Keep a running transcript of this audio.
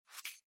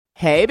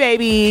Hey,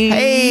 babies.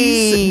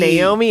 Hey.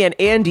 Naomi and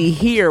Andy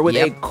here with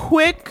a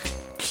quick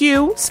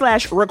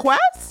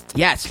Q/request.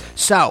 Yes.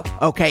 So,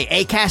 okay,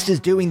 Acast is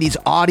doing these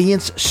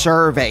audience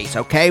surveys,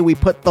 okay? We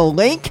put the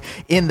link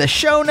in the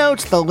show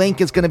notes. The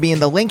link is going to be in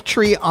the link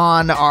tree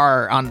on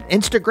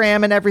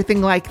Instagram and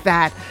everything like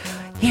that.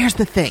 Here's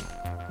the thing,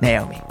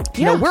 Naomi.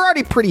 You know, we're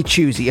already pretty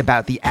choosy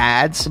about the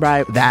ads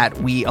that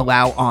we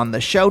allow on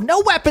the show. No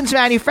weapons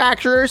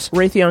manufacturers.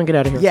 Raytheon, get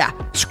out of here. Yeah,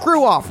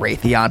 screw off,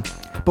 Raytheon.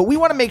 But we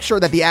want to make sure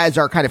that the ads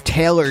are kind of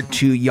tailored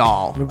to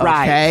y'all,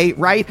 okay?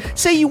 Right?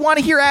 Say you want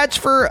to hear ads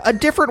for A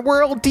Different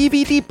World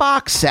DVD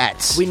box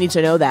sets. We need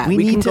to know that.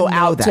 We can go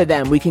out to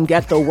them. We can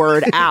get the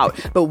word out.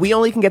 But we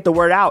only can get the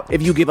word out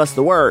if you give us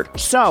the word.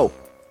 So,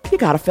 you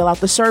got to fill out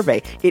the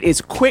survey. It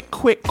is quick,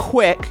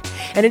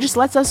 and it just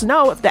lets us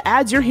know if the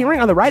ads you're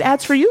hearing are the right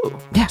ads for you.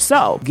 Yeah.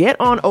 So, get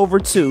on over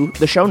to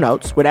the show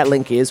notes where that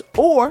link is,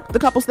 or the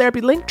Couples Therapy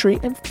link tree,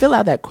 and fill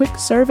out that quick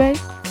survey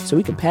so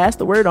we can pass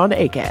the word on to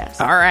Acast.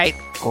 All right,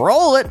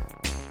 roll it.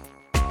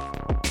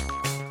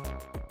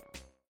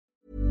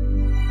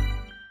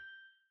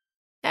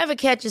 Ever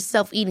catch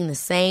yourself eating the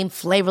same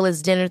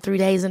flavorless dinner 3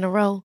 days in a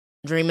row?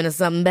 Dreaming of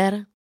something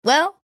better?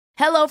 Well,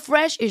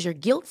 HelloFresh is your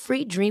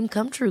guilt-free dream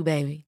come true,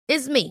 baby.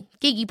 It's me,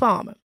 Keke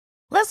Palmer.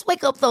 Let's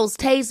wake up those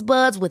taste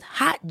buds with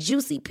hot,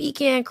 juicy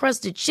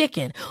pecan-crusted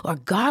chicken or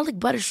garlic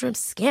butter shrimp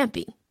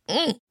scampi.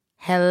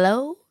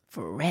 Hello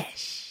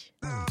Fresh.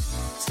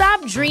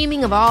 Stop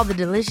dreaming of all the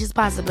delicious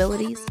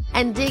possibilities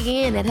and dig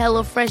in at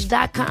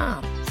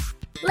HelloFresh.com.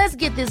 Let's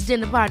get this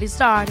dinner party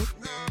started.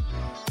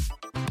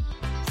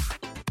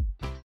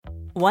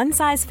 One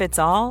size fits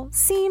all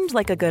seemed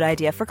like a good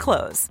idea for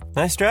clothes.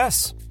 Nice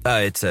dress.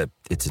 It's a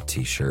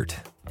t-shirt.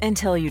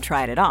 Until you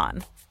tried it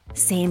on.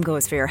 Same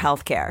goes for your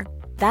healthcare.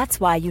 That's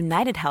why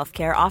United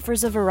Healthcare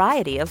offers a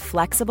variety of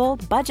flexible,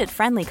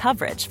 budget-friendly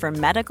coverage for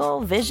medical,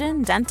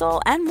 vision,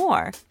 dental, and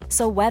more.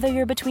 So whether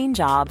you're between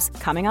jobs,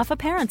 coming off a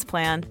parent's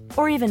plan,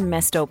 or even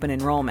missed open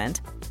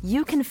enrollment,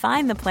 you can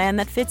find the plan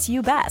that fits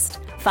you best.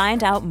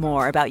 Find out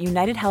more about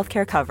United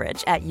Healthcare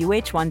coverage at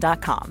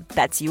uh1.com.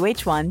 That's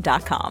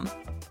uh1.com.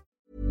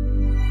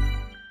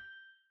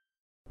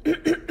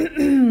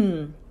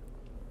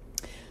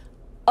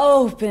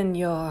 Open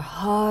your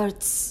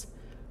hearts,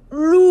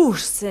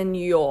 loosen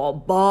your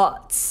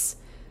butts.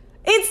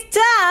 It's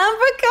time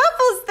for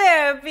couples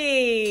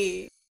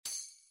therapy.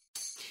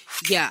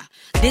 Yeah,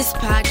 this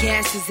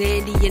podcast is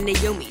Andy and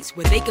Naomi's,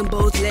 where they can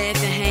both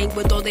laugh and hang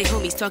with all their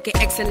homies, talking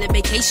excellent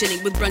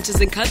vacationing with brunches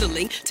and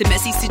cuddling, to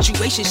messy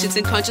situationships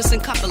and conscious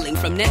and coupling,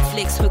 from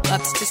Netflix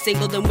hookups to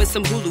single them with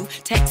some Hulu,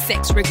 text,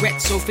 sex,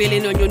 regrets, or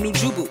feeling on your new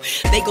jubu.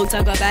 They gon'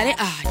 talk about it,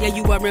 yeah,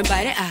 you are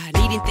invited,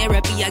 needing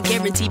therapy, I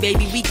guarantee,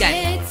 baby, we got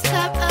it. It's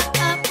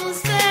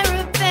couples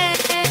therapy.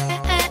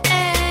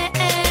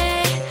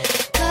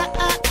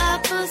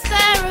 Couples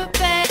therapy.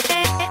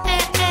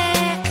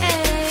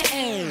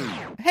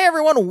 Hey,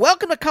 everyone.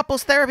 Welcome to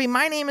Couples Therapy.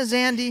 My name is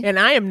Andy. And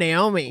I am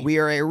Naomi. We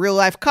are a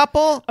real-life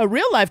couple. A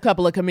real-life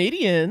couple of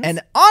comedians.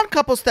 And on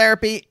Couples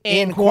Therapy,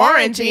 in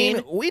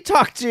quarantine, we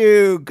talk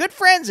to good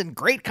friends and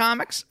great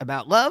comics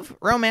about love,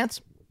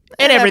 romance,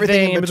 and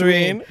everything in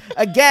between.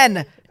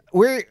 Again,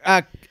 we're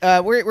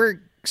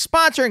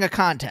sponsoring a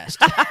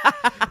contest.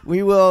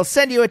 We will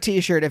send you a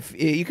t-shirt if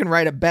you can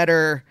write a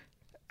better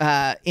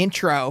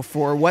intro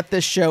for what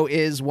this show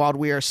is while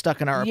we are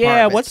stuck in our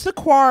apartments. What's the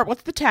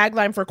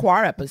tagline for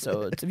Quar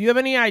episodes? If you have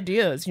any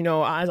ideas,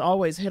 as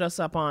always, hit us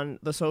up on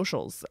the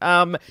socials. We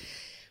have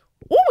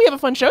a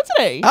fun show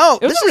today. Oh,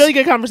 it was a really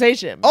good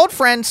conversation. Old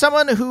friend,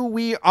 someone who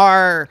we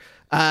are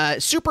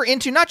super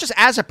into, not just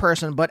as a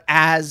person, but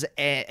as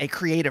a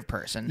creative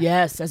person.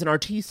 Yes, as an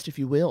artiste, if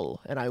you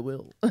will, and I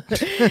will.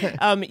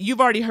 You've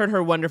already heard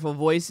her wonderful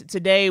voice.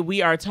 Today,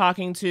 we are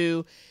talking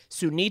to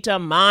Sunita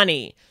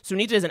Mani.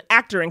 Sunita is an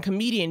actor and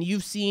comedian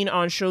you've seen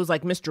on shows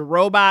like Mr.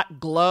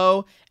 Robot,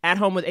 Glow, At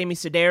Home with Amy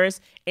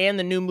Sedaris, and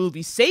the new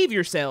movie Save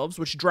Yourselves,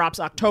 which drops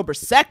October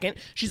 2nd.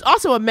 She's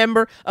also a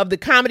member of the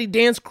comedy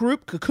dance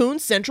group Cocoon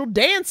Central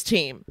Dance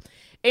Team.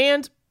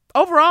 And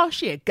overall,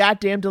 she a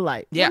goddamn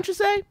delight. Yeah. Wouldn't you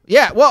say?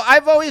 Yeah. Well,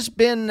 I've always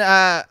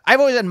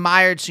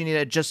admired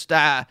Sunita just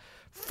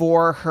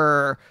for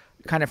her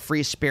kind of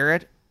free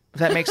spirit, if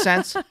that makes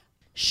sense.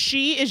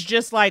 She is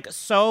just like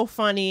so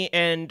funny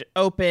and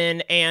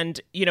open, and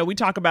we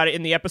talk about it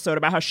in the episode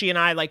about how she and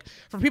I, like,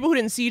 for people who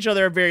didn't see each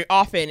other very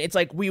often, it's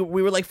like we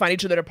were like find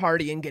each other at a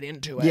party and get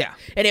into it. Yeah.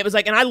 And it was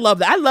like, and I love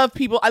that. I love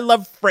people. I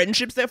love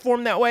friendships that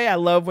form that way. I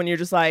love when you're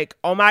just like,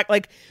 oh my,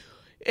 like,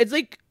 it's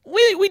like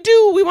we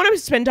want to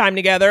spend time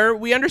together.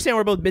 We understand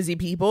we're both busy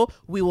people.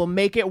 We will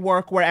make it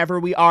work wherever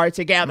we are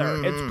together.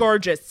 It's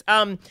gorgeous.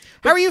 How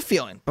are you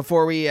feeling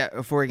before we get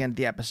into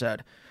the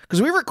episode?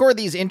 Because we record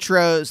these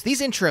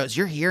intros,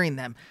 you're hearing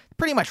them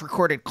pretty much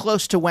recorded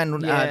close to when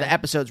the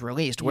episode's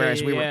released,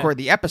 whereas we record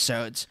the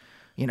episodes,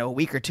 a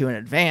week or two in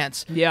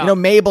advance. Yeah.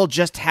 Mabel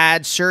just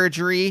had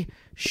surgery.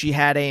 She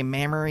had a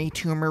mammary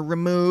tumor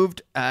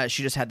removed.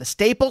 She just had the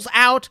staples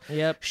out.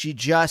 Yep. She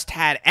just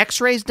had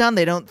x-rays done.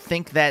 They don't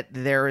think that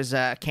there is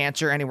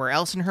cancer anywhere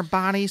else in her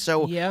body,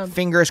 so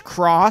fingers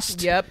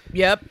crossed. Yep.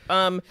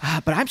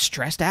 But I'm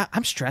stressed out.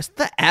 I'm stressed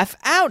the F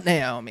out,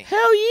 Naomi.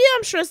 Hell yeah,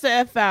 I'm stressed the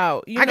F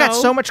out. I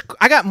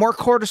got more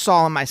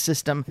cortisol in my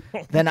system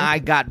than I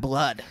got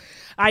blood.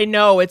 I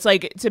know. It's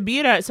like to be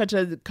in such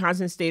a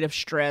constant state of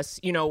stress,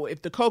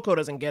 if the cocoa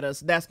doesn't get us,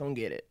 that's going to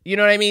get it. You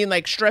know what I mean?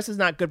 Like, stress is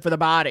not good for the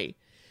body.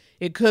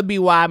 It could be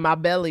why my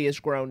belly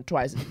is grown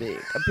twice as big.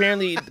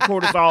 Apparently,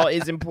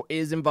 cortisol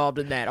is involved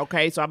in that,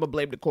 okay? So I'm going to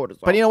blame the cortisol.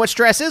 But you know what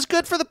stress is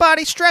good for the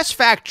body? Stress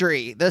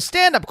Factory, the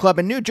stand-up club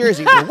in New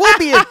Jersey, where we'll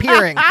be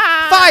appearing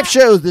 5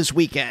 shows this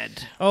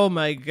weekend. Oh,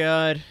 my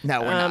God.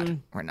 No, we're not.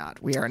 We're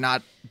not. We are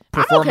not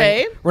performing. I'm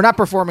okay. We're not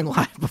performing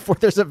live before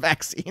there's a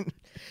vaccine.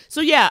 So,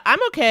 yeah, I'm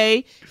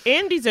okay.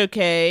 Andy's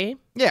okay.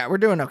 Yeah, we're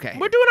doing okay.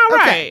 We're doing all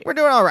right. Okay. We're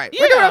doing all right.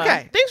 Yeah. We're doing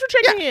okay. Thanks for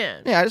checking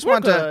in. Yeah, I just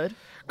want to...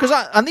 Because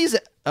on these...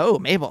 Oh,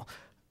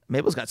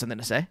 Mabel's got something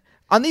to say.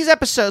 On these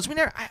episodes, we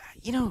never...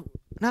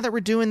 now that we're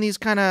doing these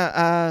kind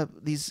of...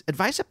 these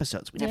advice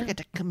episodes, we never get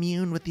to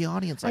commune with the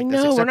audience like this.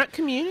 I know, we're not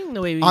communing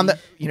the way we...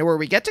 You know where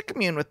we get to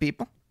commune with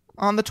people?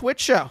 On the Twitch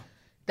show.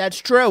 That's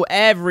true.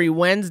 Every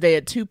Wednesday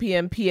at 2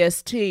 p.m.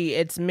 PST,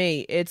 it's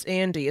me, it's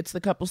Andy, it's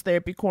the Couples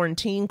Therapy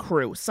Quarantine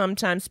crew,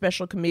 sometimes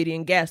special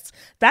comedian guests.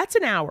 That's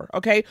an hour,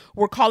 okay?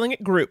 We're calling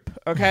it group,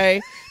 okay?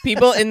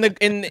 People in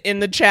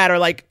the chat are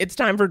like, it's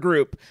time for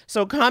group.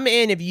 So come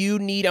in if you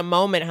need a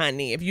moment,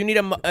 honey. If you need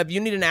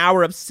an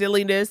hour of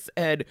silliness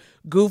and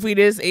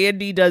goofiness,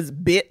 Andy does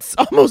bits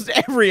almost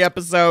every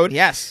episode.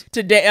 Yes.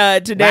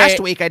 Today. Last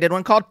week I did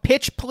one called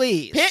Pitch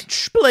Please.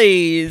 Pitch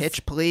Please.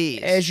 Pitch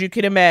Please. As you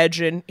can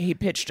imagine, he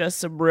pitched us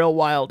some real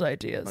wild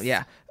ideas.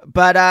 Yeah.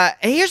 But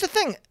here's the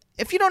thing.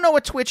 If you don't know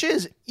what Twitch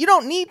is, you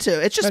don't need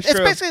to. It's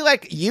basically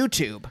like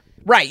YouTube.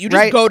 Right. You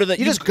just go to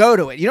You just go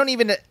to it. You don't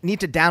even need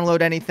to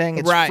download anything.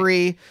 It's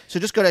free. So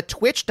just go to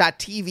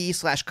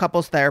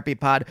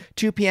twitch.tv/couplestherapypod,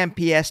 2 p.m.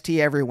 PST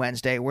every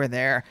Wednesday. We're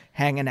there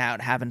hanging out,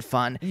 having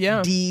fun,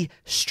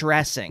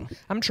 de-stressing.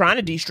 I'm trying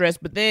to de-stress,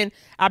 but then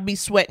I'd be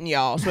sweating,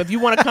 y'all. So if you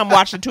want to come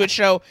watch the Twitch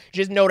show,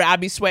 just know that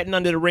I'd be sweating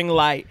under the ring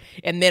light.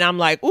 And then I'm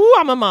like, ooh,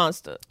 I'm a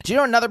monster. Do you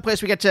know another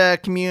place we get to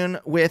commune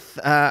with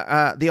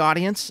the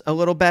audience a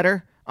little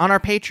better? On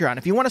our Patreon.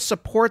 If you want to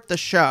support the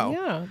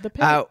show,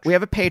 we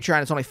have a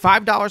Patreon. It's only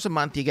 $5 a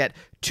month. You get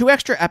 2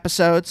 extra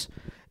episodes.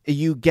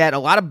 You get a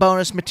lot of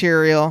bonus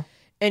material.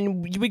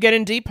 And we get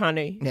in deep,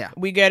 honey. Yeah.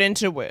 We get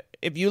into it.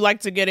 If you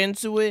like to get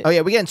into it. Oh,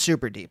 yeah, we get in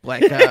super deep.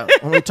 Like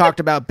when we talked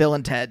about Bill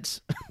and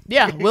Ted's.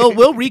 Yeah,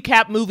 we'll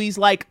recap movies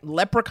like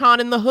Leprechaun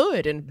in the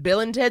Hood and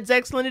Bill and Ted's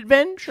Excellent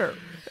Adventure.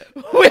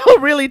 We'll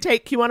really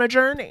take you on a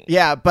journey.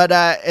 Yeah, but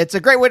it's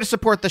a great way to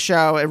support the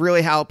show. It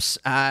really helps.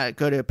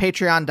 Go to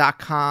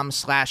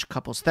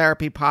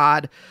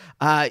patreon.com/couplestherapypod.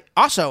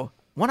 Also,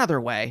 one other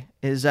way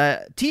is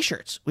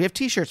t-shirts. We have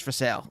t-shirts for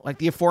sale, like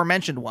the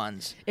aforementioned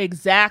ones.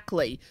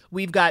 Exactly.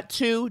 We've got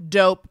 2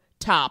 dope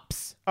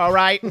tops. All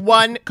right.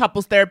 One,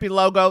 Couples Therapy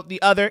logo. The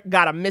other,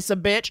 Gotta Miss a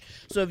Bitch.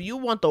 So if you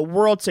want the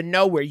world to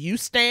know where you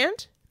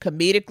stand,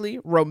 comedically,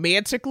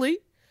 romantically,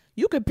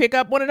 you could pick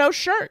up one of those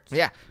shirts.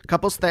 Yeah.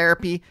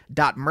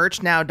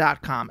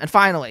 couplestherapy.merchnow.com. And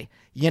finally,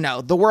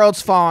 the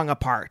world's falling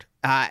apart.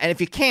 And if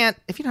you don't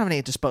have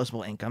any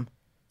disposable income,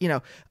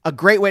 a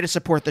great way to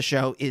support the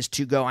show is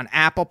to go on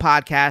Apple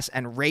Podcasts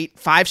and rate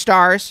 5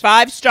 stars.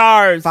 5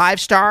 stars. 5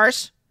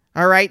 stars.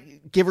 All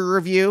right. Give a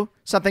review.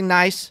 Something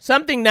nice.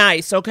 Something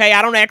nice, okay?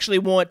 I don't actually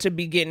want to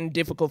be getting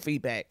difficult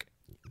feedback.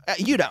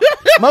 You don't.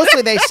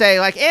 Mostly they say,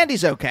 like,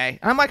 Andy's okay.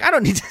 And I'm like, I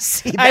don't need to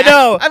see that. I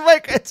know. I'm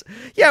like,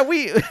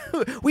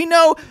 we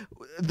know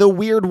the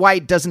weird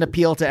white doesn't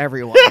appeal to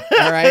everyone.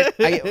 All right?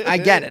 I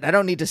get it. I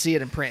don't need to see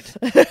it in print.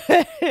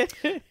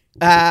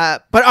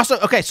 But also,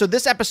 okay, so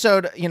this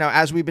episode,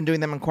 as we've been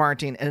doing them in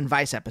quarantine, an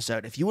advice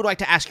episode. If you would like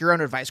to ask your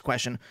own advice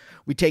question,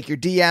 we take your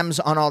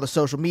DMs on all the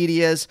social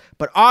medias.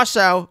 But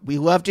also, we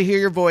love to hear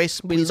your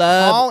voice. Please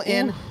call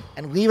in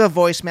and leave a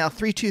voicemail,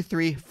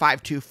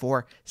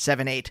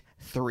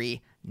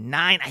 323-524-7839.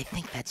 I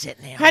think that's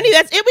it now. Honey,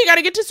 that's it. We got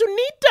to get to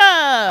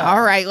Sunita.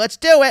 All right, let's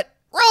do it.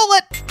 Roll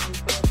it.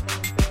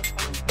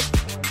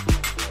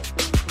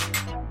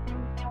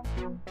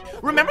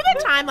 Remember that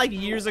time, like,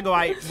 years ago,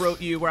 I wrote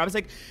you where I was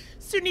like,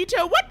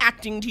 Sunita, what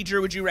acting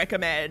teacher would you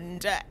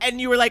recommend? And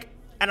you were like,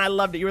 and I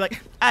loved it. You were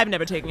like, I've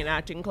never taken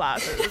acting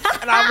classes.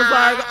 And I was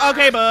like,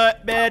 okay,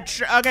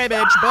 bitch,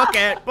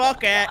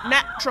 book it,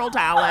 natural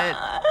talent.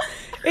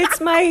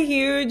 It's my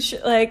huge,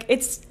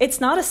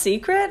 it's not a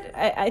secret.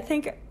 I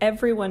think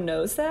everyone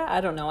knows that. I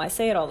don't know. I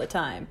say it all the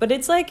time. But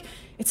it's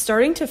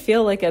starting to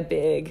feel like a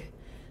big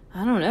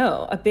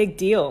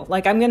deal.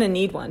 Like, I'm going to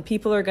need one.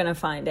 People are going to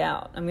find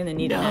out. I'm going to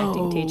need an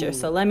acting teacher.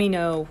 So let me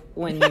know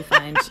when you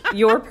find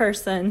your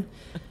person.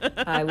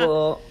 I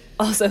will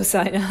also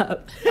sign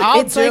up.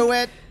 I'll do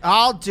it.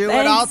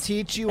 I'll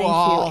teach you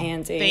all. Thank you,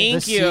 Andy.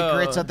 Thank the you.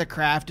 Secrets of the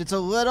craft. It's a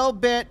little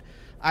bit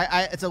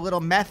It's a little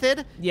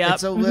method. Yep.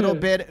 It's a little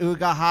bit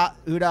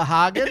Uga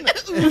Hagen.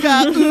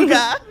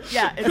 Ooga.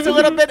 Yeah, It's a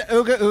little bit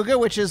Ooga,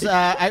 which is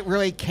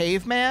really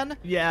caveman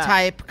Yeah.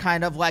 type,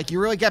 kind of like you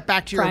really get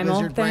back to your Primal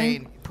lizard thing?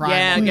 brain. Primal,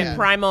 Yeah, get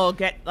primal,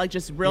 get like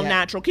just real Yeah.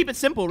 natural. Keep it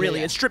simple, really.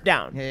 Yeah. It's stripped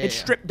down. Yeah, It's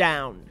yeah. stripped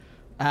down.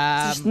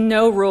 There's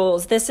no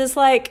rules. This is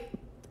like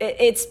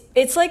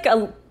it's like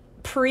a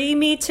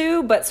pre-Me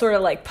Too, but sort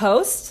of like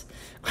post.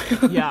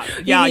 Yeah.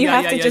 You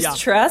have to just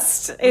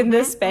trust in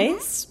this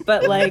space,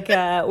 but like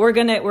we're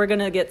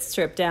gonna get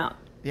stripped down.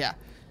 Yeah.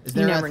 Is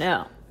You never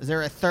know. Is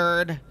there a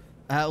third?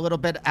 A little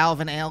bit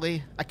Alvin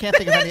Ailey. I can't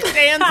think of any.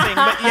 Dancing,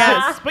 but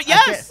yes. But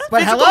yes. But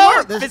Physical hello,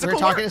 work, we're physical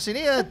talking work. to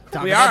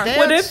Sunita. We are.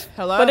 What if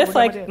Hello? What if We're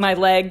like talking- my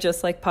leg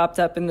just like popped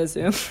up in the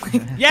Zoom?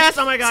 Yes,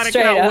 oh my God, I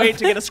Straight cannot up. wait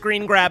to get a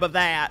screen grab of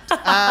that.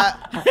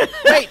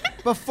 Wait,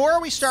 before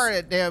we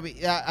started, Naomi,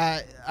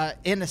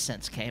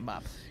 Innocence came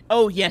up.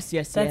 Oh, yes.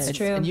 That's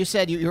true. And you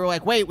said you were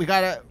like, wait, we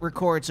got to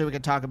record so we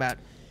can talk about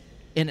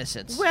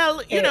Innocence.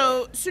 Well, you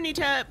know,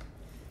 Sunita,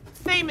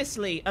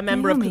 famously a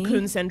member of Naomi.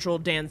 Cocoon Central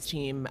dance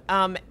team,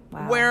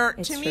 where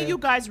it's to me true. you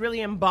guys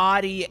really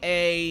embody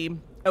a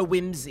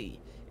whimsy,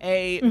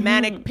 a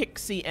manic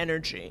pixie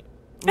energy.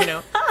 You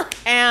know,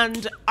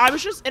 and I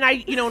was just, and I,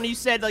 you know, when you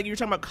said like you were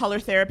talking about color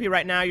therapy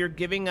right now, you're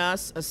giving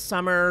us a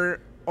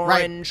summer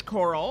orange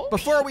coral.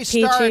 Before we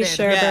Peachy started,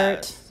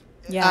 sherbet.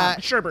 Yeah.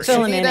 Sherbet.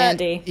 Filling in,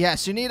 Andy. Yeah,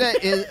 Sunita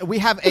is. We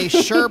have a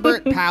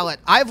sherbet palette.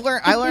 I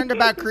learned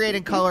about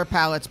creating color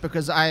palettes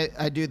because I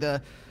do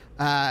the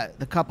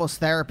couples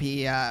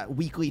therapy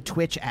weekly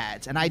Twitch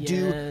ads, and I do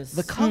Yes.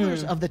 the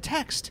colors of the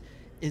text.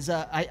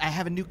 I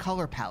have a new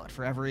color palette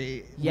for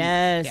every.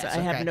 Yes, week. I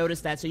have okay.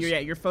 noticed that. So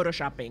you're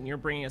photoshopping. You're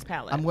bringing us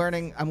palette. I'm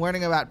learning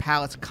about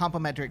palettes,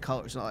 complementary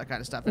colors, and all that kind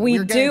of stuff. And We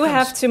we're getting do from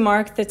have to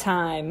mark the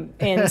time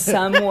in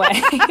some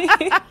way.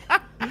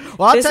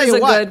 Well, I'll This tell is you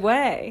a what. good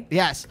way.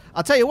 Yes,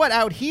 I'll tell you what.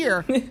 Out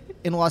here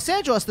in Los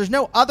Angeles, there's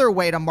no other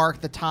way to mark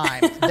the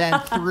time than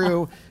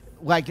through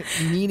like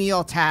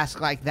menial tasks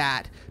like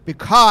that,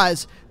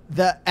 because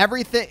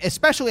everything,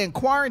 especially in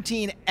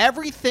quarantine,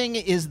 everything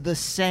is the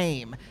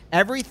same.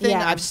 Everything.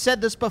 Yeah. I've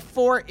said this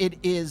before. It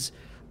is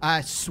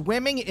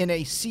swimming in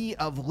a sea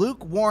of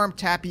lukewarm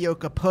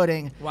tapioca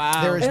pudding.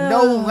 Wow. There is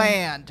no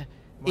land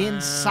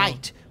in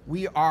sight.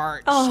 We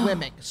are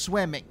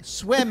swimming,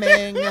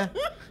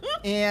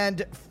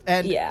 and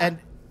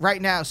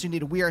right now,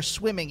 Sunita, we are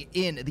swimming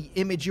in the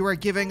image you are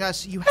giving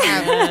us. You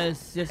have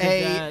Yes, yes,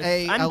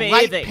 a I'm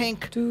light bathing.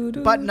 pink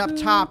button up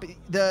top.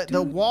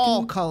 The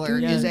wall color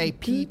is a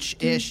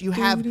peach-ish. You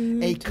have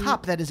a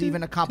cup that is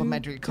even a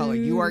complementary color.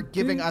 You are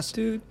giving us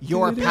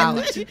your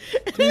palette.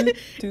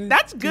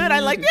 That's good. I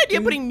like the idea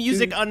of putting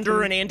music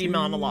under an Andy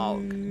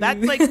monologue.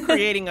 That's like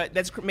making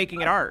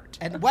it art.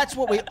 And that's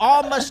what we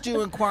all must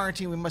do in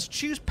quarantine. We must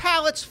choose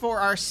palettes for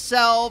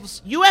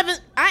ourselves.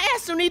 I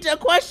asked Sunita a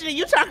question and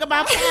you talk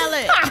about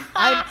palette.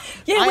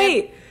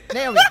 Wait.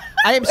 Naomi,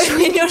 I am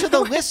speaking to the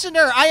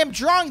listener. I am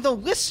drawing the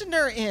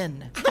listener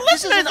in.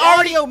 This is an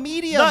audio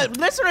medium. The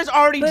listener's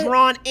already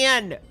drawn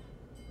in.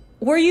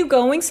 Were you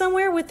going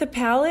somewhere with the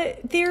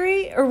palette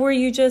theory, or were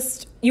you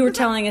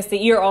telling us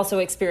that you're also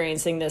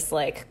experiencing this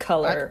like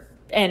color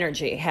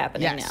energy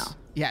happening now?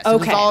 Yes.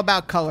 Okay. It's all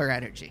about color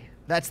energy.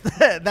 That's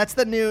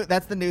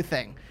the new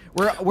thing.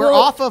 We're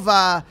off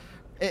of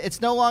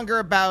it's no longer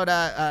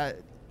about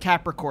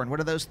Capricorn. What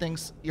are those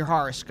things? Your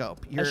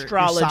horoscope, your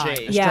Astrology.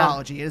 sign, Yeah.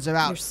 astrology. It is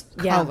about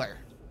color.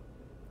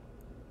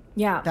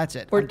 Yeah. That's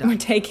it. We're I'm done.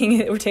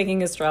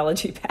 taking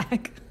astrology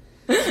back.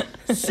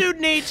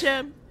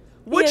 Sunita,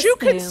 would Yes, you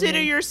consider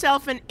Naomi.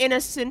 yourself an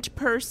innocent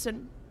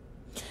person?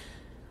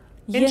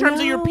 In terms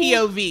of your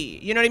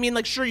POV. You know what I mean?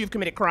 Like, sure, you've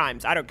committed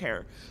crimes. I don't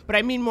care. But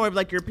I mean more of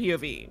like your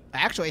POV.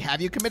 Actually,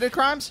 have you committed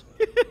crimes?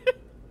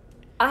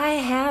 I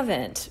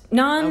haven't.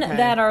 None Okay.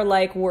 that are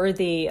like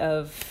worthy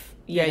of.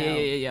 You know,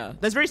 Yeah.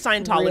 That's very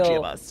Scientology real,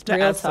 of us to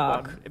real ask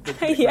talk. someone if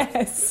they-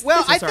 Yes.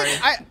 Well, I sorry.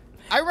 think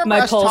I remember My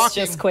us pulse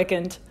talking. just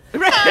quickened.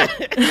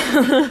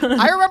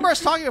 I remember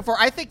us talking before.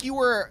 I think you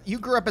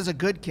grew up as a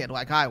good kid,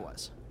 like I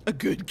was. A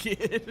good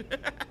kid.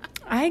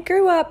 I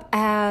grew up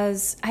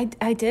as I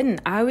didn't.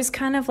 I was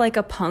kind of like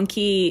a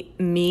punky,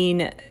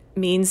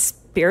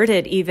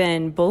 mean-spirited,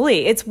 even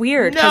bully. It's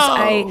weird because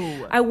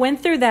No. I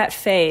went through that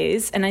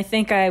phase, and I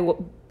think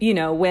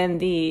when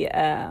the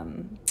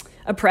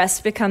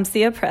oppressed becomes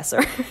the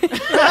oppressor.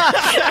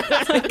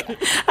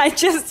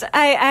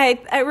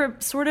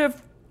 Sort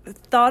of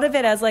thought of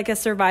it as like a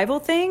survival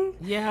thing.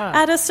 Yeah.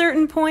 At a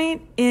certain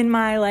point in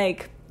my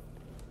like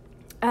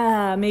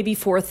maybe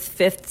 4th,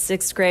 5th,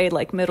 6th grade,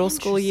 like middle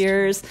school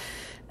years,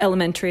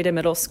 elementary to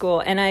middle school.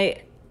 And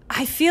I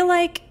feel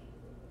like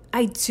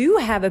I do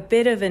have a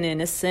bit of an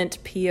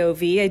innocent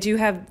POV. I do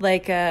have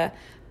like a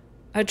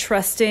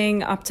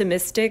trusting,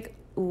 optimistic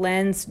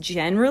lens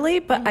generally,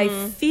 but I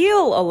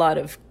feel a lot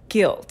of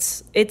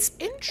guilt.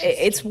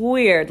 It's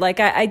weird. Like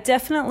I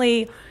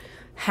definitely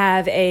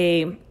have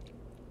a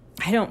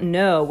I don't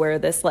know where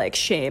this like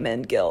shame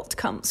and guilt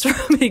comes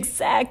from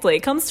exactly. It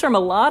comes from a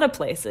lot of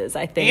places,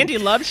 I think. Andy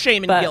loves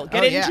shame and guilt.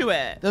 Get into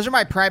it. Those are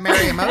my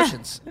primary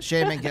emotions,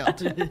 shame and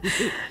guilt.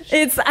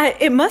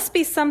 It must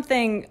be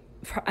something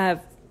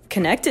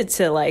connected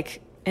to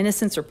like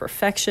innocence or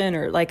perfection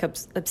or like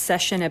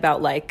obsession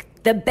about like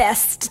the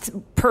best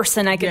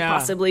person I could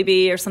possibly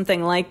be or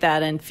something like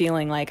that, and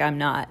feeling like I'm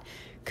not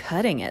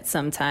cutting it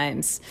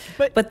sometimes.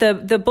 But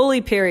the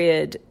bully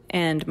period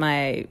and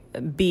my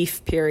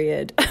beef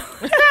period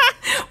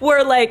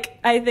were like,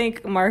 I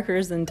think,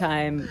 markers in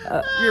time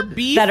Your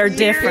beef that are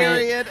different.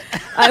 Period.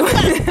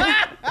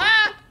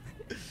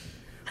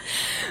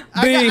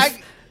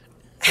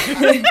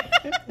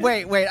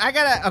 Wait. I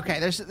gotta. Okay,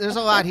 there's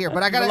a lot here,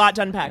 but I gotta. A lot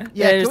to unpack.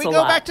 Yeah, There's can we a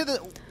go lot. back to the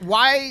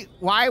why?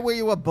 Why were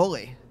you a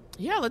bully?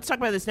 Yeah, let's talk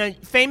about this now.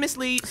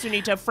 Famously,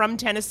 Sunita from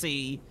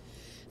Tennessee.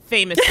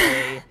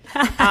 Famously.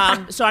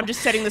 So I'm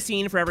just setting the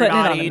scene for Putting it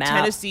on everybody. the map.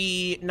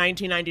 Tennessee,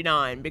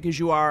 1999, because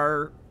you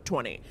are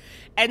 20.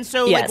 And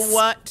so, Yes. like,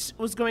 what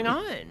was going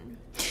on?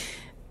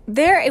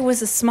 It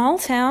was a small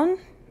town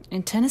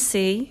in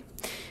Tennessee.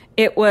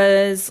 It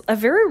was a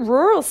very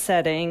rural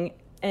setting,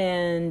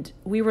 and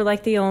we were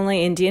like the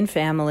only Indian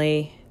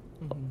family.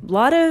 A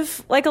lot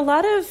of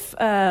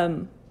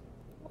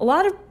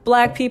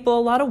black people,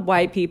 a lot of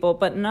white people,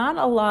 but not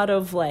a lot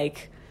of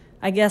like,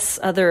 I guess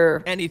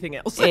other Anything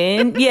else?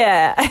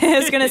 yeah, I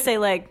was gonna say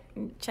like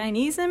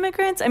Chinese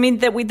immigrants. I mean,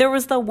 there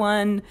was the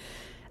one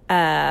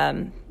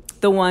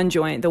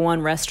joint, the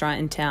one restaurant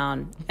in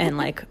town, and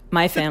like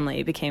my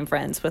family became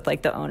friends with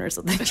like the owners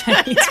of the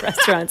Chinese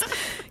restaurants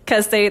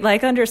because they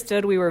like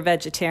understood we were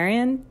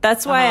vegetarian.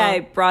 That's why I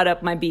brought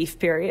up my beef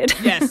period.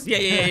 Yes.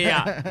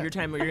 Yeah. Your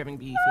time where you're having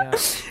beef,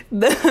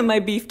 yeah. My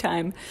beef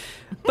time.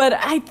 But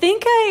I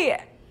think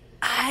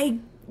I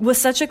was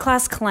such a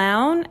class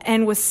clown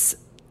and was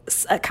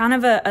kind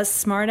of a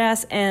smart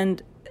ass,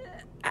 and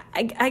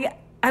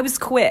I was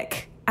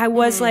quick. I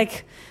was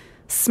like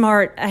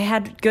smart. I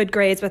had good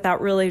grades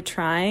without really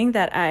trying.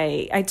 That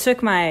I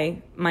took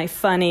my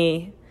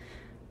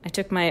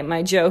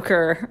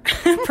Joker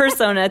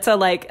persona to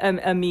like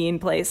a mean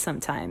place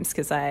sometimes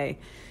because I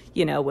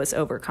was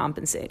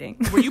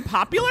overcompensating. Were you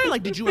popular?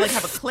 Like, did you like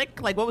have a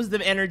clique? Like, what was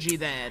the energy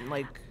then?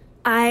 Like,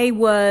 I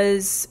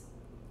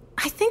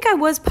think I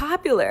was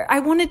popular. I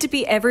wanted to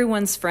be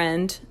everyone's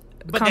friend.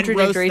 But then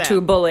Contradictory roast to a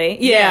them. bully.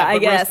 Yeah, Yeah, I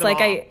but roast guess. them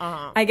Like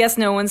all. I guess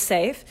no one's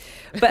safe.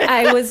 But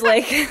I was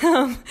like,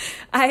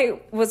 I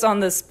was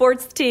on the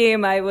sports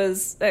team. I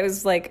was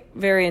like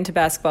very into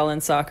basketball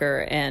and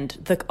soccer and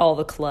all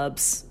the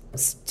clubs,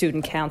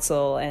 student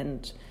council,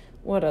 and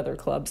what other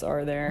clubs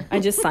are there? I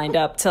just signed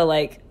up to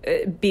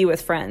like be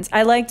with friends.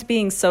 I liked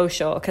being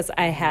social because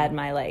I had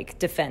my like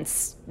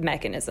defense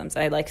mechanisms.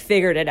 I like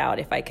figured it out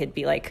if I could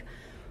be like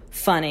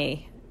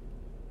funny.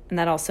 And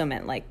that also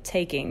meant like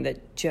taking the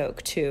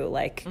joke too,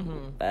 like,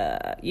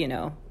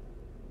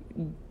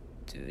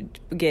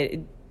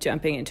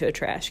 jumping into a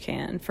trash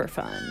can for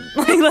fun.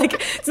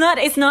 like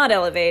it's not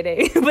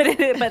elevating,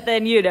 but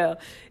then it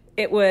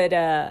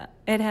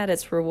had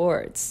its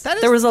rewards. That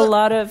is there was a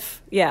lot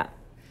of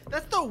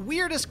That's the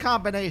weirdest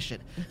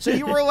combination. So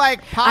you were like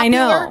popular. I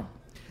know.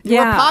 You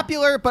were Yeah.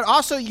 popular, but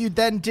also you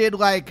then did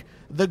like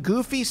the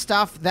goofy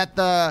stuff that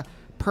the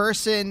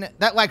person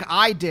that like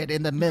I did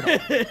in the middle,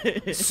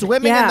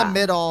 swimming in the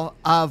middle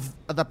of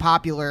the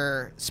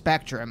popular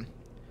spectrum.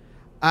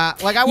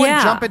 Like I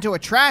wouldn't jump into a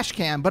trash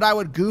can, but I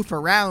would goof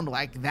around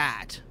like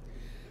that.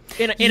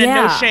 in a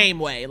no shame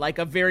way, like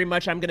a very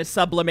much I'm going to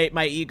sublimate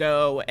my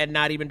ego and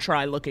not even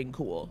try looking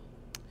cool.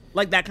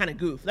 Like that kind of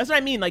goof. That's what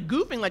I mean. Like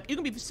goofing, like you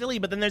can be silly,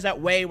 but then there's that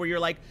way where you're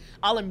like,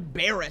 I'll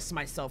embarrass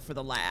myself for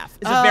the laugh.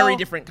 It's a very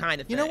different kind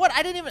of thing. You know what?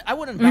 I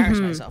wouldn't embarrass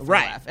myself for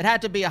Right. a laugh. It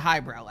had to be a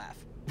highbrow laugh.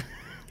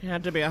 It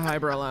had to be a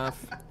highbrow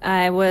laugh.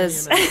 I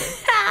was.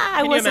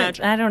 I you wasn't.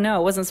 imagine? I don't know. I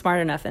wasn't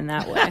smart enough in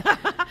that way.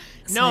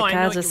 No, like, I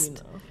know I'll what you just- mean,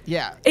 though.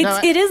 Yeah.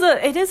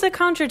 It is a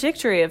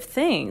contradictory of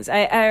things.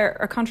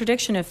 A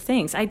contradiction of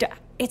things.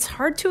 It's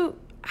hard to.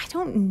 I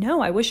don't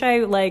know. I wish I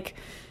like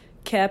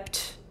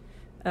kept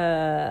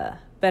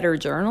better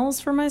journals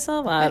for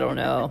myself. I don't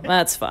know.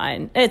 That's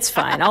fine. It's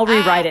fine. I'll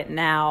rewrite it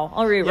now.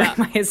 I'll rewrite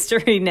my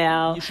history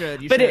now. You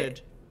should. But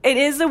should. It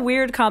is a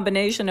weird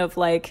combination of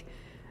like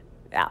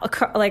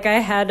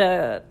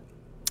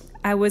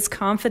I was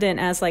confident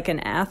as like an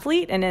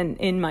athlete and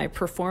in my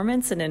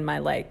performance and in my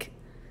like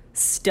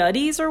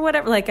studies or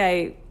whatever. Like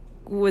I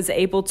was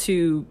able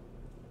to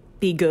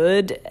be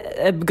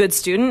a good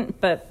student,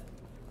 but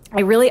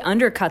I really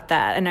undercut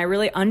that and I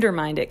really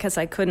undermined it because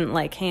I couldn't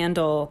like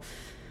handle.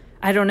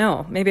 I don't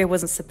know. Maybe I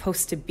wasn't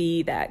supposed to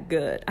be that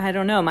good. I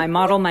don't know. My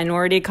model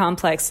minority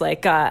complex,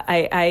 like,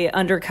 I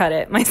undercut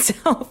it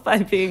myself by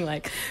being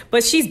like,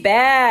 but she's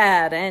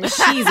bad and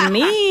she's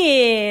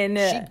mean.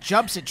 She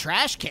jumps in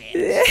trash cans.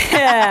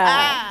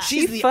 Yeah.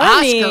 She's the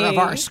funny. Oscar of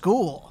our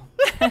school.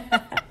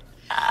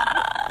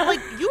 Like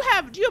do you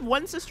have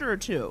one sister or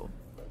two?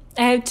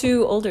 I have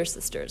two older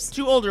sisters.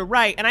 Two older,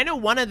 right? And I know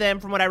one of them,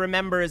 from what I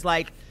remember, is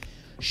like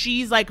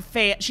she's like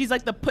she's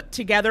like the put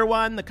together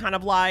one, the kind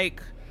of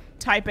like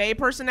type A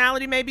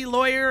personality, maybe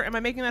lawyer. Am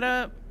I making that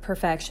up?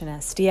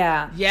 Perfectionist.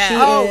 Yeah.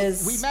 Yeah. She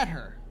is. We met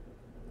her.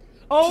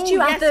 Oh, Did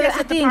you at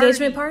the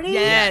engagement party?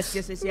 Yes.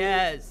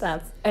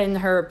 That's and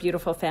her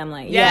beautiful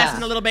family. Yes, Yeah.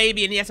 and a little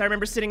baby. And yes, I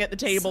remember sitting at the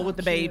table with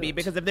the baby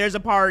because if there's a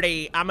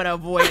party, I'm going to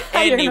avoid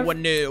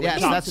anyone new. Yes,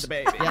 talk that's to the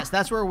baby. Yes,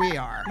 that's where we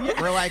are.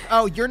 We're like,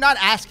 oh, you're not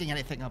asking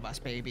anything of us,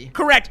 baby.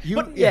 Correct.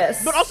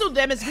 Yes. But also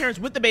them as parents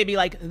with the baby,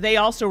 like they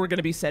also were going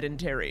to be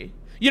sedentary.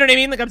 You know what I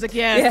mean? Like I was like,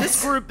 yes,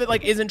 this group that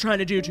like isn't trying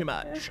to do too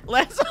much.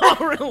 Let's all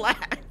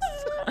relax.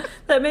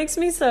 That makes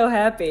me so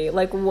happy.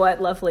 Like,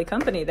 what lovely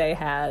company they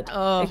had.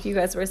 If you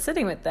guys were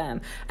sitting with them.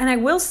 And I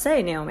will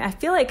say, Naomi, I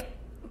feel like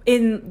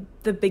in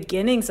the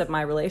beginnings of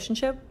my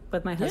relationship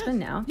with my husband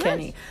now,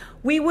 Kenny,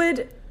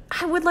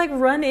 I would like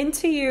run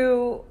into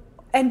you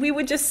and we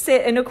would just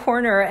sit in a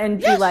corner and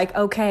be like,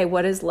 okay,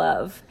 what is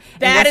love?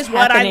 That is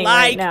what I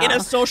like right in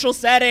a social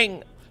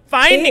setting.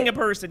 Finding a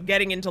person,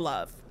 getting into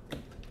love.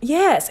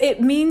 Yes,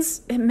 it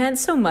meant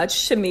so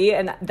much to me,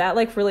 and that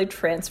like really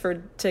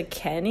transferred to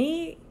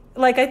Kenny.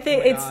 Like I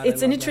think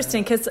it's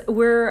interesting because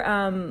we've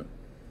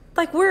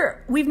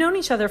known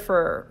each other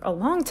for a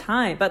long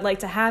time, but like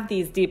to have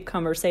these deep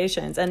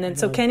conversations, and then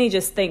so Kenny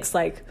just thinks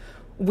like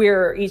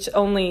we're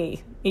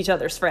only each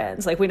other's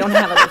friends. Like we don't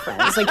have other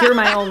friends. Like you're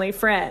my only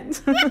friend.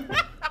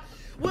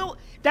 Well,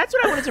 that's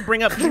what I wanted to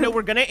bring up.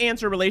 We're going to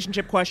answer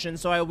relationship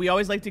questions. So we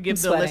always like to give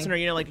the listener,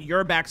 like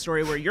your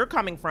backstory, where you're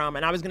coming from.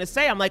 And I was going to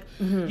say, I'm like,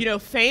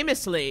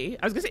 famously,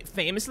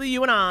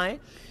 you and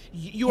I,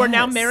 you are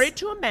now married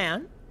to a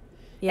man.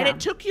 Yeah. And it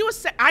took you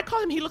I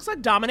call him, he looks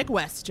like Dominic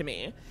West to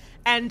me.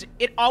 And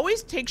it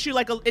always takes you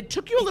it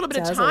took you a little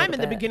bit of time in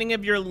the beginning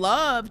of your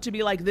love to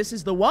be like, this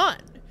is the one.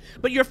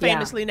 But you're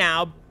famously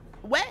now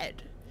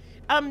wed.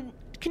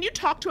 Can you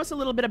talk to us a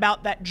little bit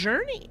about that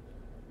journey?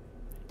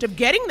 Of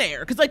getting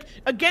there, because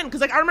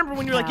I remember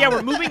when you were like,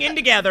 we're moving in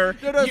together.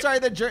 Sorry,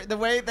 the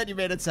way that you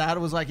made it sound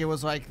was like it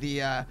was like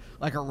the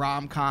like a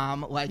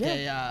rom-com, like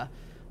a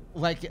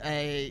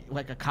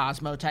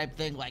Cosmo type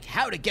thing, like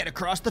how to get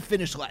across the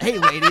finish line. Hey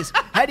ladies,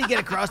 how do you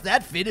get across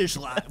that finish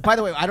line? By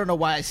the way, I don't know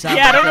why I sound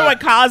I don't know why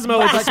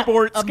Cosmo is a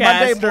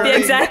sportscaster.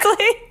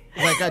 Exactly.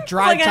 Like a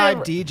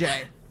drive-time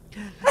DJ.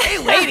 Hey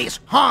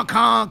ladies, honk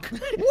honk.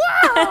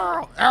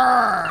 Wow.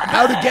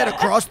 How to get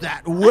across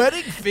that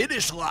wedding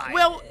finish line?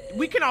 Well,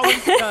 we can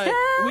always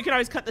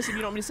cut this if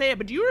you don't want me to say it.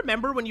 But do you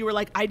remember when you were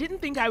like, I didn't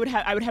think I would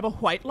have a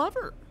white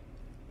lover?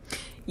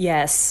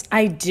 Yes,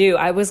 I do.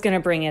 I was going to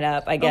bring it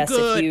up. I guess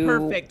good, if you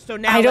perfect. So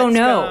now I don't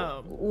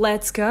know.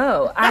 Let's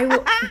go.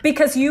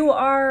 Because you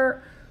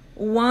are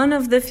one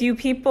of the few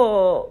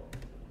people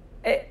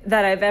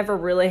that I've ever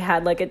really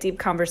had like a deep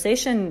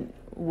conversation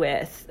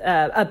with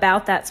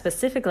about that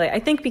specifically. I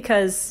think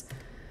because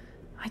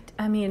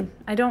I mean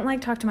I don't like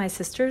talk to my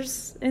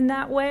sisters in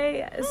that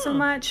way so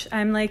much.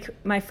 I'm like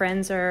my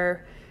friends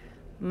are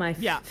my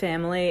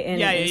family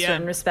in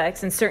certain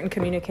respects, in certain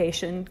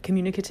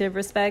communicative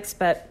respects,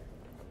 but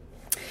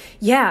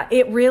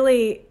it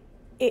really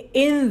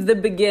in the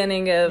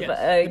beginning of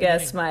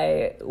guess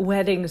my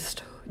wedding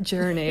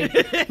journey,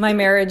 my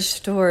marriage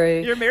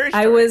story. Your marriage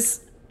story. I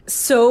was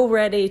so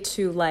ready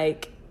to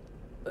like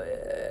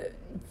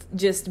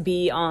just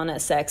be on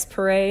a sex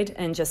parade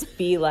and just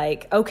be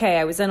like, okay,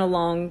 I was in a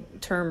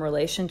long-term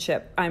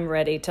relationship. I'm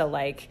ready to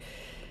like,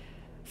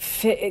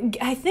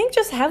 I think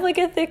just have like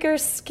a thicker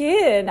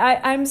skin.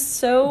 I'm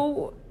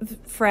so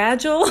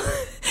fragile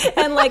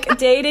and like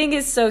dating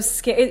is so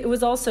scary. It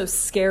was also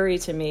scary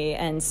to me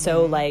and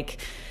so like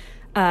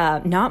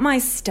not my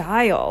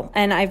style.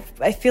 And I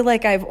feel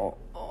like I've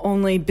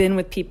only been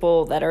with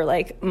people that are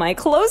like my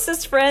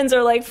closest friends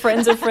or like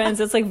friends of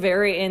friends. It's like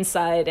very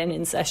inside and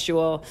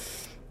incestual.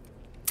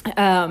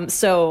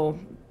 So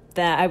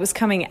that I was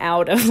coming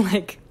out of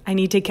like, I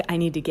need to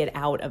get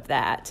out of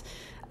that.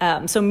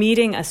 So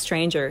meeting a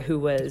stranger who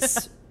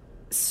was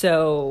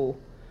so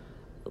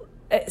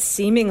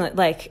seemingly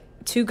like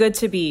too good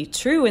to be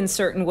true in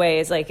certain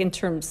ways, like in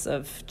terms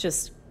of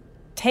just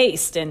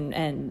taste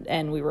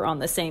and we were on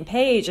the same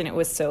page and it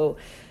was so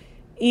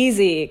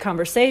easy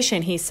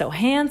conversation. He's so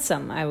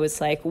handsome. I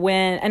was like,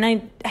 and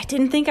I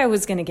didn't think I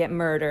was going to get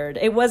murdered.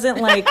 It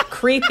wasn't like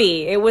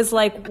creepy. It was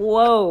like,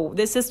 whoa,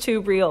 this is too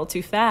real,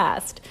 too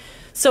fast.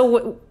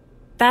 So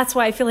that's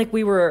why I feel like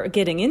we were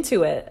getting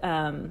into it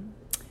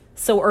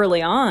so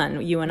early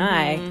on, you and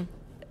I,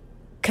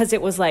 because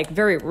it was like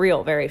very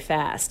real, very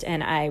fast.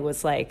 And I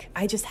was like,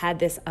 I just had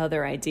this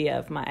other idea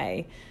of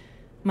my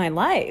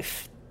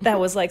life that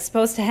was like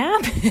supposed to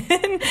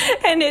happen.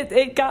 And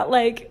it got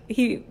like,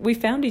 we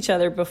found each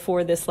other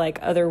before this like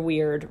other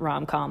weird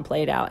rom-com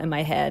played out in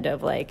my head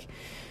of like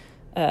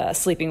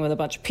sleeping with a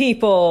bunch of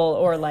people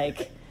or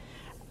like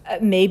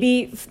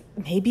maybe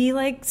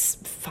like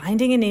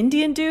finding an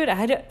Indian dude.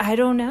 I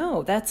don't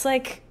know. That's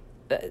like,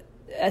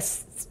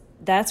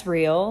 that's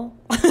real.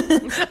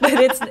 But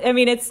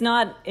it's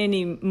not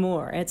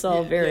anymore. It's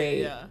all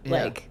very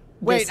like.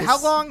 Wait, how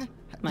long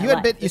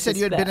you said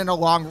you had been in a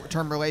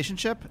long-term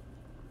relationship?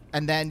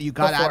 And then you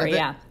got out of it?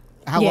 Yeah.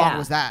 How long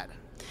was that?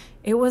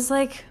 It was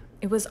like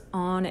It was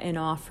on and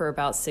off for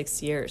about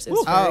 6 years. It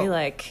was very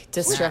like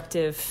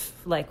destructive,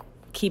 like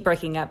keep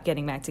breaking up,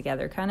 getting back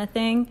together kind of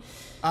thing.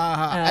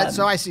 And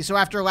so I see. So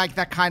after like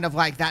that kind of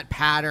like that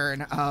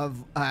pattern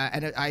of,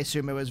 and I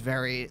assume it was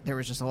there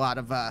was just a lot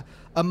of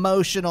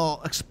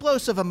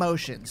explosive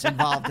emotions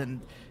involved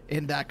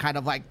in that kind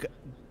of like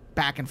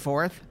back and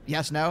forth.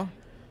 Yes, no?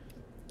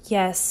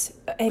 Yes,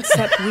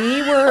 except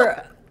we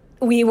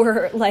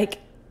were like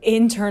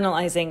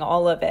internalizing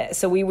all of it.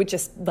 So we would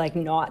just like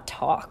not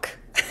talk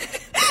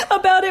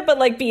about it, but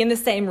like be in the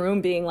same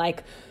room being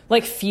like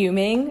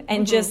fuming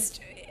and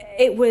just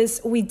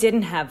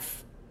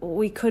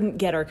we couldn't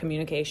get our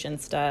communication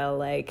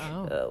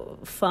style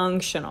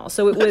functional.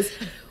 So it was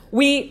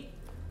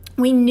we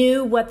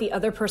knew what the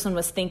other person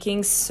was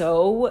thinking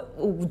so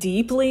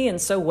deeply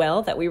and so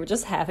well that we were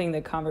just having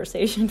the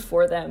conversation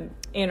for them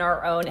in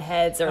our own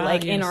heads or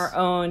in our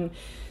own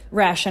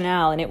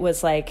rationale. And it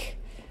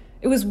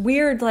was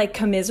weird, like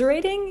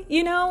commiserating,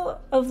 you know,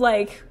 of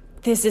like,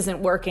 this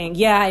isn't working.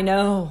 Yeah, I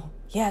know.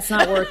 Yeah, it's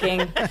not working.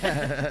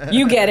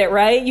 You get it,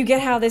 right? You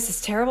get how this is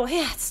terrible.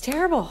 Yeah, it's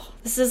terrible.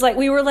 This is like,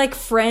 we were like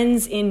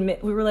friends we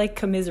were like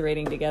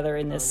commiserating together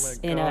in this,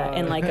 in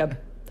like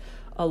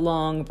a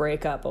long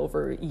breakup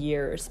over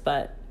years.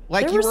 But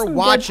like there you were were some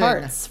watching,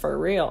 good parts, for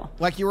real.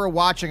 Like you were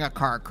watching a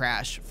car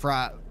crash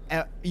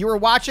you were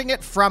watching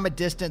it from a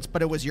distance,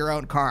 but it was your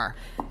own car.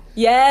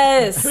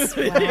 Yes.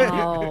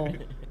 Wow.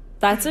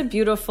 That's a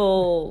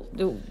beautiful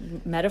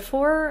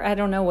metaphor. I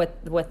don't know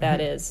what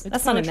that is.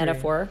 That's not a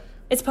metaphor.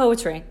 It's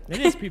poetry. It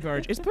is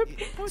poetry. It's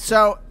poetry.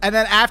 So, and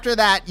then after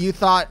that, you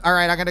thought, all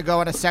right, I'm going to go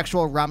on a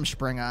sexual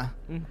rumspringa.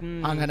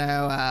 Mm-hmm. I'm going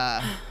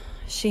to...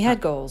 She had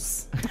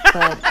goals,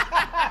 but...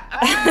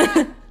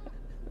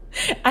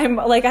 I'm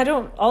like, I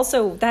don't...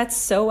 Also, that's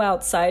so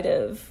outside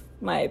of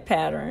my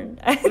pattern.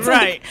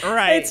 Right.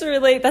 It's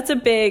really... That's a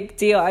big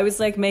deal. I was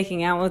like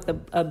making out with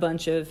a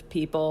bunch of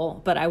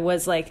people, but I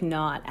was like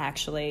not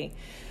actually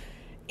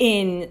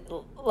in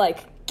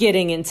like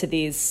getting into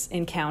these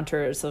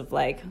encounters of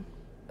like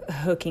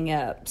hooking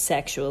up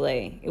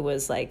sexually. It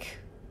was like,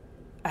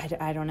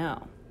 I don't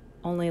know,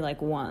 only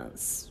like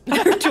once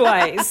or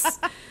twice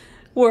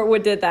where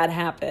did that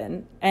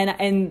happen.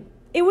 And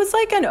it was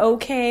like an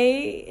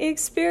okay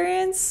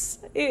experience.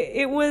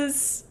 It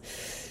was,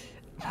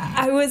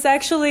 I was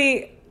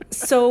actually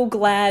so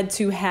glad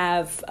to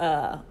have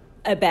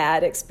a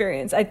bad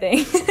experience, I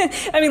think.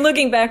 I mean,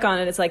 looking back on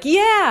it, it's like,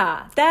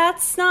 yeah,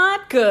 that's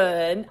not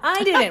good.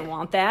 I didn't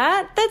want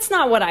that. That's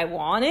not what I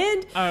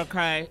wanted.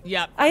 Okay.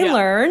 Yep. I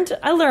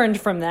learned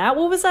from that.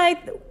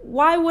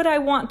 Why would I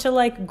want to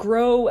like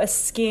grow a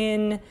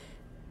skin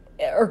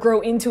or grow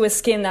into a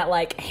skin that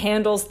like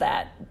handles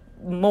that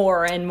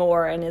more and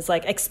more and is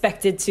like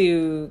expected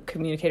to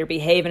communicate or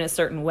behave in a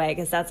certain way?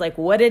 Because that's like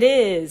what it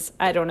is.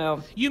 I don't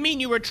know. You mean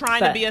you were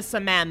trying to be a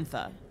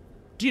Samantha?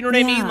 Do you know what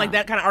I mean? Like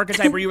that kind of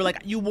archetype where you were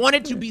like, you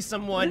wanted to be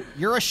someone.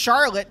 You're a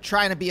Charlotte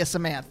trying to be a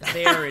Samantha.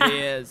 There it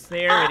is.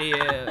 There it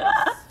is.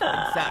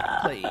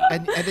 Exactly.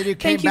 And then you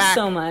came back. Thank you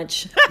so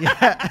much.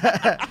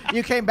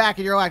 You came back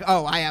and you're like,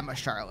 oh, I am a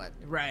Charlotte.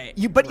 Right.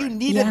 You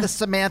needed the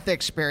Samantha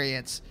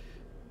experience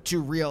to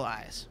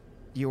realize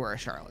you were a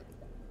Charlotte.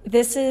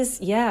 This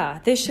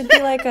should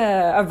be like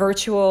a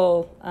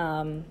virtual,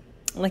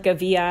 like a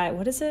VI.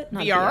 What is it?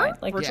 Not VR?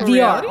 Like Virtual VR.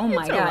 reality? Oh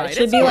my It's God. alright. It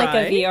should It's be like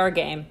alright. a VR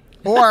game.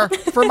 Or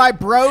for my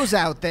bros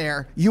out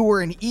there, you were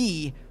an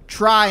E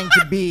trying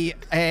to be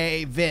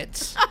a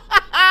Vince.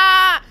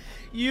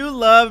 You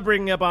love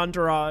bringing up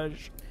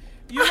Entourage.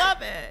 You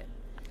love it.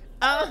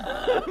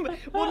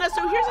 Well, now,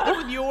 so here's the thing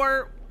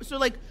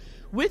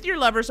with your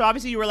lover. So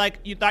obviously you were like,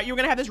 you thought you were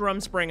going to have this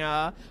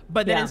rumspringa,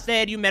 but then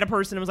instead you met a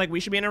person and was like,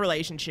 we should be in a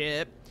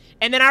relationship.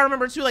 And then I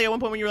remember too, like at one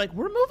point when you were like,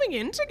 we're moving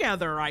in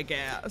together, I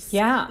guess.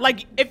 Yeah.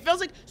 Like it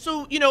feels like,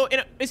 so, you know,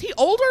 is he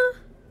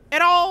older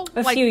at all?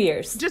 A few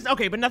years. Just,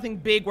 okay, but nothing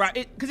big, right?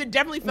 Because it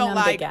definitely felt Not a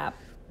like big gap.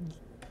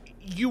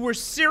 you were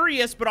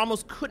serious, but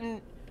almost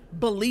couldn't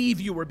believe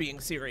you were being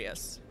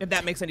serious, if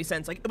that makes any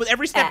sense. Like with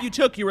every step you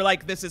took, you were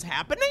like, this is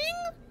happening?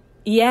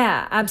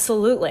 Yeah,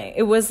 absolutely.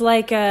 It was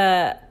like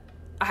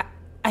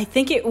I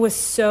think it was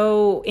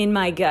so in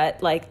my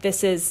gut, like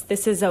this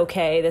is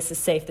okay, this is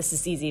safe, this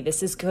is easy,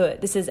 this is good,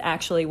 this is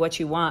actually what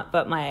you want.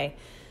 But my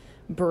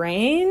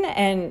brain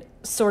and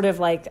sort of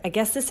like, I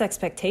guess this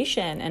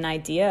expectation and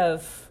idea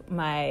of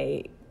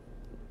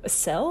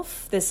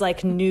myself, this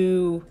like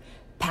new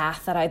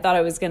path that I thought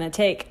I was going to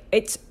take,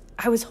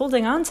 I was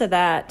holding on to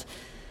that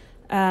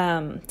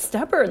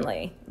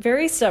stubbornly,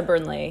 very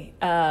stubbornly.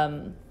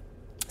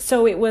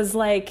 So it was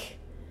like,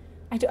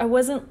 I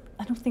wasn't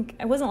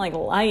like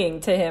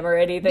lying to him or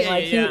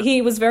anything.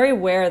 He was very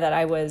aware that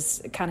I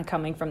was kind of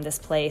coming from this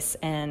place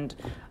and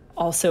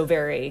also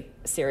very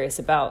serious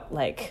about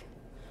like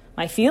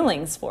my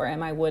feelings for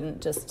him. We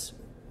wouldn't just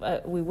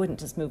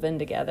move in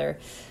together.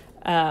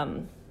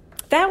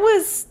 That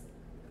was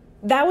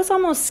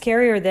almost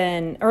scarier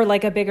than, or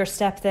like a bigger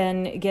step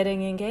than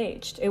getting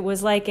engaged. It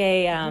was like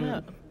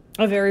a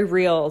very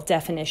real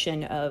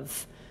definition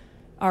of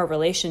our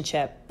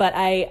relationship. But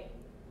I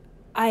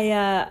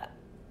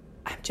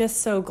I'm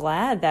just so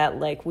glad that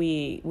like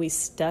we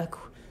stuck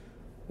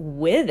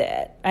with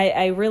it.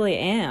 I really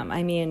am.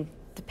 I mean,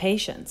 the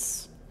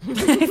patience.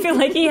 I feel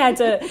like he had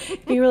to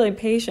be really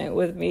patient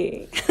with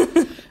me.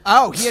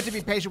 Oh, he had to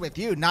be patient with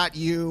you, not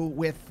you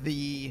with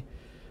the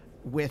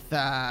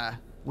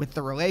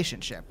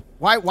relationship.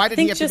 Why did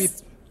he have to be?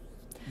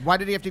 Why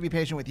did he have to be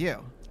patient with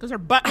you? Because her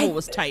butthole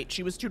was tight.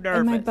 She was too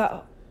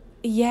nervous.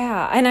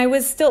 Yeah, and I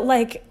was still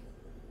like,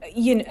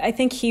 I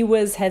think he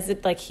was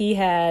hesitant. Like he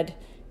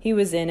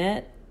was in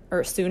it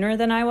or sooner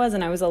than I was,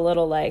 and I was a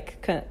little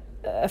like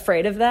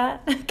afraid of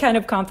that kind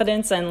of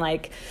confidence and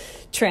like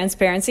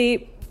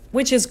transparency,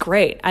 which is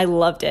great. I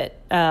loved it.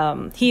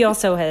 He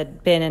also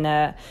had been in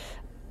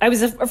I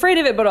was afraid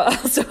of it, but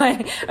also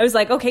I was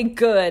like, okay,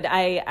 good.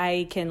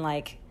 I can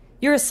like,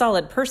 you're a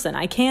solid person.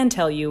 I can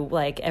tell you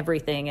like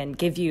everything and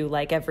give you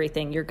like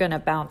everything. You're going to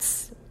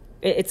bounce.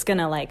 It's going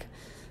to like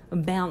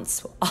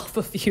bounce off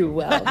of you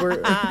well.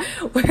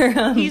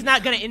 He's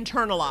not going to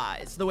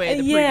internalize the way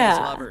the previous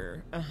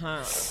lover.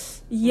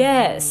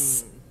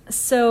 Yes.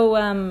 So,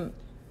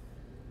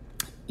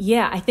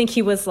 I think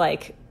he was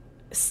like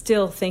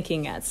still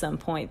thinking at some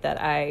point that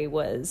I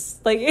was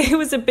like, it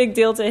was a big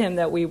deal to him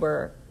that we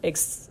were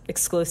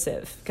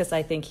exclusive, because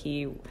I think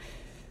he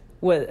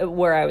was,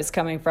 where I was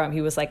coming from,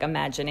 he was like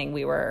imagining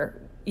we were,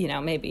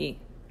 maybe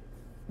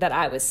that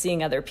I was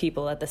seeing other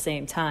people at the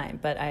same time,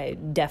 but I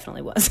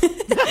definitely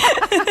wasn't.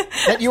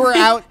 That you were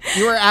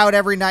out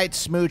every night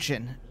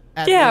smooching.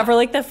 For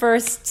like the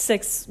first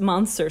 6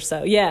 months or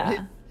so.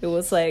 Yeah. It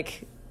was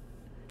like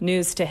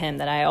news to him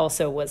that I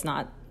also was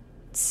not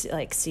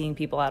like seeing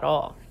people at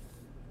all.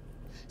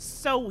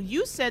 So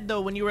you said,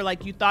 though, when you were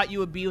like, you thought you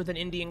would be with an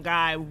Indian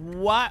guy,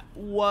 why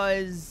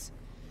was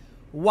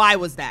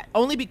that?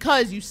 Only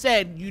because you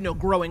said,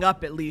 growing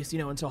up at least,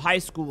 until high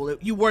school,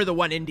 you were the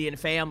one Indian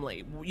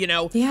family,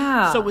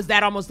 Yeah. So was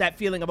that almost that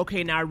feeling of,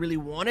 okay, now I really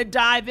want to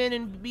dive in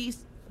and be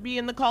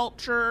in the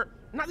culture?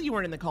 Not that you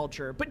weren't in the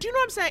culture, but do you know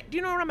what I'm saying? Do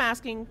you know what I'm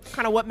asking?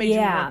 Kind of what made you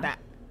want that?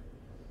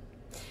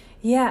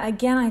 Yeah,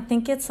 again, I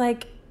think it's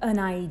like an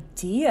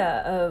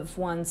idea of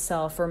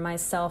oneself or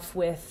myself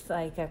with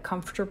like a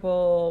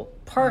comfortable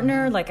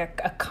partner, like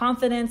a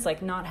confidence,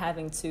 like not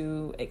having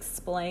to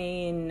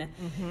explain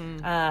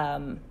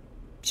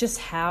just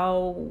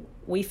how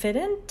we fit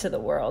into the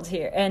world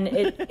here. And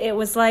it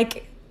was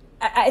like,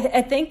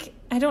 I think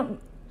it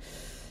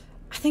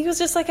was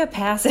just like a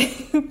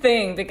passing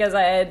thing, because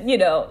I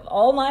had,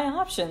 all my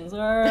options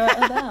were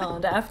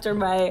abound after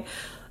my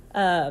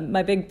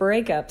big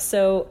breakup.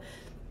 So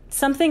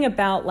something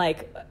about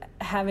like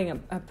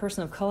having a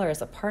person of color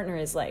as a partner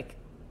is like,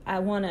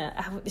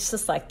 it's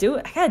just like,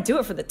 I gotta do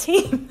it for the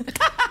team.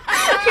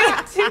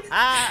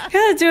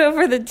 gotta do it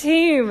for the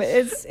team.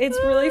 It's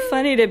really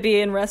funny to be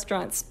in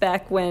restaurants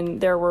back when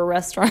there were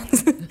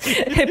restaurants,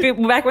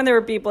 back when there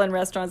were people in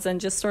restaurants,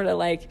 and just sort of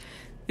like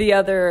the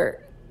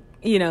other,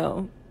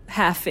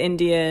 half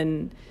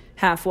Indian,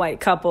 half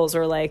white couples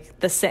are like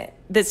the same.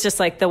 That's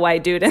just like the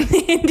white dude and the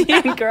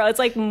Indian girl. It's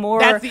like more.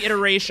 That's the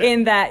iteration.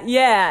 In that,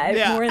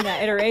 more in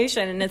that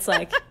iteration, and it's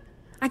like,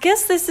 I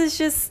guess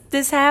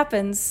this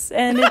happens,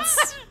 and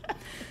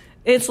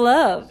it's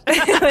love.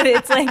 But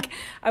it's like,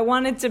 I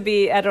want it to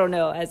be, I don't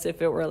know, as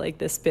if it were like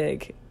this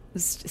big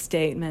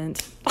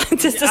statement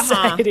to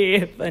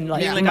society and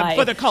like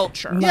for the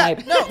culture, my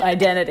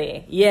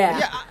identity.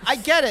 Yeah, I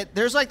get it.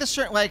 There's like this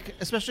certain, like,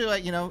 especially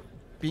like,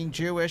 being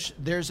Jewish,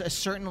 there's a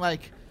certain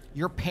like,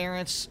 your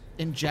parents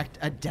inject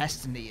a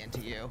destiny into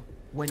you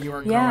when you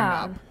are growing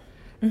up,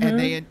 and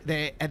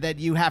and then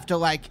you have to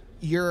like,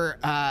 your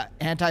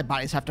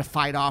antibodies have to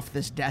fight off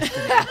this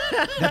destiny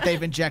that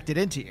they've injected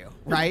into you,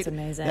 right? That's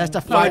amazing. It has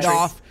to fight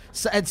off,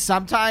 and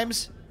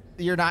sometimes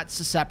you're not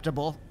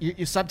susceptible.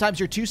 Sometimes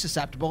you're too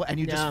susceptible, and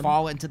you just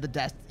fall into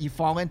you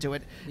fall into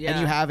it, and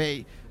you have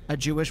a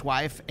Jewish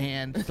wife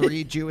and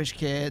 3 Jewish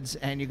kids,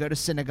 and you go to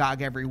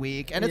synagogue every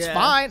week, and it's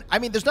fine. I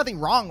mean, there's nothing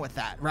wrong with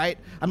that, right?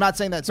 I'm not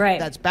saying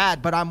that's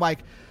bad, but I'm like,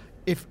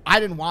 if I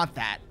didn't want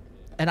that,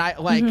 and I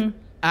like.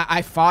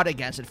 I fought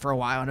against it for a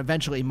while, and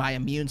eventually my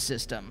immune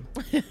system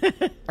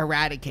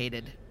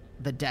eradicated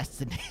the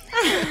destiny.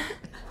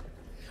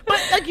 But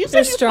like you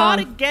said, you fought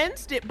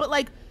against it, but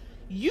like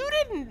you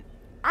didn't.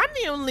 I'm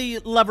the only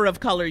lover of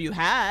color you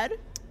had.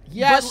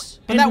 Yes,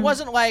 but that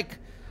wasn't like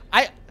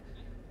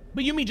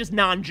But you mean just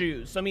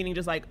non-Jews? So meaning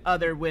just like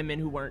other women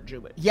who weren't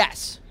Jewish?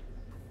 Yes.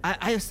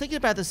 I was thinking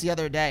about this the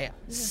other day.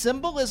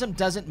 Symbolism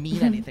doesn't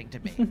mean anything to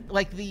me.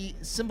 Like the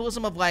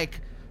symbolism of like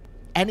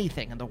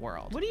anything in the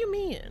world. What do you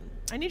mean?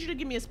 I need you to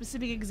give me a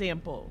specific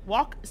example.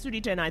 Walk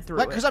Sunita and I through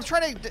it. Because I'm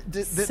trying to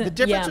the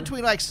difference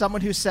between like someone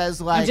who says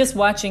like, I'm just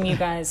watching you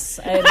guys.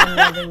 I'm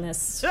loving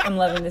this. I'm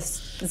loving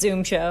this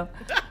Zoom show.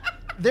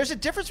 There's a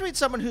difference between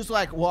someone who's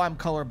like, well, I'm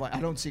colorblind, I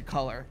don't see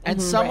color,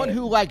 and someone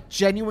who like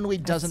genuinely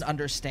doesn't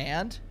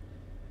understand.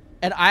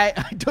 And I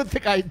don't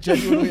think I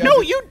genuinely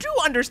No, you do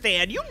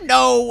understand.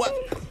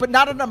 But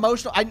not on an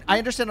emotional. I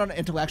understand on an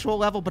intellectual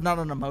level, but not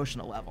on an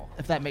emotional level,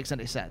 if that makes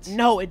any sense.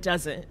 No, it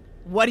doesn't.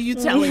 What are you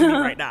telling me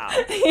right now?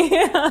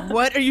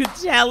 What are you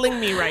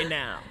telling me right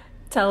now?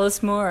 Tell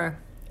us more.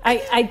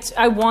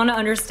 I want to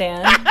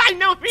understand. I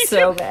know, me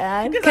so too.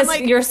 bad because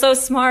like, you're so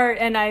smart,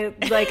 and I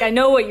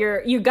know what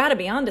you got to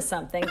be onto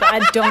something, but I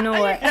don't know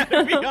what. You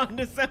gotta be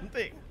onto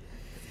something.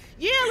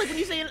 Yeah, like when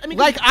you say, I mean,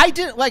 like I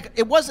didn't like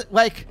it wasn't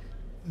like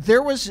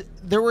there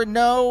were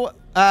no.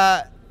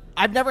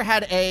 I've never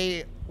had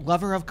a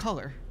lover of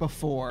color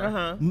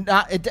before.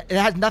 It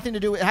has nothing to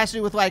do. It has to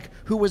do with like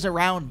who was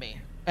around me,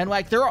 and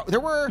like there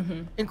were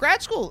in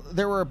grad school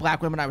there were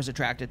black women I was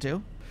attracted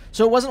to,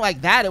 so it wasn't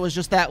like that. It was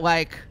just that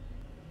like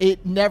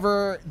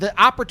the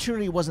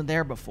opportunity wasn't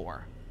there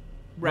before,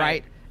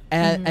 right?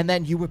 And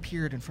then you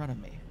appeared in front of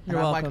me, and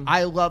You're I'm welcome. like,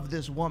 I love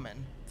this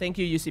woman. Thank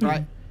you, UCB.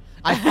 Right.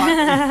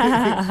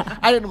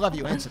 I didn't love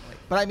you instantly,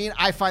 but I mean,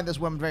 I find this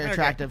woman very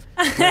attractive,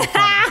 very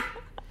funny,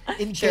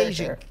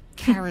 engaging, Sure.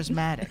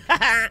 charismatic.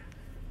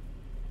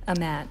 A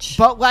match.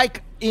 But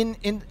like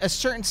in a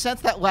certain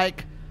sense that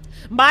like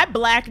My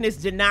blackness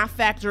did not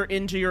factor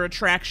into your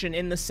attraction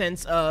in the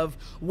sense of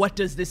what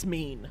does this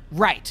mean?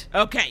 right,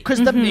 Okay, because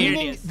the There it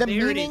meaning, is. the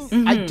There it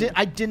meaning, is.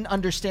 I didn't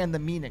understand the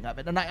meaning of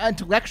it, and I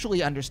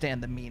intellectually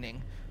understand the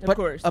meaning, but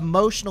course.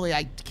 emotionally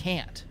I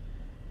can't.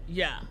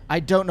 Yeah, I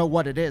don't know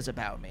what it is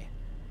about me.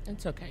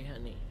 it's okay,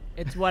 honey.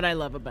 It's what I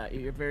love about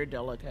you. You're very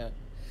delicate.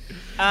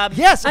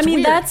 Yes, I it's mean,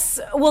 weird that's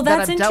that I'm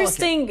delicate.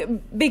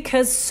 interesting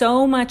because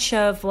so much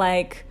of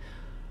like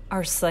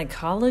our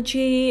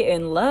psychology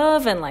and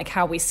love and like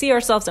how we see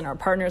ourselves in our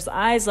partner's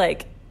eyes,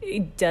 like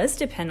it does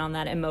depend on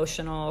that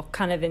emotional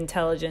kind of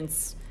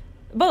intelligence,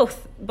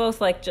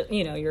 both like,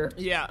 your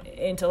Yeah.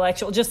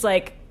 intellectual, just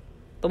like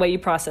the way you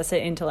process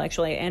it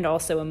intellectually and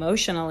also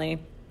emotionally.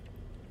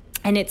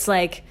 And it's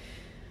like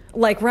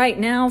right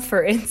now,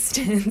 for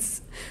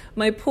instance,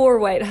 my poor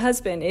white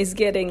husband is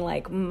getting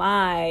like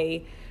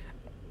my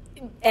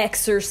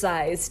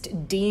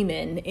exercised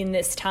demon in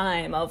this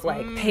time of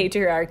like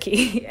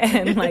patriarchy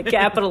and like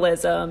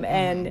capitalism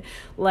and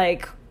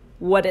like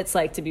what it's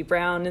like to be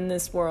brown in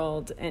this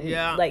world. And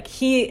like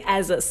he,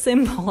 as a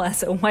symbol,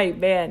 as a white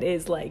man,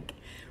 is like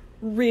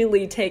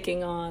really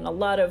taking on a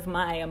lot of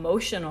my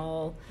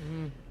emotional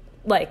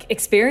like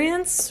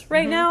experience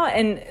right now.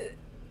 And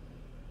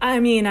I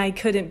mean, I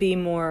couldn't be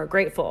more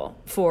grateful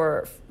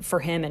for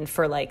him and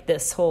for like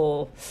this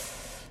whole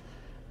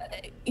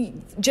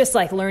just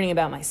like learning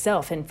about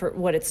myself and for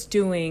what it's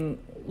doing,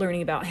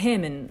 learning about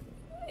him. And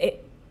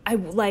I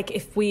like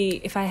if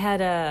I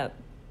had a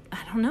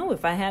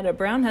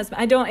brown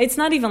husband, it's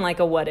not even like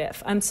a what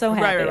if. I'm so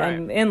happy. Right.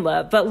 I'm in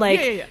love, but like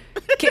Yeah.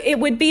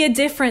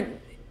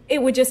 it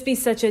would just be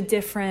such a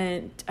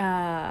different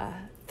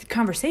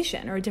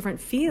conversation or a different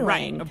feeling.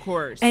 Right, of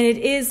course. And it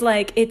is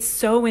like, it's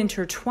so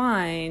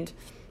intertwined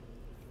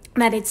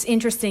that it's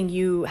interesting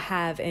you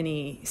have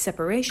any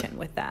separation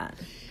with that.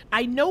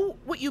 I know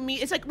what you mean.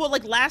 It's like, well,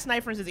 like last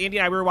night, for instance, Andy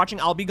and I were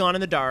watching I'll Be Gone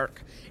in the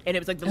Dark, and it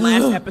was like the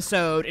last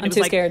episode, and I'm it was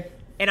too like, scared.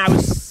 and I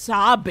was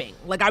sobbing.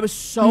 Like I was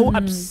so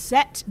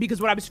upset because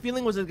what I was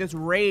feeling was like this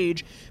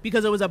rage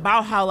because it was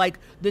about how like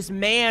this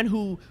man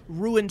who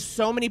ruined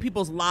so many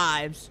people's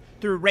lives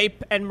through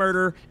rape and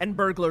murder and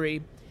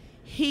burglary,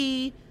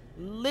 he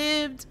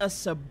lived a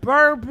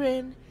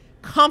suburban,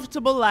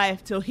 comfortable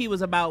life till he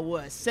was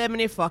about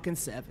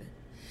 77.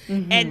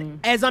 And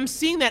as I'm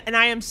seeing that, and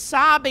I am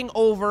sobbing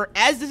over,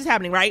 as this is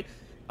happening, right?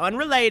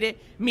 Unrelated,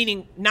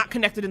 meaning not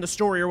connected in the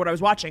story or what I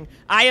was watching.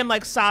 I am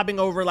like sobbing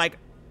over like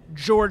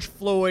George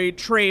Floyd,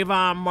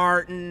 Trayvon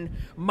Martin,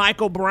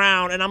 Michael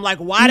Brown. And I'm like,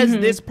 why does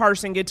this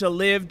person get to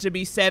live to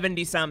be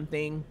 70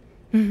 something?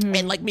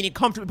 And like meaning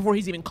comfortable before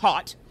he's even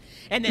caught.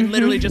 And then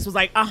literally just was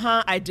like,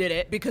 I did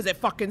it because at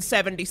fucking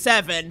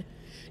 77,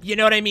 you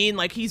know what I mean?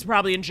 Like he's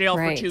probably in jail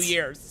Right. for 2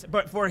 years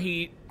before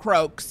he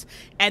croaks.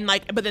 And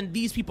like, but then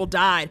these people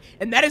died.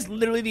 And that is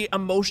literally the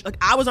emotion. Like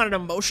I was on an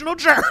emotional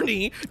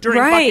journey during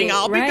Right, fucking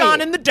I'll Be right.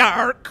 Gone in the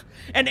Dark.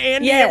 And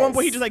Andy at one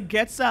point, he Yes. just like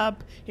gets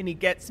up and he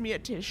gets me a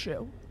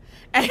tissue.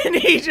 And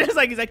he's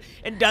like,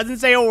 and doesn't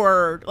say a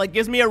word, like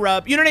gives me a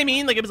rub. You know what I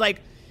mean? Like it was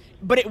like,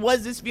 but it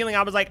was this feeling.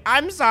 I was like,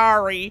 I'm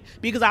sorry,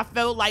 because I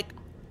felt like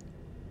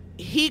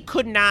he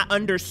could not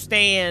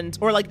understand,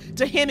 or like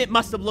to him it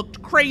must have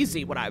looked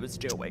crazy what I was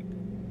doing,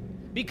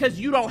 because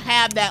you don't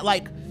have that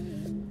like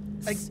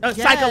a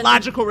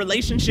psychological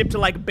relationship to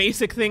like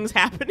basic things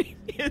happening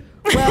in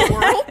the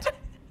world.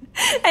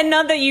 And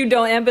not that you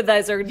don't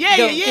empathize or don't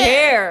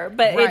care,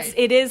 but Right.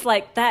 it is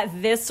like that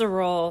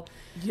visceral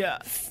Yeah.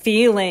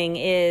 feeling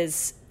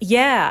is,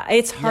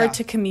 it's hard Yeah.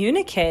 to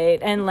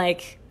communicate. And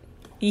like,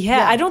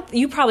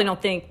 you probably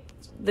don't think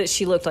that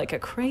she looked like a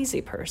crazy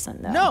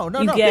person though.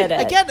 No. You get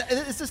it. Again,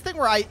 it's this thing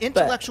where I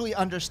intellectually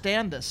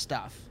understand this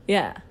stuff.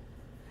 Yeah.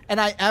 And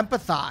I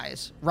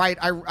empathize, right?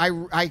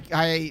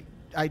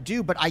 I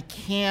do, but I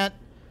can't,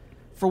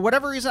 for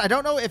whatever reason. I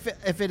don't know if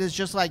it is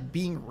just like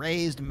being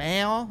raised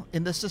male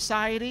in the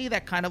society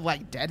that kind of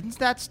like deadens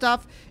that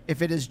stuff.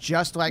 If it is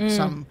just like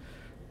some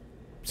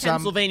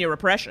Pennsylvania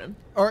repression.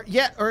 or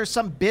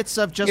some bits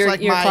of just Your my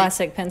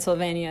classic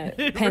Pennsylvania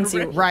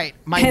Pensy, right,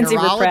 my Pensy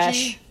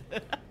neurology.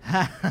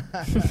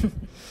 repress.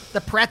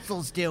 The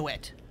pretzels do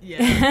it.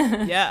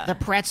 Yeah. Yeah. The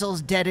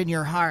pretzels dead in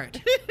your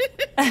heart.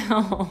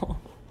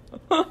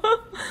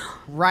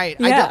 Right.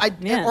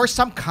 Yeah. Or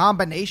some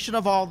combination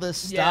of all this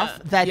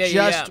stuff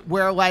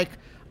where like,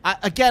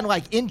 again,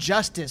 like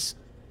Injustice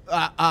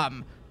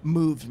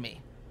moved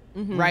me.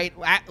 Mm-hmm. Right.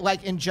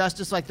 Like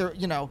Injustice, like there,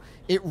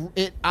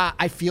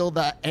 I feel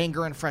the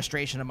anger and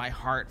frustration in my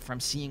heart from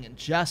seeing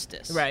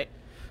Injustice. Right.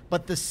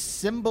 But the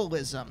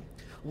symbolism,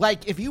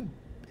 like if you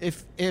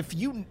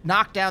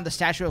knock down the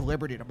Statue of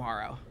Liberty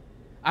tomorrow,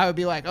 I would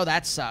be like, oh,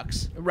 that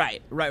sucks.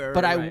 Right.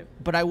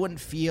 But I wouldn't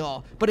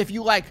feel. But if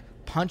you like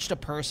punched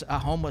a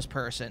homeless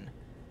person,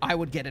 I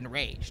would get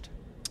enraged.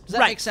 Does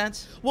that make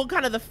sense? Well,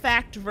 kind of the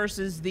fact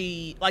versus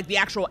the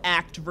actual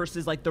act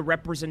versus like the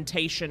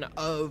representation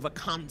of a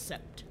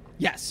concept.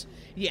 Yes.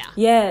 Yeah.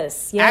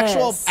 Yes.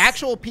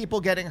 Actual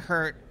people getting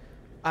hurt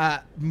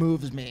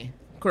moves me.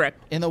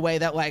 Correct. In the way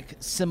that like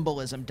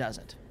symbolism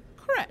doesn't.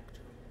 Correct.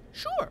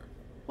 Sure.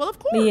 Well, of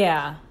course.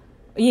 Yeah.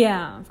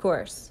 Yeah, of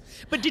course.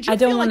 But did you? I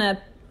don't want to.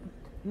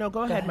 No,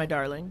 go ahead, my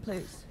darling,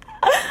 please.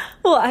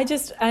 Well,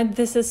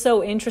 this is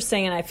so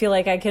interesting, and I feel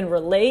like I can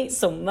relate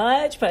so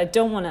much, but I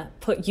don't want to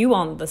put you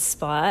on the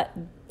spot.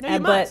 No, you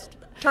must.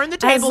 Turn the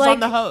tables on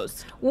the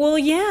host. Well,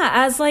 yeah,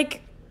 as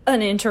like an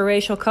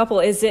interracial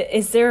couple, is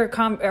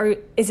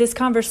this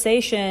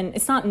conversation?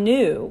 It's not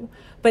new,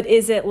 but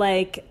is it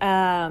like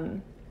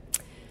as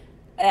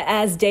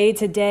day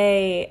to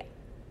day?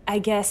 I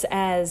guess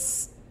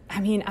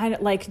everything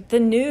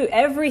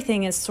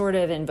is sort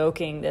of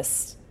invoking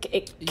this.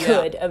 It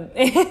could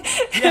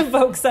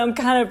evoke some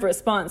kind of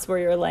response where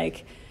you're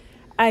like,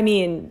 I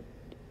mean,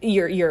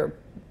 you're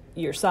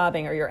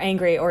sobbing or you're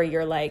angry or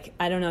you're like,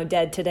 I don't know,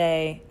 dead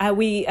today.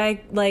 I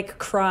like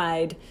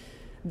cried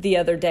the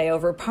other day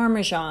over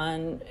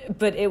Parmesan,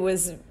 but it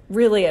was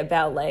really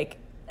about like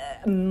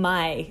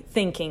my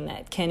thinking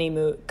that Kenny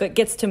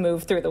gets to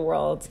move through the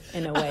world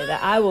in a way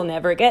that I will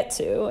never get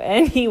to,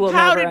 and he will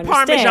never understand.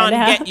 How did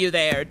Parmesan get you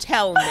there?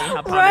 Tell me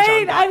how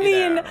Parmesan got you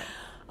there.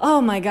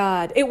 Oh my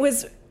God, it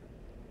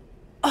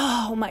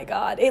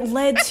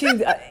led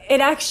to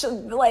it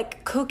actually,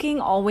 like, cooking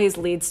always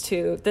leads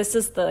to, this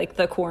is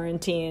the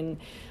quarantine,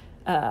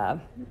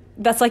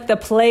 that's like the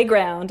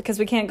playground because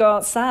we can't go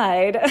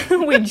outside.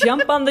 We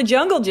jump on the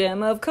jungle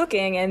gym of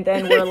cooking, and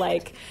then we're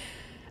like,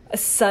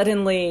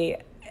 suddenly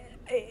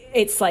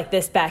it's like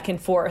this back and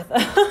forth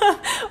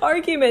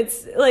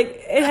arguments.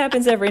 Like, it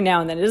happens every now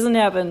and then. It doesn't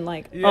happen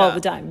all the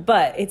time,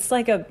 but it's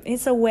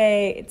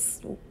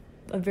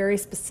a very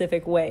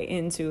specific way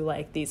into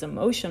like these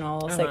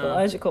emotional,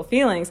 psychological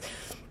feelings.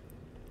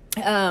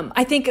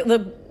 I think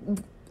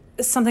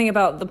something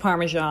about the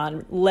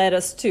Parmesan led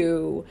us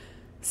to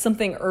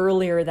something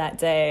earlier that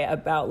day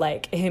about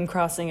like him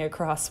crossing a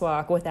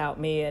crosswalk without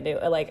me, and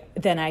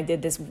then I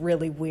did this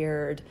really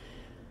weird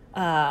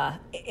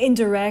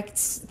indirect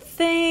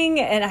thing,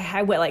 and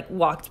I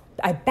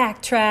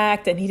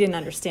backtracked, and he didn't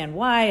understand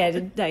why I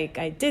did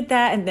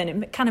that, and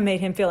then it kind of made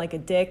him feel like a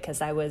dick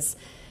because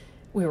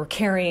we were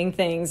carrying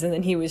things, and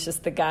then he was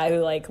just the guy who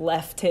like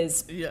left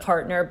his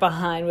partner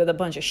behind with a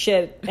bunch of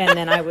shit, and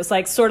then I was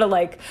like sort of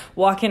like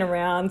walking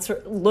around,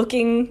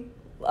 looking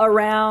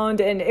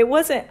around, and I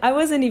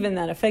wasn't even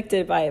that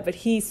affected by it, but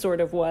he sort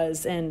of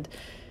was, and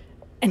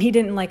he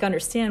didn't like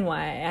understand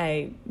why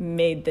I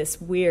made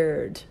this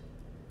weird,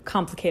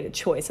 complicated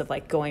choice of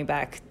like going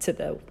back to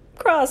the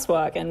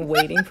crosswalk and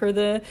waiting for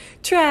the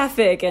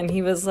traffic, and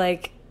he was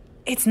like,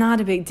 "It's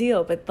not a big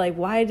deal, but like,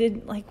 why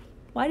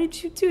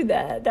did you do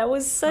that? That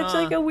was such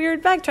like a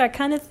weird backtrack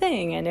kind of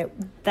thing." And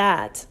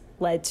that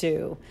led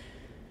to,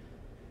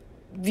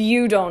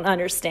 you don't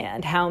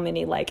understand how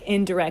many like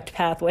indirect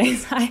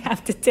pathways I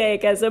have to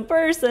take as a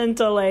person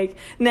to like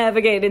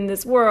navigate in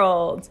this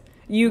world.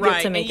 You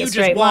get to make a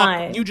straight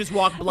line. You just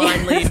walk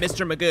blindly,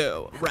 Mr.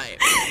 Magoo. Right.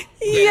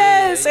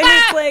 Yes. And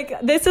it's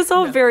like, this is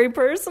all very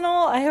personal.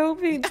 I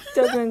hope he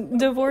doesn't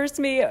divorce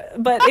me.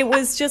 But it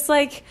was just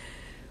like,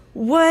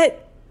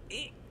 what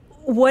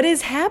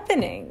is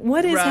happening?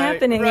 What is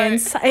happening?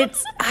 Right.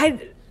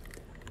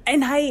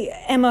 And I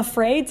am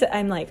afraid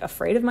I'm like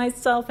afraid of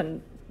myself,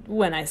 and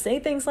when I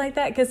say things like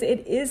that, because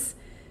it's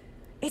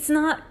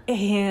not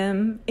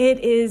him.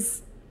 It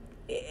is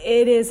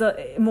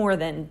more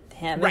than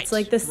him. Right. It's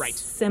like this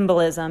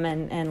symbolism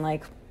and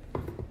like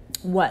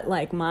what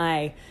like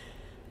my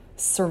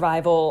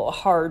survival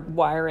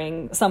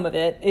hardwiring, some of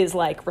it is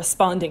like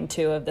responding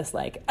to, of this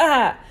like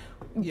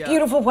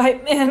beautiful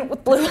white man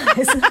with blue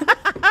eyes.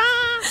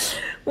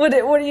 What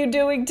are you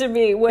doing to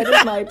me? What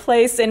is my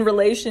place in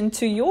relation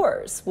to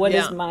yours? What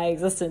is my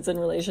existence in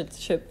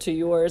relationship to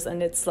yours?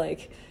 And it's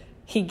like,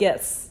 he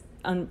gets,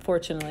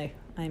 unfortunately,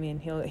 I mean,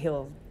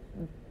 he'll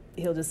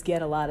just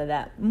get a lot of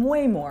that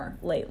way more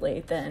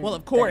lately than, well,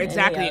 of course,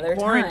 exactly, in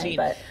quarantine.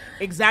 Time,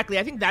 exactly.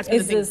 I think that's the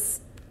thing.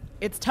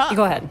 It's tough.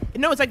 Go ahead.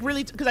 No, it's like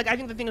really, because like I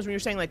think the thing is, when you're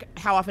saying like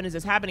how often is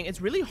this happening,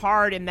 it's really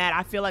hard in that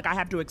I feel like I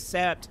have to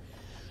accept,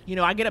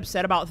 I get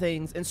upset about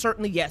things, and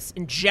certainly, yes,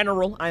 in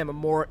general, I am a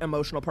more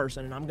emotional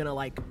person, and I'm gonna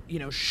like,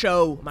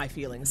 show my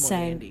feelings more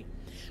than Andy.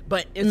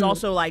 But it's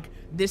also like,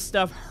 this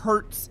stuff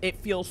hurts. It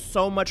feels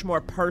so much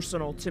more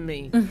personal to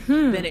me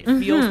than it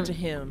feels to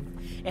him,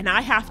 and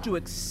I have to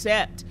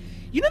accept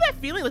you know that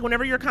feeling like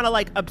whenever you're kind of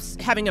like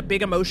having a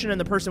big emotion and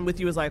the person with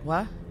you is like,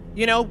 what?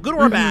 You know, good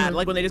or bad,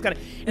 like when they just kind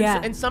of,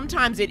 and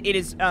sometimes it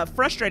is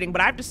frustrating, but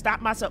I have to stop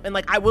myself and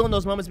like I will in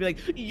those moments be like,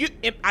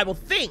 I will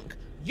think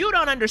you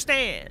don't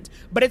understand,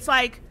 but it's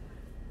like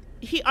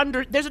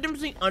there's a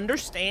difference between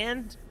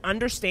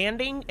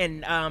understanding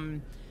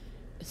and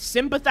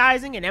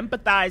sympathizing and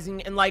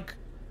empathizing and like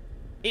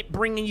it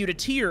bringing you to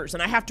tears,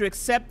 and I have to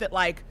accept that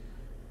like,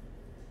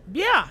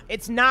 yeah,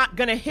 it's not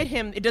gonna hit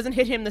him. It doesn't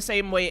hit him the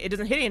same way. It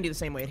doesn't hit Andy the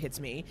same way it hits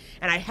me,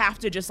 and I have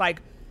to just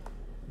like.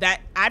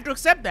 That I have to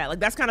accept that. Like,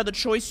 that's kind of the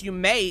choice you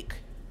make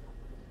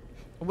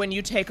when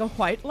you take a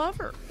white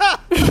lover.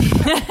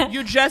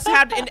 You just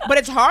have to, but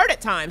it's hard at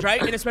times,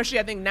 right? And especially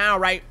I think now,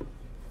 right?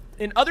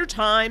 In other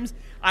times,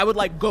 I would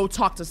like go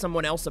talk to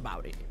someone else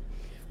about it.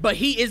 But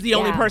he is the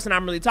only person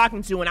I'm really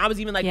talking to. And I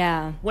was even like,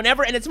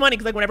 whenever, and it's funny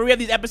because like whenever we have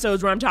these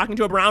episodes where I'm talking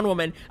to a brown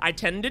woman, I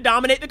tend to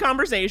dominate the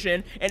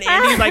conversation. And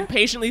Andy's like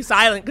patiently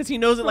silent because he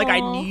knows that like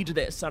I need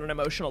this on an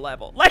emotional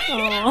level. Like,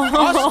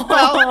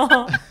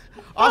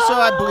 Also,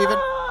 I believe it.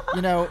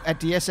 You know, at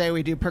DSA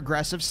we do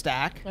progressive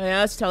stack.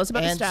 Yes, tell us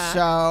about the stack.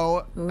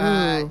 So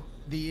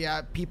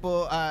the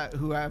people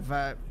who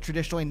have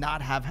traditionally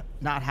not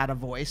had a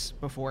voice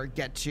before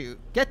get to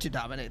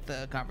dominate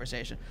the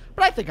conversation.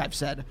 But I think I've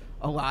said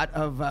a lot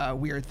of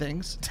weird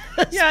things.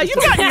 Yeah, you've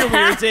gotten your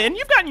weirds in.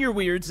 You've gotten your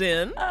weirds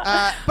in.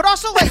 But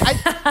also, like,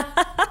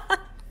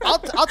 I'll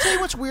tell you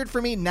what's weird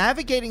for me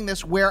navigating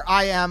this, where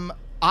I am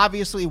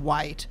obviously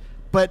white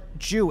but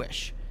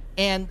Jewish.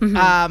 And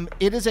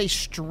it is a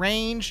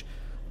strange,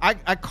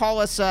 I call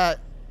us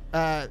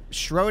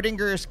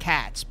Schrodinger's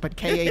cats, but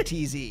Katz.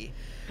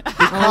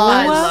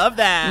 I love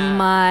that.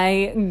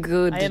 My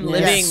goodness. I am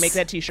living. Make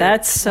that t-shirt.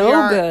 That's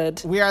so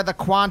good. We are the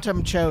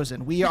quantum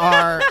chosen. We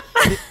are,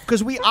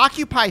 because we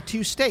occupy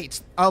two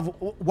states of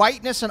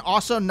whiteness and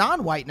also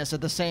non-whiteness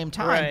at the same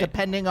time,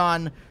 depending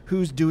on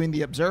who's doing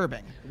the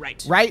observing. Right.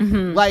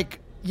 Mm-hmm. Like,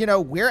 you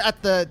know, we're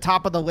at the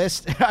top of the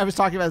list. I was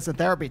talking about this in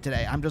therapy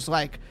today. I'm just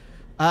like,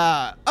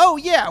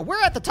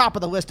 we're at the top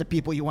of the list of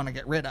people you want to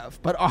get rid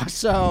of. But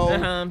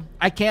also,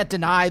 I can't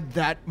deny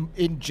that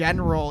in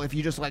general, if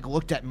you just like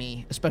looked at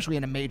me, especially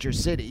in a major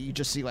city, you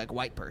just see like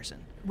white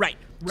person. Right.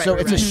 So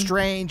it's a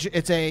strange,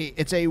 it's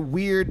a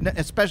weird,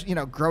 especially, you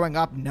know, growing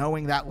up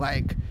knowing that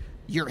like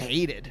you're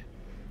hated,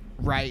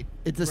 right?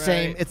 It's the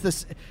same. It's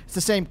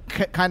the same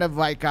kind of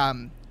like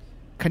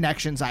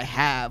connections I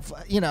have,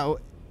 you know,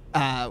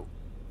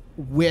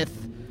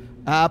 with.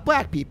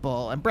 Black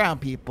people and brown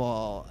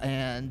people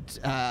and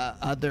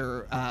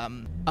other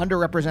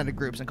underrepresented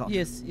groups and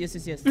cultures. Yes.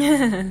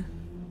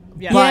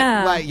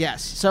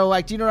 Yes. So,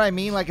 like, do you know what I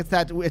mean? Like,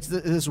 it's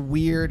this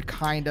weird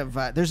kind of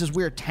there's this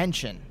weird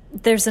tension.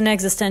 There's an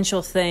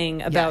existential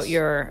thing about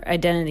your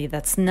identity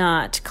that's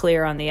not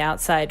clear on the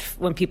outside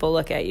when people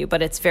look at you,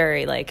 but it's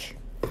very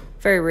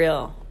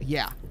real.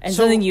 Yeah, and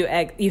something you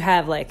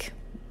have like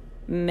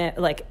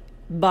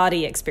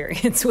body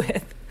experience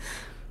with.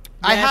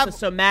 I have a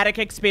somatic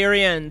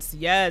experience.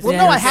 Yes. Well,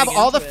 no, I have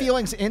all the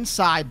feelings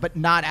inside, but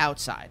not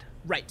outside.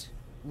 Right.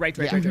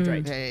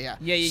 Yeah.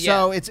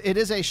 So it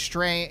is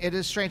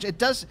strange. It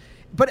does,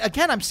 but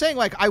again, I'm saying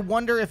like I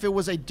wonder if it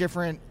was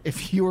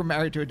if you were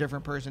married to a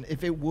different person,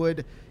 if it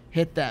would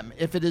hit them.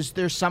 If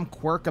there's some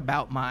quirk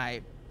about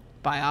my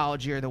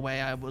biology or the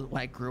way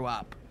I grew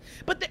up.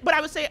 But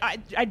I would say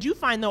I do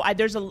find though I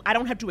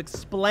don't have to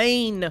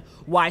explain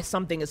why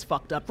something is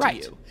fucked up to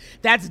you.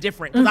 That's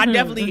different because I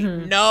definitely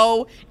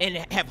know and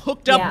have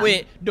hooked up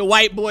with the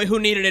white boy who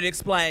needed it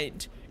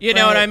explained. You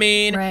know what I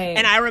mean? Right.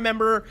 And I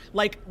remember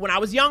like when I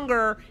was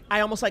younger, I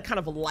almost like kind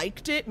of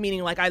liked it,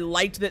 meaning like I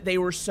liked that they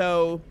were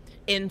so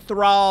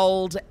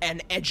enthralled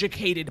and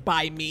educated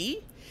by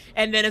me.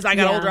 And then as I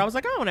got older, I was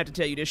like, I don't have to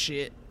tell you this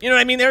shit. You know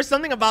what I mean? There's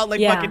something about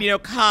like fucking, you know,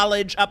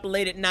 college up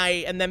late at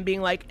night and then being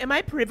like, am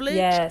I privileged?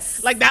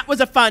 Yes. Like that was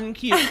a fun,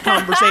 cute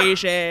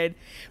conversation.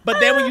 But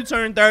then when you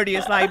turn 30,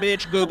 it's like,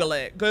 bitch, Google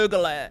it.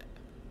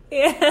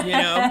 Yes. You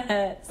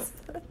know?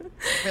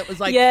 It was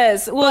like,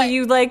 yes. Well,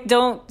 you like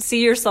don't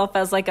see yourself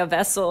as like a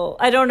vessel.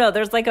 I don't know.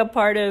 There's like a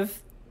part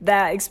of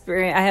that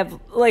experience. I have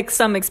like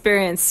some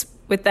experience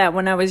with that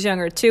when I was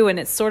younger too. And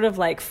it's sort of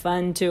like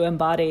fun to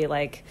embody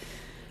like,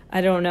 I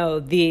don't know,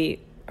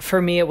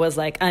 for me it was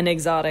like an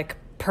exotic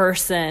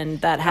person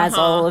that has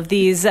all of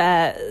these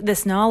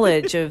this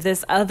knowledge of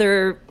this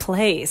other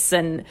place,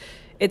 and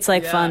it's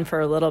like fun for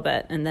a little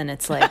bit, and then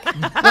it's like,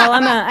 well,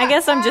 I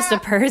guess I'm just a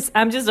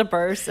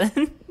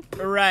person.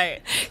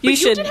 Right. You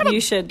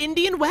should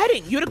Indian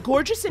wedding. You had a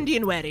gorgeous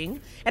Indian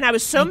wedding, and I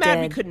was so mad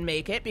we couldn't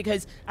make it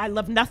because I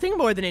love nothing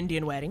more than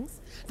Indian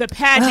weddings. The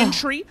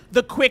pageantry,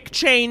 the quick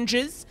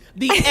changes,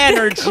 the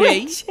energy.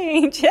 Quick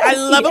change. Yes, I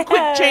love a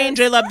quick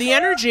change. I love the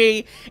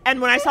energy. And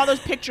when I saw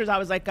those pictures, I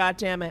was like, God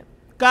damn it.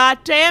 I'm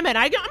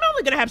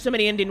only going to have so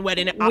many Indian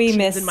wedding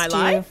options in my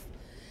life.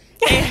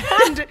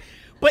 And,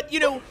 but, you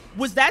know,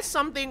 was that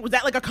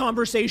like a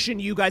conversation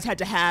you guys had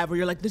to have where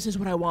you're like, this is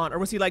what I want? Or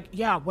was he like,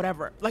 yeah,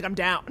 whatever. Like, I'm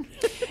down.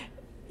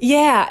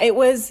 Yeah, he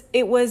was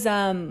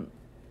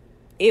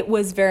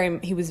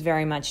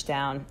very much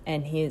down,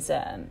 and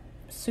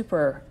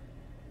super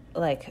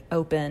like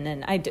open,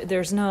 and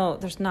there's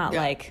not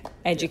like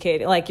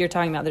educated, like you're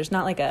talking about. There's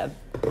not like a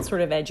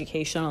sort of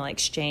educational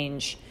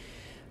exchange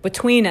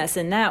between us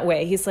in that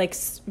way. He's like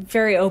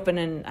very open,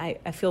 and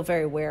I feel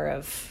very aware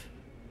of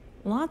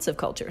lots of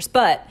cultures.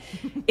 But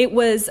it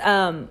was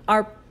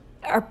our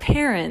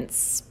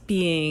parents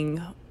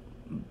being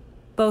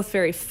both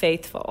very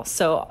faithful.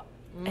 So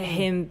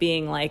him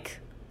being like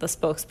the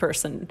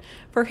spokesperson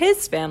for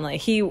his family,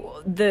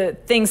 the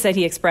things that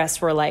he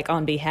expressed were like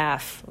on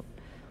behalf,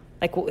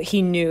 like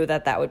he knew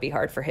that would be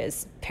hard for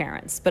his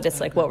parents, but it's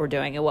like what we're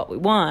doing and what we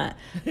want.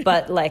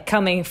 But like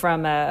coming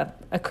from a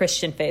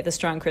Christian faith, a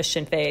strong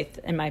Christian faith,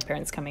 and my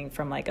parents coming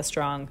from like a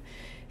strong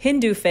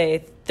Hindu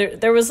faith,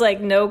 there was like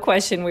no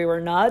question we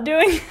were not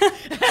doing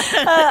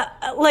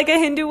like a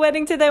Hindu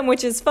wedding to them,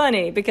 which is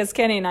funny because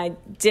Kenny and I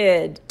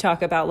did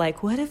talk about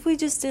like, what if we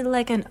just did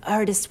like an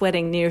artist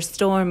wedding near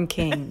Storm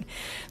King,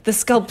 the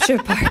sculpture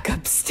park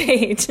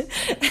upstate,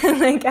 and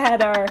like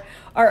had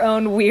our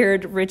own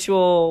weird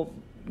ritual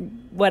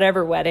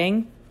whatever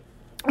wedding.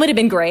 Would have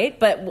been great,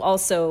 but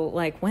also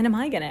like, when am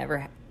I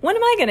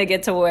gonna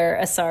get to wear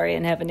a sari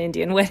and have an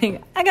Indian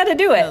wedding? I gotta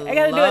do it. I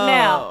gotta do it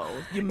now.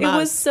 You must. It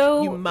was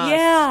so, you must.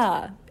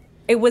 Yeah.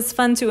 It was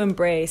fun to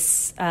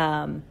embrace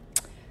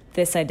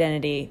this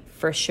identity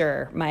for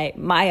sure. My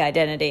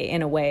identity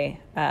in a way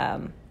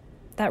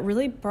that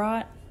really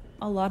brought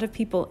a lot of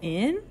people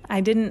in.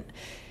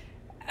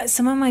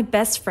 Some of my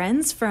best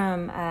friends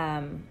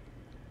from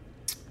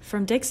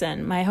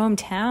Dixon, my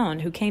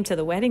hometown, who came to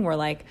the wedding were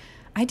like,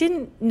 I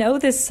didn't know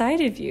this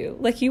side of you.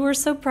 Like, you were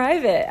so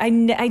private.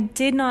 I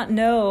did not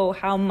know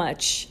how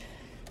much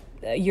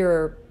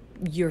your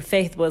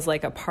faith was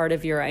like a part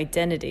of your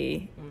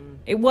identity.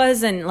 It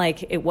wasn't.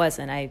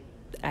 I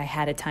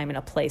had a time and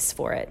a place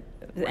for it,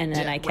 and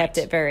then I kept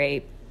it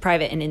very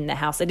private and in the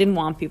house. I didn't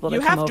want people to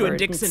come over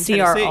and see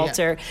our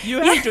altar.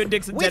 You have to in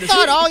Dixon, We Tennessee.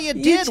 thought all you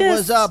did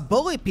was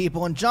bully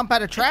people and jump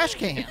out of trash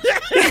cans.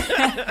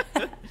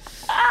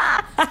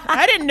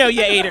 I didn't know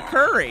you ate a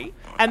curry.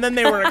 And then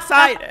they were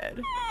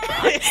excited.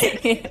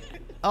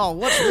 Oh,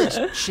 what's this?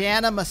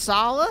 Chana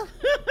masala?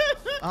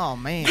 Oh,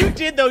 man. You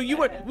did, though.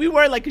 We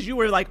were like, because you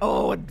were like,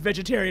 oh, a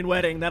vegetarian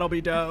wedding. That'll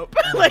be dope.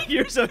 Like,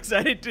 you're so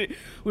excited to.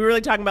 We were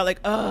like talking about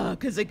like,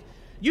 because like,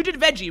 you did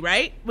veggie,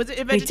 right? Was it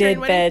a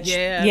vegetarian wedding?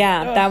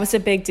 Yeah, that was a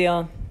big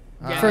deal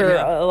for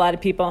a lot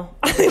of people.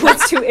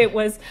 It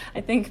was,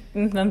 I think,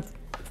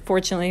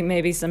 unfortunately,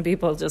 maybe some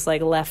people just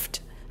like left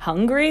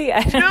hungry.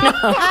 I don't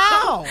know.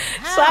 How?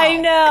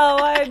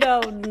 I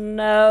don't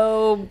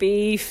know.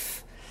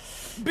 Beef,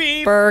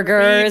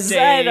 burgers. Beef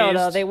I don't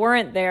know. They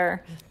weren't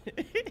there.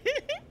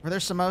 Were there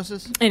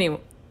samosas? Anyway,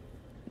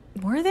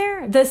 were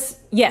there?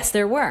 Yes,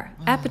 there were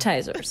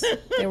appetizers.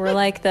 They were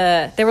like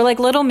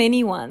little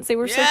mini ones. They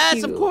were so cute.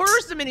 Yes, of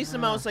course, the mini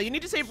samosa. You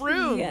need to save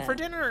room for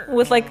dinner.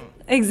 With like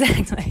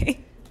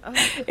exactly.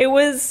 It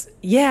was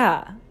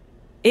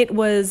It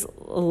was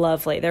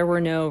lovely. There were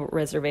no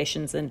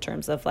reservations in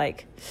terms of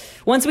like,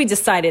 once we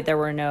decided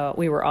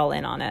we were all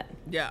in on it.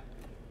 Yeah.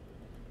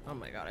 Oh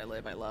my God, I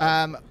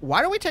love.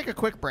 Why don't we take a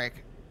quick break?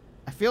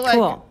 I feel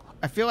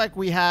like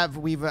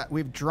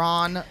we've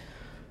drawn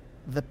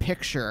the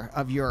picture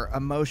of your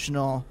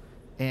emotional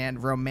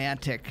and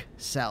romantic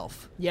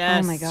self.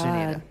 Yes. Oh my God.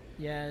 Sunita.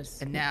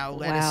 Yes. And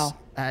now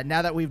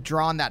now that we've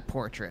drawn that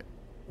portrait,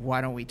 why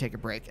don't we take a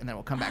break and then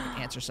we'll come back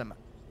and answer some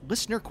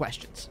listener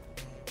questions.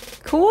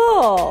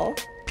 Cool.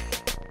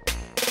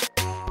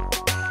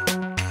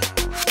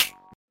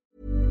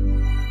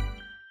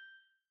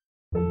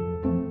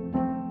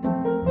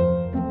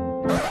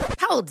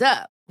 Hold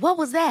up. What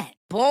was that?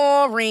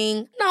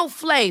 Boring. No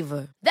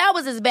flavor. That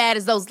was as bad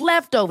as those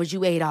leftovers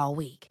you ate all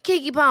week.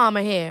 Keke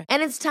Palmer here,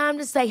 and it's time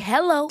to say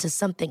hello to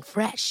something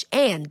fresh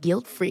and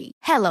guilt-free.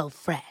 Hello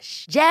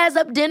Fresh. Jazz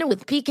up dinner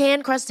with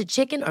pecan-crusted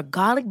chicken or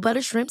garlic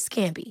butter shrimp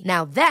scampi.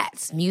 Now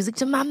that's music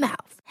to my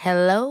mouth.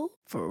 Hello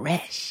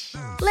Fresh.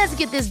 Let's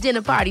get this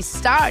dinner party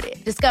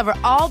started. Discover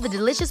all the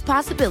delicious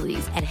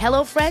possibilities at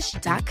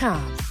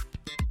HelloFresh.com.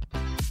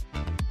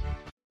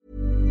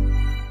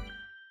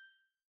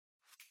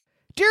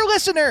 Dear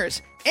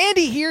listeners,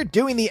 Andy here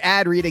doing the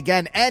ad read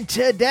again, and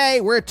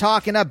today we're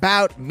talking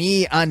about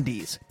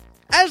MeUndies.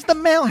 As the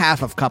male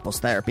half of Couples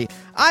Therapy,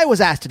 I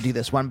was asked to do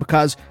this one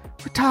because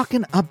we're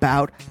talking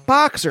about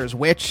boxers,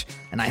 which,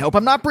 and I hope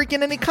I'm not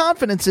breaking any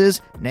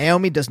confidences,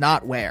 Naomi does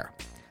not wear.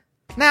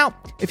 Now,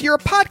 if you're a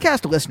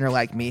podcast listener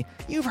like me,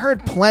 you've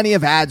heard plenty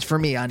of ads for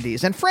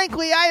MeUndies, and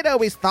frankly, I'd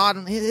always thought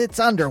it's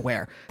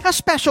underwear. How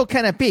special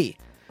can it be?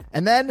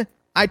 And then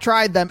I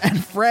tried them,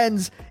 and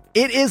friends,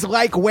 it is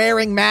like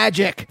wearing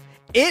magic.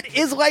 It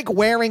is like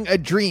wearing a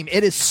dream.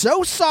 It is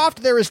so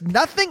soft, there is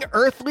nothing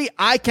earthly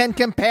I can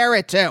compare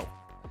it to.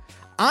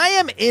 I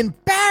am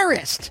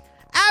embarrassed,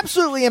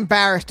 absolutely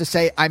embarrassed to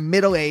say I'm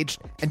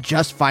middle-aged and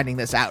just finding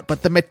this out.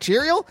 But the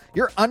material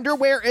your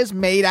underwear is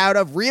made out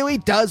of really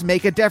does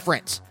make a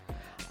difference.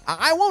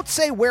 I won't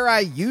say where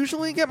I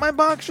usually get my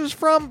boxers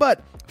from,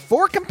 but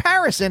For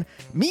comparison,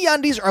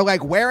 MeUndies are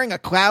like wearing a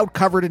cloud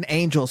covered in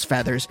angel's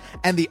feathers,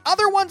 and the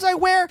other ones I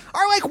wear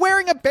are like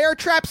wearing a bear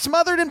trap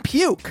smothered in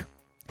puke.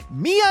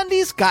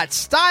 MeUndies got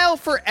style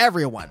for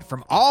everyone,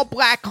 from all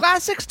black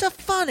classics to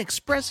fun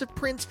expressive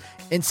prints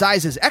in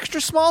sizes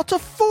extra small to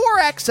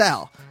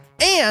 4XL.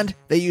 And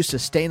they use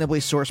sustainably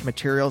sourced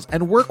materials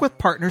and work with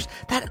partners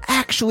that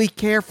actually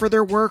care for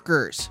their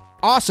workers.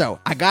 Also,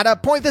 I gotta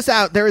point this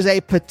out, there is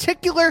a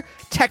particular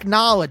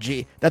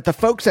technology that the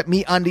folks at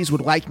MeUndies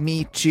would like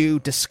me to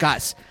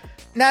discuss.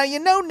 Now, you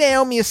know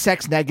Naomi is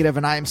sex negative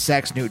and I am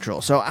sex neutral,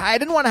 so I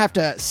didn't want to have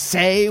to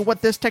say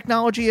what this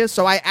technology is,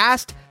 so I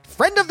asked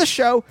friend of the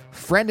show,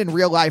 friend in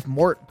real life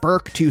Mort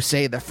Burke to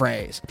say the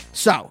phrase.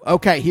 So,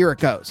 okay, here it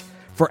goes.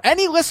 For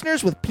any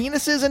listeners with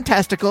penises and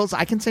testicles,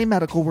 I can say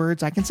medical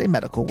words,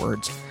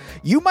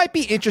 you might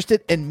be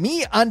interested in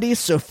MeUndies'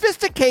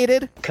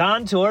 sophisticated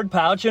contoured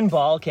pouch and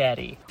ball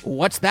caddy.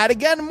 What's that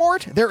again,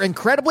 Mort? They're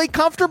incredibly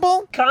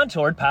comfortable?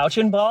 Contoured pouch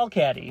and ball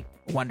caddy.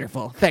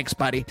 Wonderful. Thanks,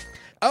 buddy.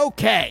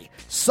 Okay,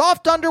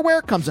 soft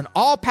underwear comes in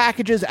all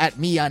packages at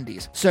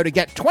MeUndies. So to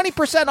get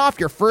 20% off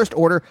your first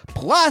order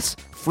plus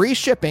free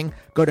shipping,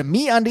 go to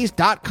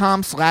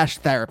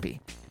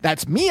MeUndies.com/therapy.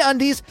 That's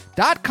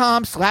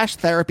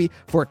MeUndies.com/therapy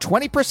for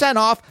 20%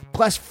 off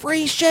plus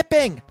free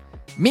shipping.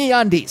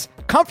 MeUndies,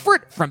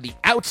 comfort from the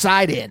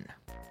outside in.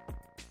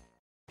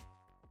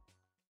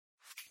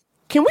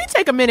 Can we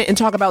take a minute and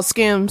talk about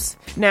Skims?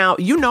 Now,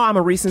 you know I'm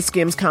a recent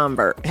Skims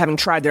convert, having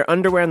tried their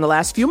underwear in the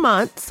last few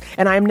months,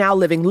 and I am now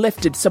living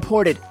lifted,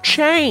 supported,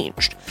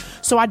 changed.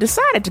 So I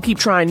decided to keep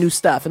trying new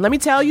stuff. And let me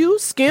tell you,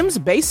 Skims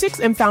basics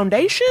and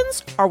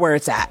foundations are where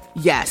it's at.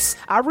 Yes,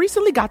 I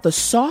recently got the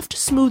Soft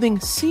Smoothing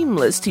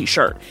Seamless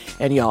t-shirt.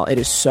 And y'all, it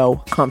is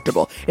so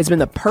comfortable. It's been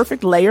the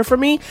perfect layer for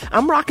me.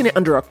 I'm rocking it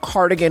under a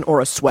cardigan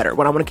or a sweater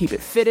when I want to keep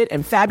it fitted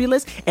and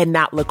fabulous and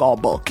not look all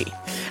bulky.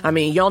 I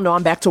mean, y'all know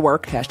I'm back to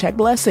work,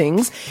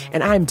 #blessings,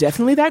 and I'm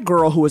definitely that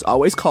girl who is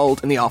always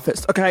cold in the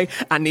office, okay?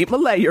 I need my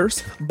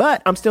layers,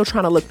 but I'm still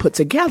trying to look put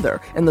together,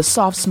 and the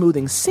Soft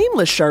Smoothing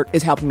Seamless shirt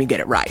is helping me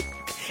get it right.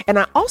 And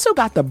I also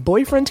got the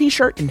boyfriend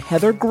t-shirt in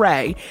heather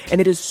gray,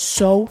 and it is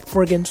so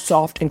friggin'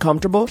 soft and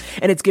comfortable,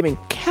 and it's giving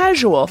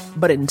casual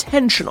but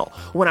intentional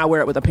when I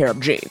wear it with a pair of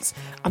jeans.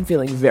 I'm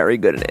feeling very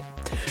good in it.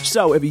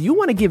 So if you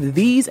want to give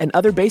these and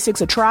other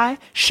basics a try,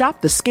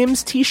 shop the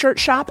Skims t-shirt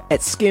shop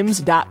at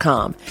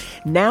skims.com.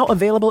 Now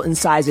available in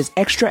sizes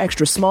extra,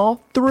 extra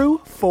small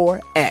through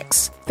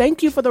 4X.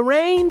 Thank you for the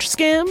range,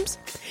 Skims.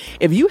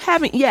 If you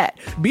haven't yet,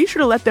 be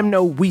sure to let them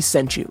know we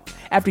sent you.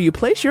 After you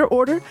place your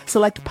order,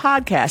 select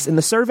podcast in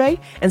the survey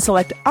and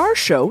select our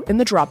show in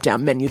the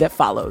drop-down menu that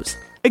follows.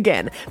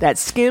 Again, that's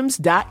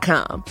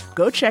skims.com.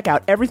 Go check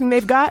out everything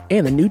they've got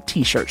and the new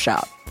t-shirt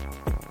shop.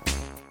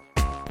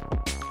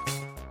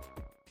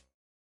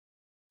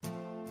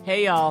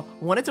 Hey y'all,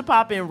 wanted to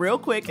pop in real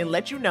quick and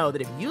let you know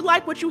that if you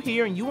like what you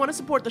hear and you want to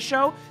support the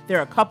show, there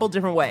are a couple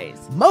different ways.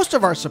 Most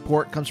of our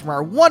support comes from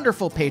our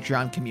wonderful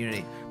Patreon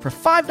community. For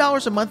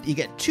 $5 a month, you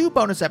get 2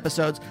 bonus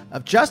episodes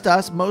of just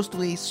us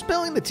mostly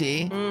spilling the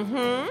tea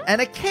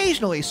and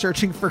occasionally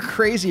searching for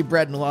crazy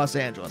bread in Los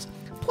Angeles.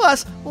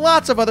 Plus,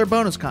 lots of other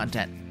bonus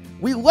content.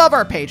 We love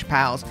our page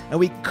pals, and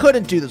we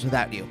couldn't do this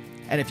without you.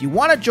 And if you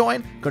want to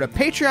join, go to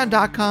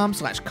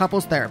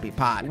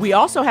patreon.com/couplestherapypod. We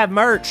also have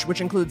merch, which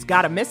includes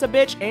Gotta Miss a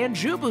Bitch and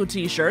Jubu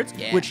t-shirts,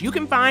 which you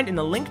can find in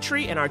the link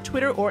tree in our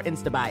Twitter or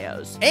Insta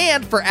bios.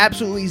 And for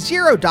absolutely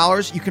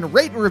 $0, you can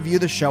rate and review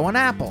the show on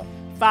Apple.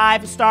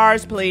 5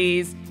 stars,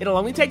 please. It'll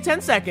only take 10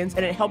 seconds,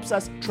 and it helps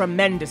us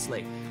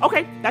tremendously.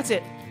 Okay, that's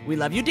it. We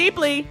love you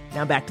deeply.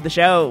 Now back to the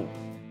show.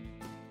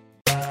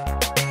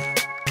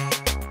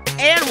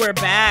 And we're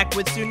back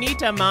with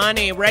Sunita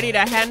Mani, ready to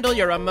handle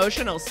your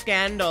emotional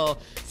scandal.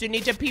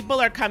 Sunita,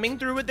 people are coming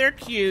through with their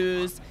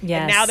cues.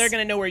 Yes. And now they're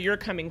going to know where you're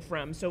coming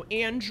from. So,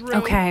 Andrew,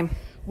 okay,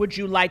 would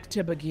you like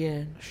to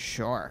begin?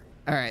 Sure.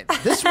 All right.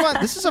 This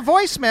one, this is a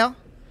voicemail.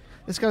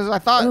 This goes, I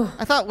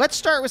thought let's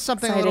start with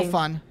something a little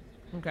fun.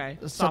 Okay.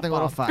 Something a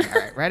little fun. All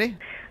right, ready?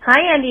 Hi,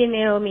 Andy and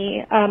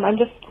Naomi. I'm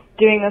just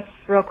doing this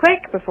real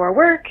quick before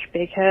work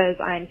because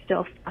I'm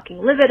still fucking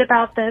livid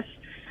about this.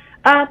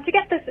 To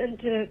get this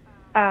into...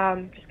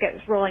 just get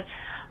this rolling.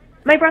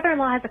 My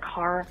brother-in-law has a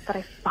car that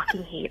I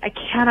fucking hate. I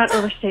cannot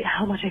overstate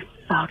how much I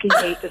fucking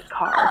hate this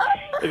car.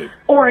 It is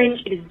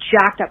orange. It is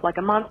jacked up like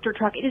a monster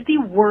truck. It is the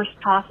worst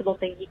possible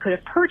thing he could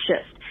have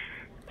purchased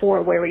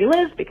for where he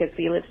lives, because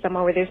he lives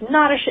somewhere where there's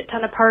not a shit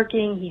ton of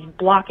parking. He's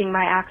blocking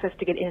my access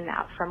to get in and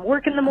out from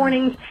work in the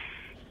mornings.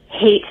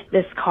 Hate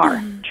this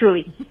car.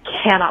 Truly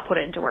cannot put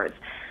it into words.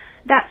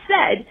 That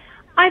said,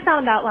 I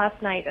found out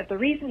last night that the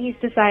reason he's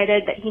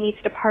decided that he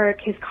needs to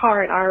park his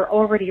car in our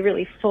already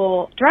really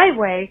full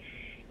driveway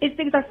is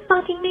because our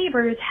fucking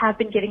neighbors have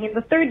been getting in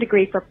the third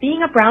degree for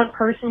being a brown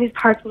person who's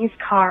parking his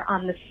car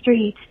on the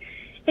street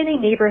in a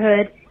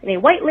neighborhood in a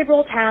white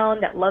liberal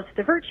town that loves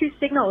the virtue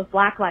signal with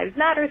Black Lives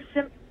Matter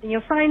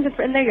signs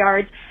in their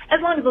yards,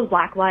 as long as those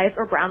black lives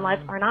or brown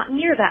lives are not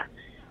near them.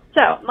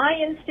 So my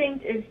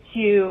instinct is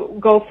to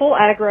go full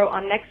aggro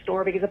on next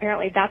door, because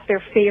apparently that's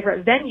their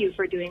favorite venue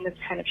for doing this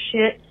kind of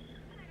shit.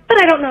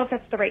 But I don't know if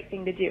that's the right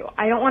thing to do.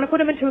 I don't want to put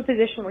him into a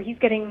position where he's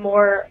getting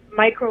more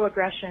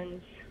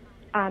microaggressions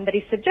that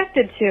he's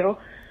subjected to.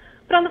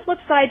 But on the flip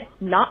side,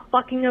 not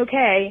fucking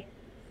okay.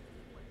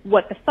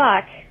 What the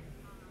fuck?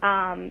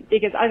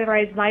 Because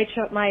otherwise my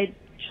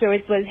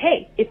choice was,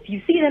 hey, if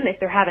you see them, if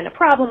they're having a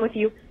problem with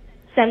you,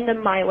 send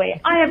them my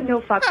way. I have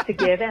no fucks to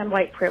give and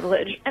white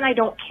privilege, and I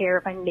don't care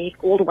if I make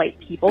old white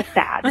people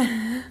sad.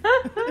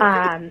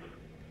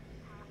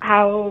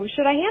 How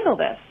should I handle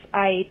this?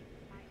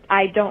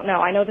 I don't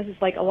know. I know this is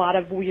like a lot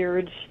of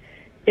weird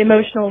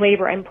emotional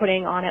labor I'm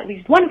putting on at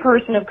least one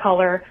person of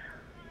color,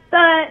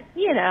 but,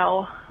 you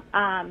know,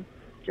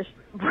 just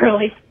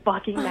really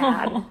fucking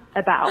mad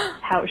about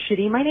how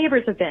shitty my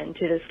neighbors have been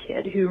to this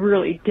kid who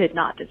really did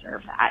not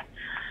deserve that.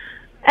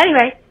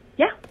 Anyway,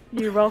 yeah,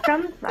 you're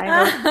welcome. I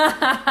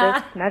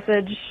hope this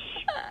message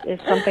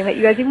is something that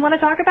you guys even want to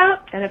talk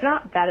about, and if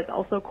not, that is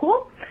also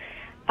cool.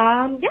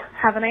 Yeah,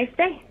 have a nice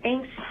day.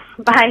 Thanks.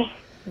 Bye.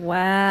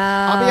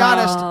 Wow. I'll be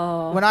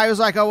honest. When I was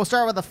like, "Oh, we'll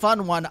start with a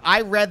fun one,"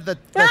 I read the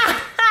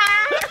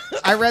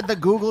I read the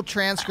Google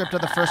transcript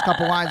of the first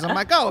couple lines. I'm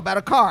like, "Oh, about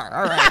a car.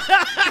 All right."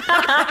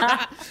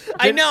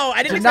 I know.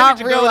 I didn't expect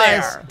you to go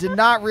there. Did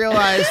not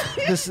realize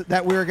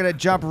that we were going to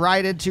jump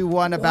right into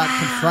one about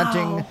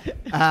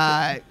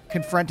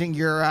confronting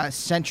your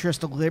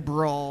centrist,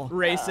 liberal,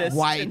 racist,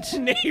 white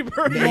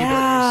neighbor.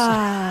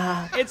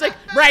 Yeah. It's like,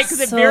 right, because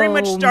it very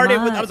much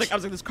started with, I was much.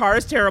 like, this car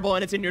is terrible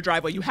and it's in your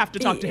driveway. You have to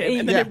talk to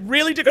him. And then it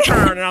really took a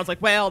turn, and I was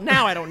like, well,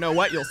 now I don't know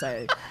what you'll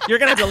say. You're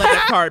going to have to let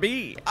that car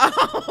be.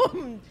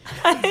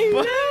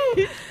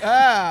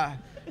 I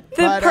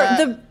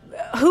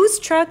know. Whose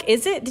truck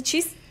is it? Did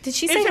she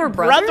say her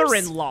brother's?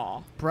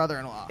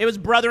 Brother-in-law. It was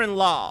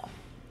brother-in-law.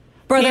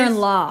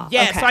 Brother-in-law.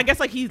 Yeah, okay. So I guess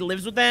like he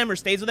lives with them or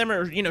stays with them,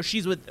 or, you know,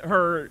 she's with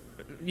her,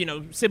 you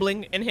know,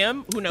 sibling and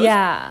him. Who knows?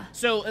 Yeah.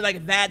 So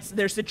like that's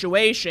their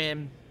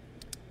situation.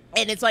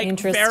 And it's like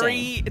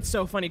it's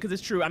so funny because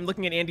it's true. I'm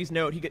looking at Andy's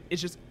note.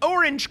 It's just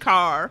orange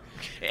car,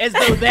 as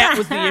though that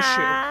was the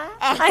issue.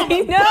 I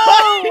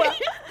know.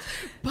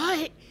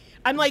 But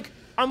I'm like,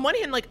 on one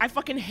hand, like, I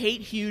fucking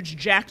hate huge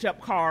jacked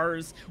up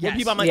cars. Where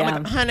people, I'm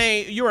like,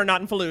 honey, you are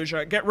not in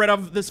Fallujah. Get rid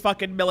of this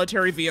fucking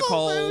military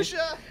vehicle.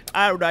 Fallujah.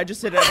 I don't know. I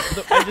just said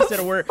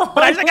a word. But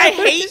I was like, I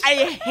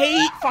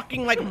hate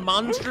fucking like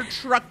monster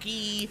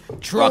trucky.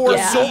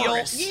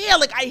 Yeah,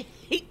 like I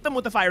hate them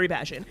with a fiery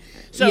passion.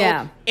 So,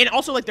 and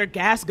also like they're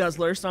gas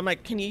guzzlers. So I'm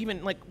like, can you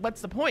even like,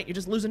 what's the point? You're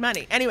just losing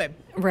money. Anyway.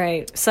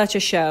 Right. Such a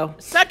show.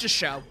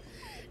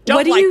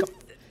 Don't like them.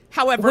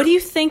 However, what do you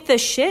think the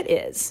shit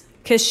is?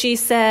 Because she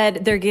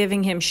said they're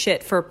giving him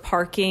shit for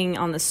parking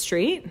on the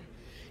street.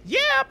 Yeah,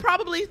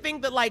 probably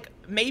think that, like,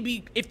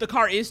 maybe if the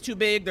car is too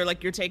big, they're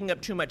like, you're taking up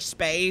too much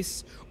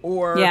space,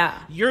 or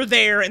you're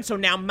there, and so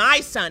now my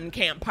son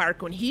can't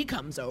park when he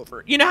comes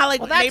over. You know how,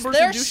 like, neighbors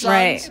do shit?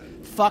 Right.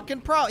 Fucking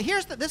problem.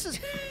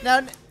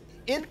 Now,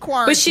 in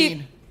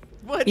quarantine.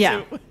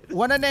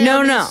 One of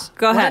Naomi's,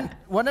 Go ahead.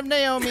 One of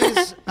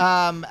Naomi's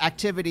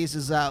activities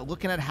is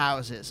looking at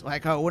houses.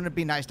 Like, oh, wouldn't it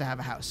be nice to have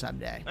a house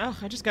someday? Oh,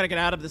 I just got to get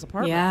out of this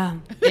apartment. Yeah.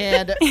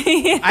 And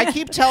I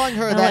keep telling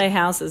her that LA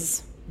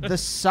houses. The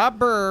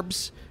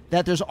suburbs,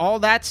 that there's all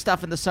that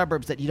stuff in the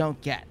suburbs that you don't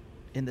get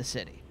in the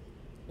city.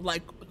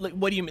 Like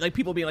what do you mean? Like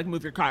people being like,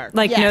 move your car.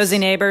 Like nosy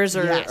neighbors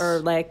or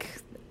like,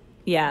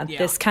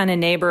 this kind of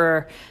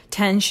neighbor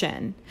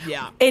tension.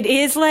 Yeah. It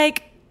is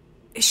like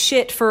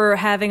shit for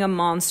having a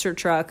monster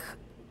truck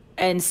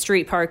and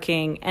street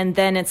parking, and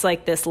then it's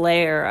like this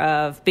layer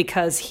of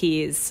because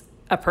he's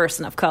a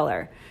person of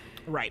color.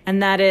 Right.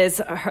 And that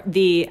is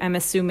I'm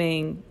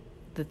assuming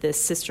that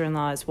this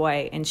sister-in-law is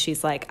white, and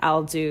she's like,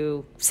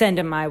 send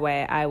him my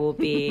way. I will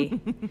be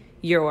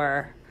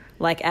your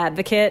like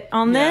advocate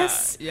on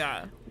this.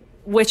 Yeah.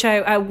 Which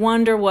I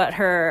wonder what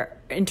her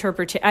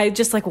interpretation. I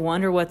just like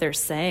wonder what they're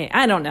saying.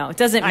 I don't know. It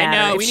doesn't matter.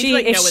 I know.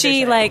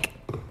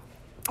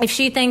 If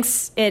she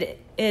thinks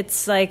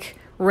it's like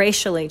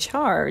racially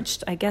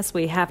charged, I guess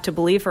we have to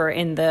believe her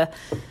in the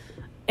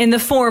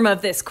form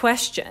of this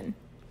question.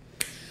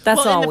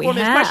 That's all we have.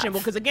 This question,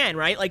 because again,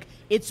 right? Like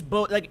it's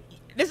both. Like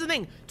this is the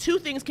thing. Two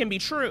things can be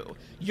true.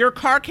 Your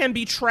car can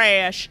be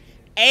trash,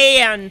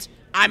 and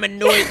I'm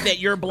annoyed that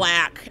you're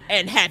black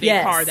and have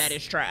a car that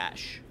is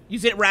trash. You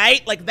see it,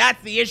 right? Like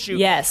that's the issue.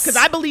 Yes. Because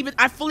I believe it.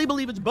 I fully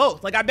believe it's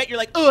both. Like I bet you're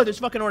like, oh, this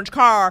fucking orange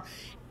car.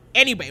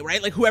 Anyway,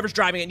 right? Like whoever's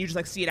driving it, and you just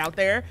like see it out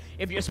there.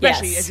 If you're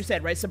especially as you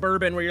said, right,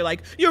 suburban, where you're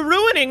like, you're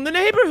ruining the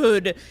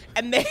neighborhood,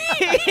 and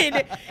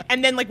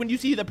then like when you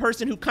see the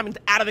person who coming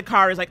out of the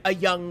car is like a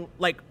young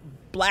like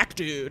black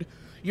dude,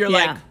 you're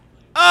like,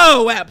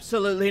 oh,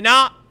 absolutely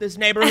not. This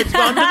neighborhood's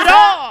gone to the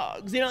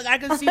dogs. You know, like I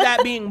can see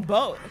that being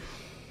both.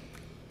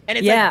 And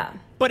it's like,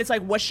 but it's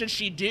like, what should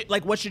she do?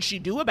 Like, what should she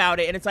do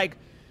about it? And it's like,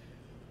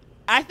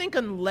 I think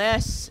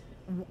unless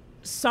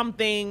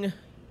something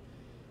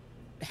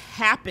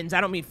happens,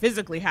 I don't mean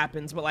physically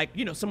happens, but like,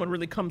 you know, someone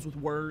really comes with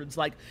words,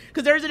 like,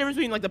 because there's a difference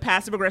between like the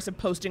passive aggressive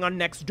posting on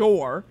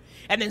Nextdoor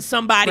and then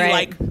somebody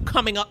like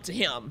coming up to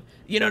him,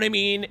 you know what I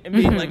mean, and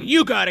being like,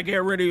 you gotta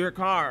get rid of your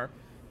car.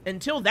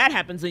 Until that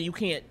happens, then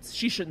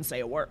she shouldn't say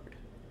a word.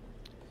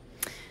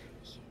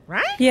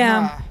 Right?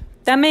 Yeah,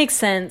 that makes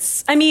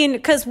sense. I mean,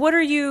 because what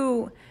are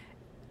you...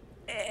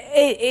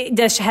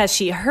 has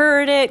she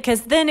heard it?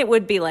 Because then it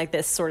would be like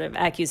this sort of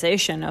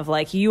accusation of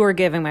like, you are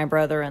giving my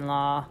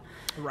brother-in-law...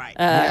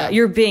 Right.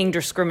 You're being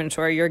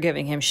discriminatory. You're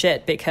giving him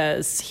shit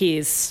because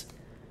he's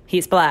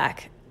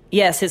black.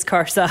 Yes, his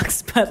car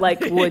sucks, but like,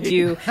 would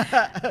you...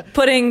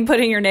 putting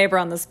your neighbor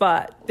on the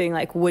spot, being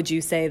like, would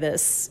you say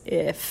this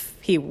if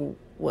he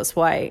was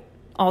white?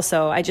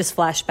 Also, I just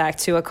flashed back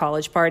to a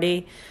college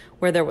party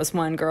where there was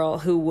one girl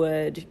who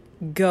would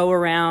go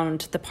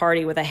around the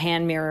party with a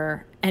hand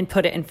mirror and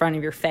put it in front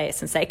of your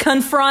face and say,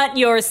 confront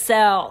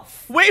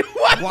yourself. Wait,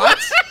 what?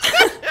 What?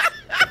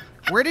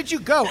 Where did you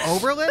go,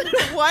 Oberlin?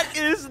 What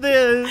is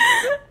this?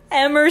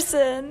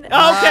 Emerson. Okay.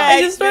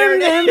 I just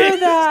remember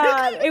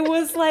that. It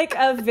was like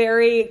a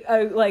very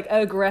like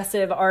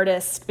aggressive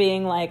artist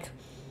being like,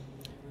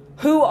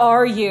 who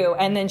are you?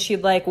 And then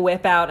she'd like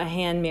whip out a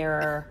hand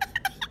mirror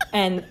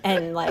and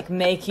like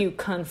make you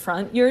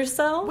confront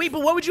yourself. Wait,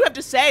 but what would you have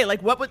to say?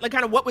 Like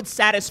what would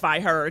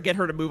satisfy her or get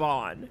her to move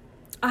on?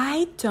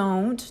 I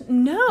don't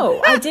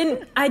know.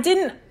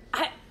 I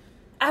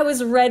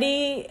was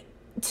ready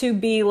to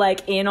be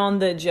like in on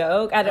the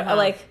joke. I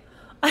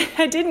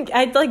didn't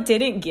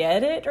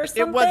get it or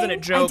something. It wasn't a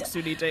joke,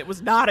 Sunita. It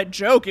was not a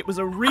joke. It was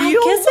a real... I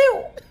guess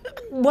it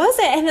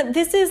wasn't. And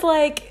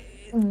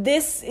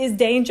this is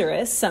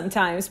dangerous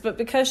sometimes, but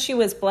because she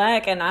was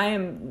black and I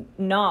am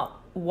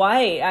not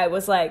white, I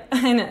was like,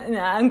 nah,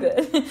 I'm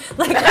good.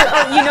 Like,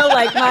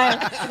 like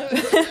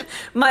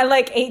my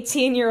like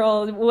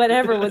 18-year-old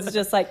whatever was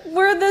just like,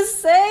 we're the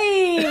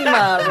same,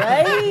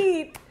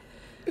 right?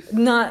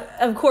 Not,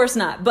 of course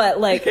not. But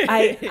like,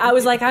 I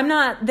was like, I'm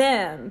not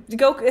them.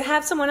 Go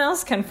have someone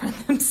else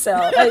confront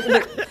themselves.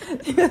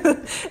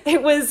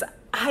 It was,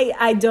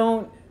 I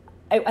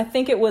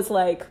think it was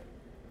like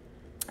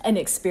an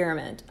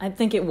experiment. I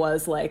think it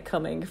was like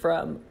coming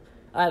from,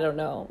 I don't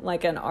know,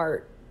 like an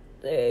art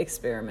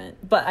experiment.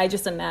 But I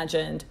just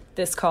imagined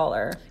this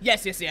caller.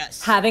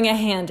 Yes. Having a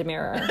hand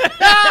mirror,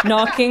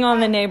 knocking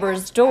on the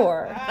neighbor's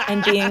door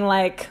and being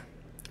like,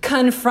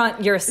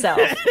 confront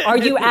yourself. Are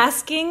you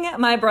asking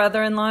my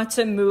brother-in-law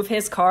to move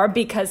his car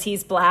because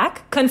he's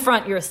black?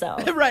 Confront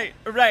yourself. Right.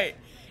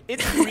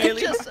 It's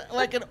really just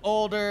like an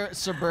older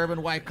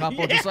suburban white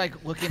couple just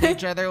like looking at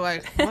each other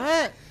like,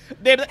 what?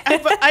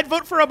 I'd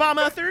vote for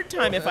Obama a third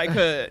time if I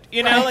could.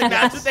 Like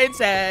that's what they'd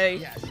say.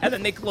 Yes. And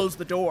then they close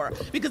the door.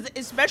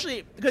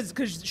 Especially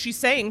because she's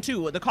saying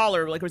too, the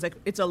caller was like,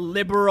 it's a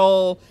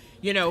liberal,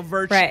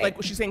 virtue, right.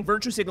 Like she's saying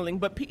virtue signaling.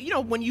 But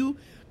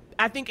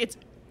I think it's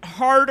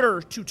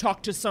harder to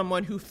talk to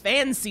someone who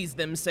fancies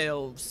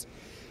themselves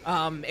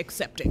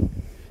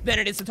accepting than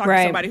it is to talk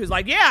to somebody who's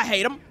like, yeah, I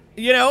hate them,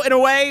 in a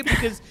way,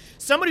 because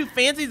somebody who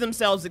fancies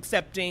themselves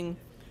accepting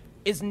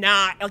is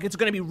not, like, it's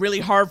going to be really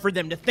hard for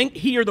them to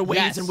hear the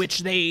ways in which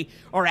they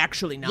are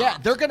actually not. Yeah,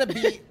 they're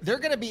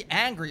going to be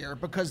angrier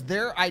because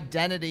their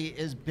identity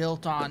is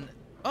built on,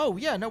 oh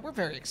yeah, no, we're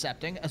very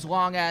accepting, as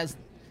long as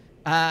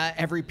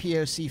every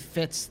POC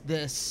fits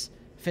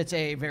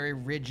a very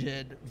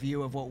rigid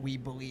view of what we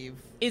believe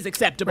is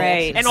acceptable,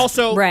 right. And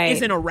also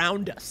isn't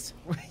around us.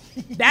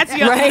 That's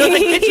the other thing.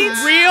 Like,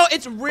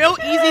 it's real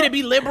easy to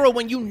be liberal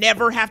when you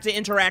never have to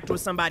interact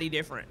with somebody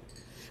different,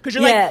 because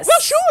you're like,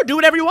 well, sure, do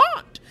whatever you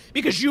want,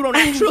 because you don't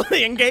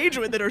actually engage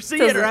with it or see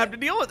it or have to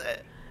deal with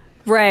it.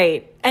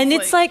 Right. And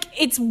it's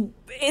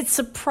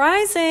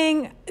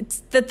surprising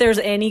that there's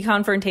any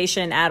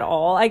confrontation at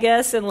all, I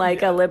guess, in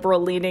like a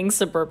liberal leaning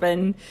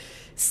suburban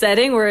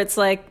setting where it's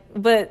like,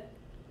 but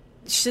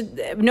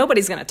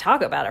nobody's going to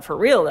talk about it for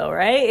real though,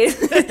 right?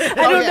 I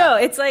don't know.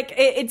 It's like,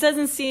 it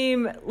doesn't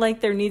seem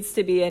like there needs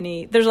to be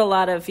any, there's a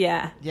lot of,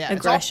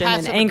 aggression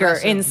and anger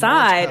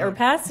inside, or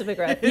passive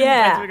aggression.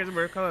 Yeah.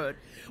 Code.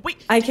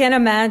 Wait, I can't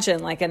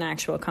imagine like an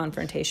actual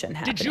confrontation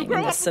happening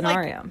in this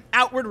scenario. Like,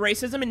 outward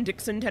racism in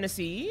Dixon,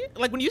 Tennessee?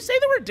 Like when you say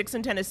the word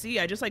Dixon, Tennessee,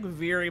 I just like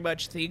very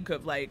much think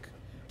of like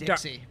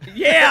Dixie.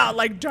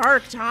 Like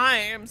dark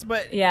times,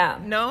 but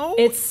no?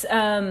 It's,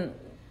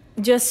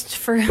 just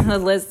for the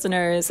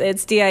listeners,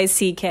 it's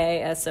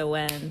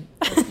DICKSON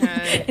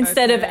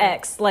instead of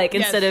X, like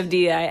instead of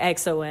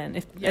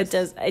DIXON. It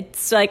does.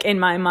 It's like in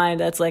my mind,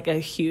 that's like a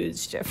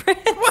huge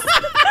difference.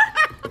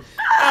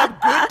 A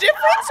good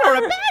difference or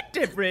a bad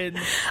difference?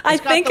 I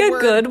think a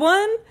good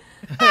one.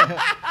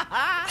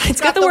 It's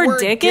got the word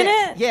dick in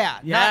it. Yeah,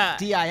 not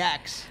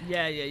DIX.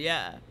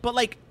 Yeah. But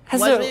like,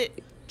 was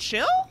it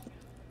chill?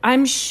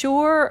 I'm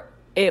sure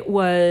it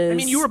was. I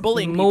mean, you were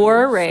bullying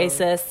more people,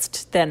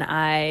 racist than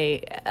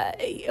I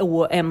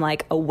am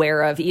like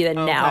aware of even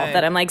now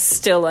that I'm like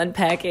still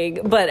unpacking.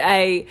 But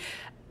I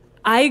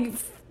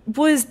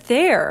was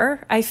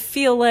there. I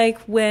feel like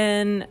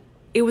when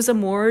it was a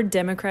more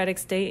democratic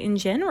state in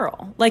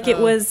general, like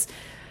it's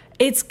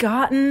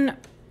gotten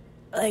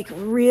like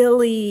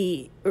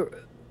really,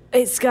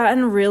 it's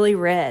gotten really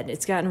red.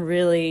 It's gotten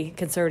really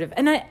conservative,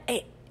 and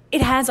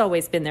it has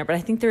always been there, but I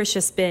think there's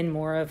just been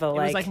more of a It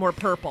was like more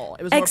purple.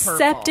 It was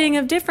accepting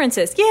more of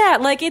differences. Yeah,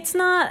 like it's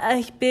not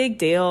a big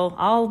deal.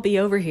 I'll be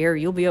over here,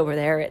 you'll be over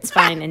there. It's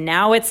fine. And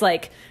now it's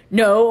like,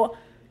 no,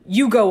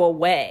 you go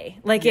away.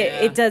 Like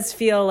it does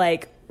feel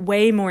like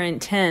way more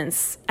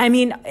intense. I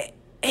mean,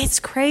 it's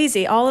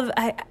crazy.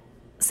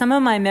 Some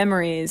of my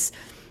memories,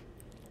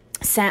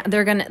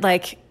 they're gonna,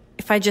 like,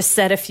 if I just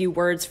said a few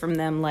words from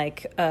them,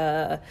 like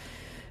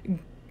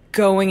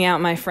going out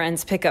my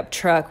friend's pickup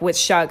truck with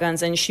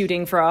shotguns and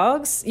shooting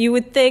frogs, you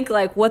would think,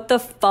 like, what the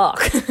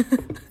fuck?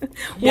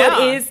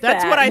 What is that?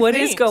 That's what I what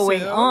think, is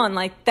going Sue. on?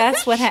 Like,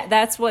 that's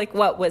that's like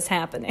what was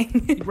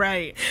happening.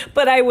 Right.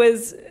 But I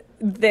was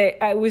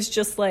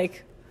just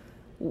like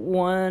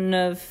one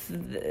of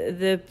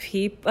the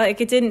people.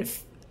 Like, it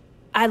didn't.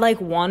 I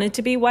like wanted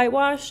to be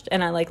whitewashed,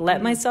 and I like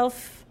let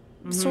myself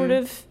sort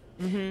of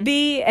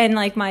be, and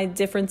like my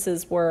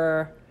differences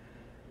were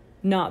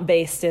not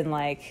based in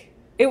like.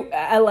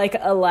 I like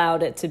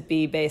allowed it to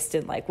be based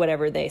in like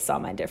whatever they saw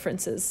my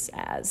differences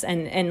as,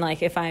 and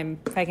like if I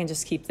can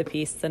just keep the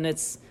peace, then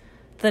it's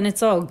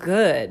all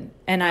good.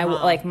 And I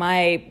like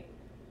my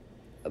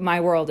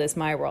world is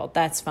my world.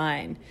 That's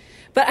fine.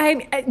 But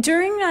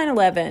during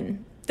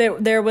 9/11,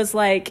 there was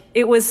like,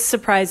 it was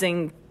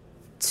surprising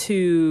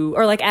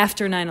or like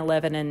after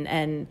 9/11,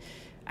 and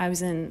I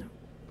was in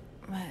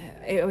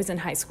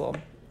high school.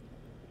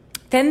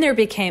 Then there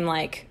became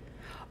like,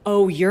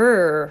 oh,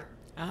 you're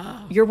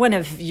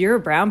a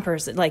brown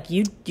person. Like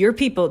your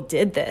people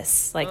did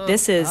this. Like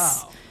this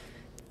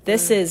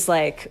is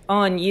like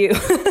on you.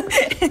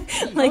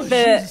 Like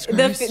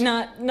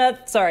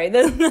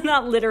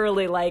not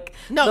literally like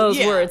those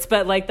words,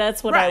 but like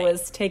that's what I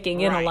was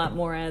taking in a lot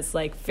more as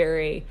like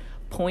very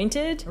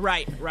pointed.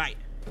 Right.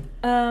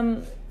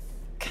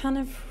 Kind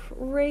of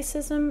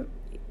racism,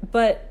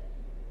 but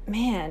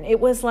man, it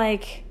was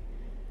like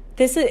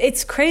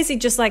it's crazy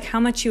just like how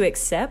much you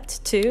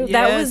accept too.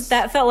 Yes.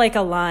 That felt like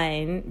a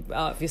line.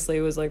 Obviously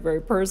it was like very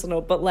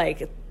personal, but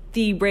like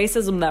the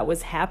racism that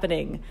was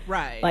happening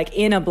like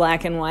in a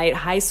black and white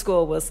high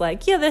school was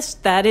like,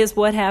 that is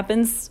what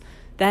happens.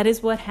 That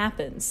is what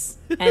happens.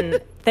 And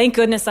thank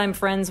goodness I'm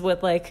friends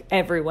with like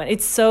everyone. I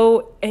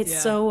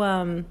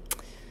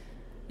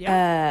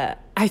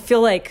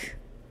feel like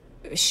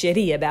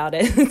shitty about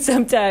it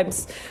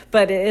sometimes,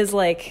 but it is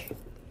like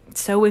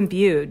so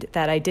imbued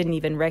that I didn't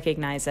even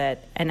recognize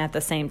it. And at the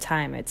same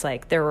time, it's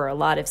like there were a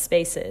lot of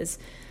spaces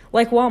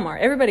like Walmart.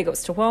 Everybody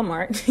goes to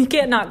Walmart. You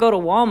can't not go to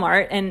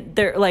Walmart, and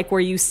they're like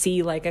where you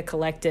see like a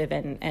collective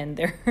and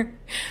they're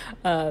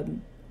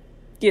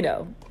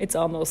it's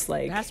almost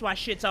like that's why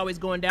shit's always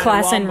going down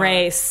class at and Walmart.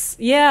 Race.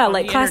 Yeah,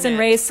 like class and internet.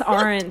 race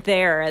aren't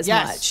there as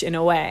much in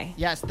a way.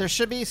 Yes, there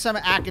should be some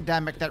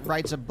academic that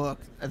writes a book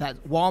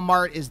that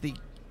Walmart is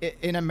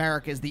in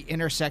America is the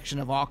intersection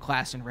of all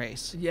class and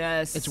race.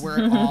 Yes. It's where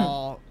it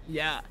all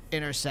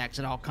intersects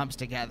and all comes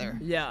together.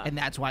 Yeah. And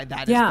that's why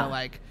that is the,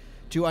 like,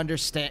 to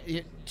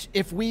understand,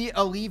 if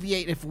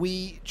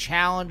we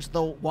challenge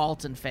the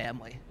Walton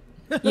family.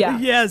 Yeah.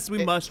 Yes,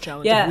 we must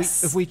challenge them.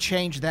 Yes. If we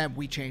change them,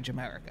 we change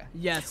America.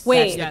 Yes.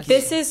 Wait, yes.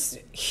 This is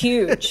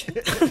huge.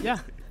 Yeah.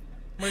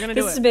 We're going to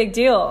do it. This is a big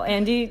deal.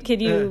 Andy, can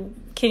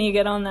you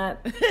get on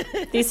that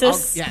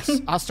thesis?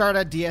 I'll start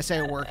a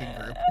DSA working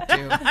group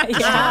too.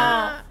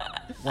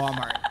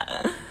 Walmart.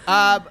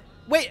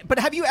 Wait, but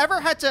have you ever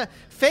had to,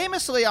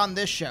 famously on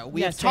this show,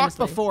 we've talked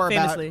before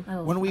about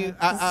when we,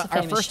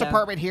 our first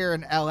apartment here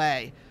in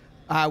LA,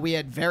 we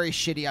had very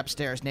shitty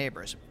upstairs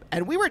neighbors.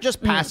 And we were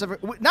just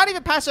passive, not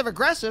even passive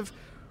aggressive.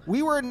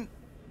 We were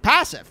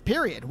passive,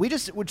 period. We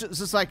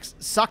just like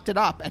sucked it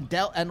up and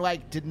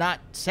did not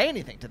say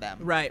anything to them.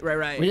 Right.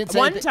 We didn't say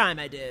One time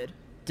I did.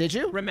 Did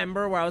you?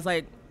 Remember where I was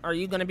like, are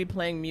you going to be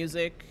playing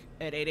music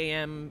at 8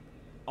 a.m.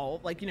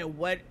 Like,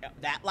 what,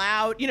 that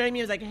loud? You know what I mean?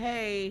 It was like,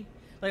 hey,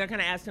 like I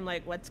kind of asked him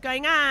like, what's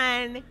going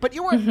on? But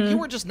you weren't, you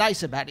were just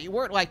nice about it. You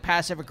weren't like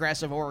passive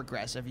aggressive or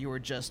aggressive. You were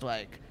just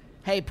like,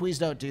 hey, please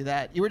don't do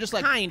that. You were just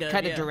like kind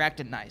of direct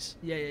and nice.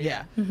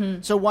 Yeah.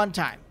 Mm-hmm. So one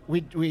time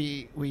we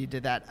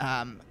did that.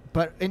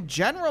 But in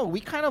general,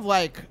 we kind of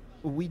like,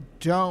 we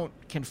don't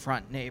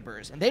confront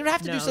neighbors, and they would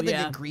have to do something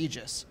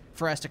egregious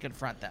for us to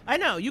confront them. I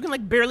know. You can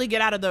like barely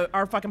get out of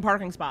our fucking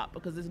parking spot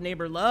because this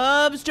neighbor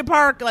loves to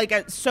park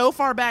like so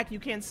far back you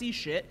can't see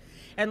shit.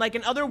 And like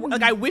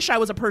like I wish I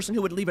was a person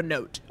who would leave a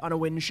note on a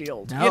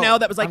windshield.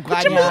 That was like,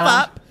 could you move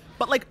up?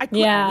 But like I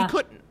couldn't. We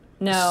couldn't.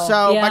 No.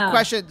 So my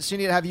question,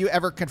 Sunita, have you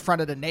ever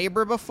confronted a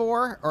neighbor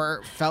before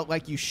or felt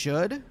like you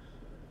should?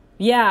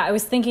 Yeah, I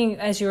was thinking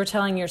as you were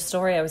telling your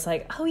story, I was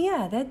like, oh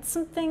yeah, that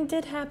something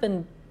did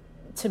happen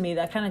to me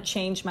that kind of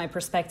changed my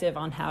perspective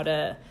on how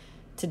to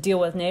deal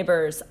with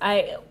neighbors.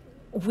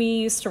 We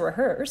used to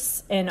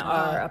rehearse in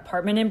our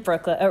apartment in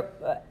Brooklyn.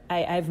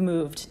 I've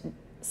moved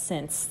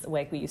since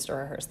we used to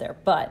rehearse there,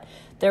 but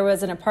there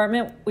was an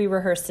apartment we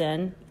rehearsed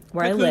in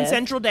where Cocoon I live.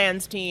 Central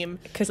Dance Team.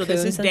 Cocoon so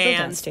this is Central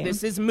dance. Team.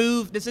 This is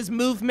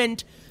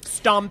movement,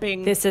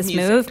 stomping. This is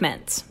music.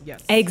 movement.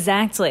 Yes.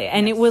 Exactly.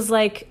 And it was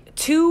like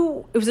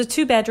it was a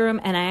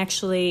 2-bedroom, and I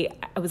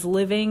was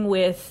living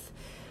with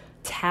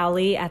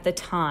tally at the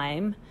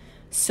time.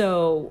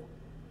 So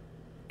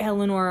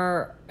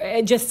Eleanor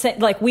just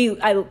said, like, me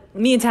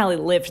and Tally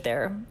lived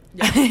there.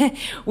 Yeah.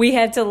 We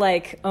had to,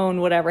 like,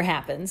 own whatever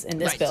happens in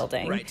this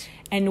building. Right.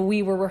 And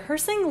we were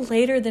rehearsing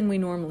later than we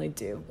normally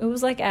do. It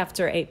was like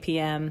after 8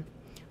 p.m.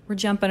 We're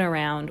jumping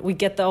around. We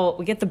get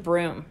the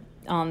broom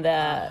on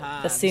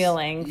the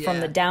ceiling from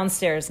the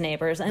downstairs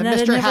neighbors, and that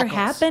had never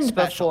happened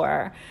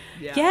before.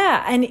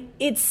 Yeah, and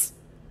it's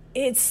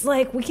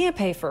like, we can't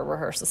pay for a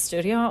rehearsal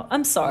studio.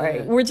 I'm sorry.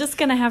 Yeah. We're just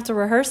gonna have to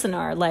rehearse in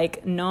our,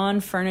 like,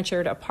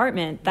 non-furnitured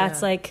apartment.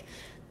 That's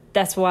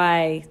that's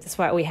why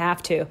we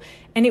have to.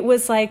 And it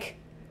was like,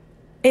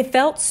 it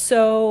felt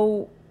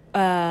so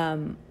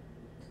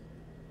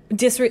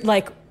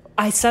like,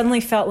 I suddenly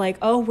felt like,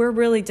 oh, we're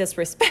really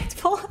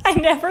disrespectful. I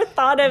never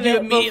thought of it before. You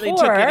immediately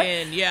took it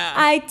in, yeah.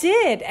 I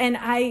did, and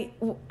I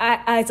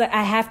was like,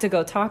 I have to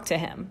go talk to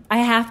him.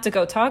 We're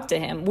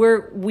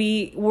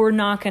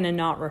not going to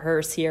not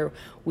rehearse here.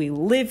 We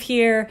live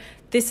here.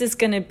 This is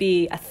going to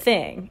be a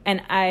thing.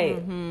 And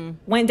I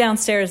went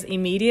downstairs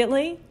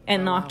immediately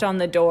and knocked on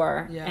the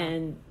door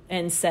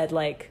and said,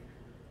 like,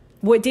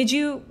 what did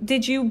you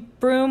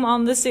broom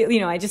on the ceiling? You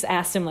know, I just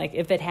asked him, like,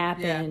 if it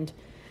happened. Yeah.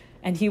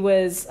 And he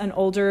was an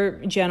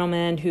older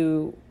gentleman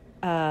who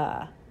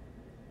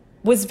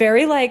was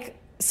very, like,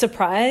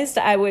 surprised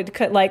I would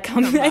come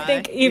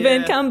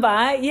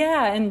by.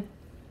 Yeah. And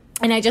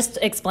I just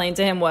explained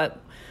to him what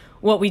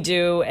we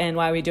do and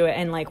why we do it.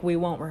 And, like, we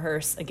won't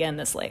rehearse again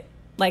this late.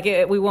 Like,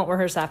 we won't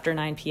rehearse after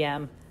 9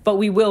 p.m. But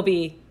we will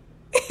be.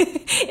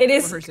 It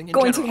is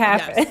going to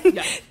happen. Yes.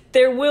 Yes.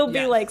 There will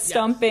be, like,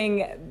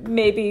 stumping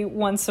maybe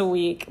once a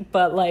week.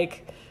 But,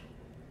 like,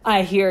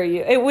 I hear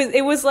you.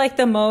 It was like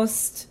the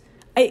most...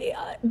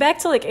 back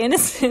to, like,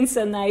 innocence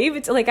and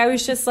naivety. Like, I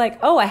was just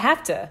like, I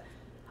have to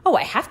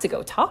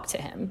go talk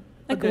to him.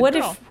 Like,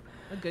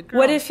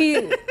 what if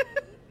he?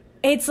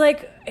 It's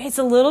like, it's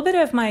a little bit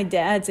of my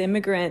dad's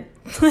immigrant,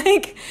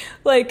 like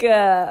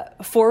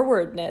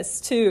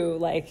forwardness too.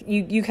 Like,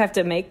 you have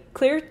to make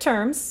clear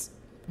terms.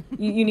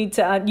 You need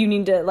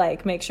to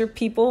like make sure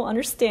people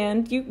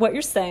understand what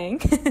you're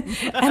saying,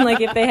 and,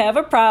 like, if they have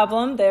a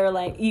problem, they're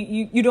like,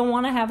 you don't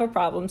want to have a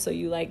problem, so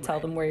you, like, tell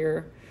them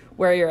where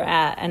you're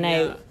at.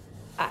 And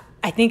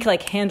I think,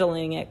 like,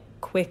 handling it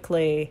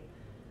quickly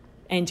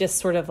and just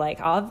sort of, like,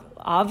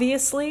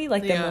 obviously,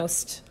 like, the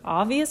most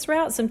obvious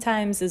route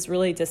sometimes is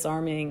really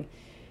disarming.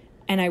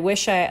 And I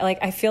wish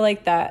I feel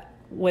like that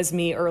was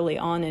me early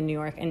on in New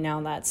York, and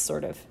now that's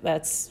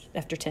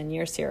after 10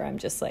 years here, I'm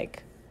just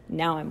like,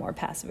 now I'm more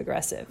passive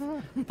aggressive.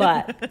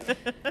 But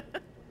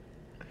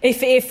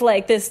if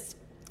like this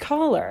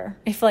caller,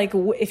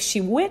 if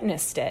she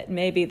witnessed it,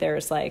 maybe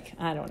there's, like,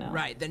 I don't know,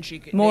 right, then she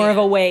could more of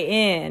a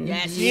way in.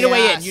 Yes, you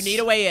need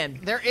a way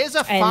in. There is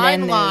a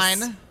fine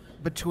line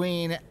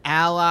between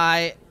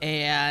ally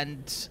and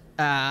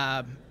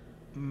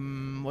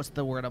what's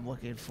the word I'm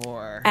looking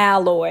for?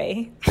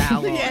 Alloy.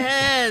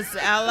 Yes,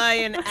 ally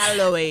and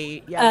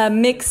alloy. Yes.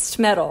 Mixed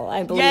metal,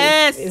 I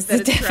believe, is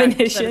the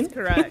definition. That is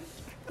correct.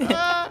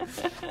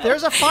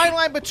 There's a fine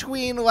line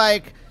between,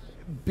 like,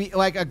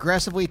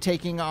 aggressively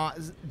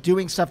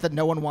doing stuff that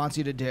no one wants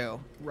you to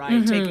do.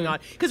 Right, taking on.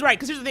 Because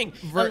here's the thing.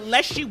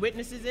 Unless she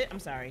witnesses it, I'm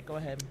sorry, go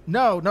ahead.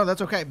 No,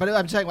 that's okay. But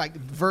I'm saying, like,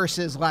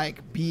 versus, like,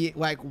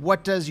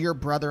 what does your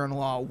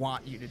brother-in-law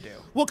want you to do?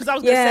 Well, because I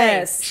was going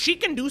to say, she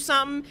can do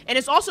something, and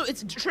it's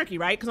tricky,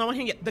 right? Because on one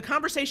hand, the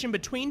conversation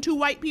between two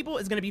white people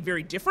is going to be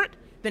very different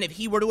than if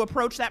he were to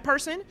approach that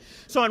person.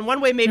 So in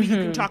one way, maybe you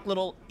can talk a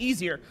little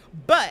easier.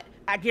 But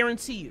I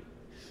guarantee you,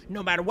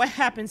 no matter what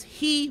happens,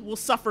 he will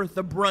suffer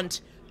the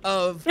brunt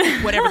of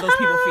whatever those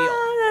people feel.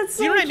 That's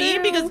so you know what true. I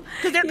mean? Because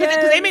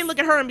they may look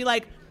at her and be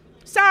like,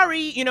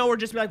 sorry, or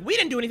just be like, we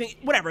didn't do anything,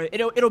 whatever.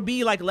 It'll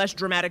be, like, less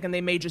dramatic, and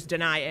they may just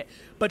deny it.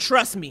 But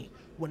trust me,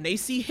 when they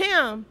see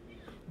him,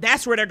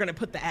 that's where they're going to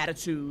put the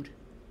attitude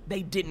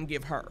they didn't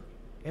give her,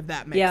 if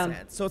that makes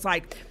sense. So it's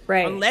like,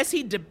 unless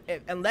he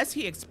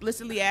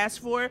explicitly asks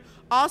for it.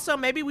 Also,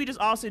 maybe we just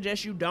all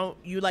suggest you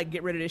like,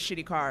 get rid of this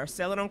shitty car,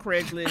 sell it on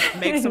Craigslist,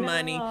 make some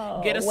money,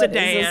 get a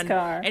sedan,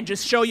 and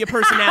just show your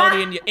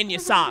personality in your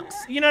socks.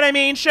 You know what I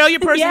mean? Show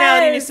your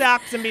personality in your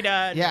socks and be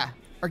done. Yeah.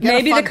 Or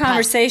maybe the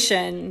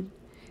conversation.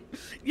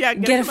 Yeah,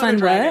 get a fun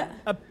what?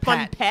 A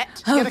fun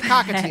pet. Get a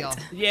cockatiel.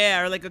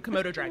 Yeah, or like a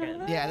Komodo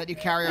dragon. Yeah, that you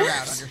carry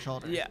around on your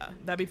shoulder. Yeah,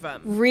 that'd be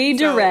fun.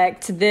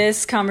 Redirect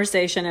this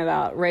conversation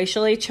about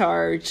racially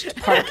charged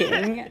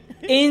parking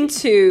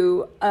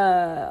into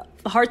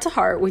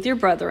heart-to-heart with your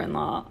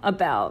brother-in-law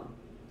about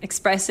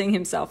expressing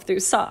himself through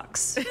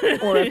socks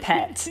or a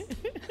pet.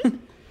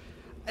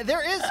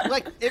 There is,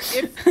 like,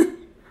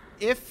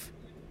 if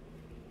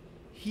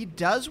he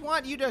does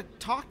want you to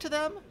talk to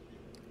them,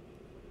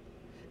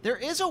 there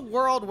is a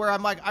world where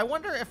I'm like, I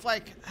wonder if,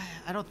 like,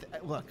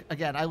 look,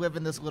 again, I live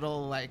in this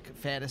little, like,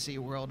 fantasy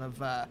world of,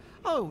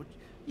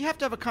 you have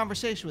to have a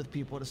conversation with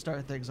people to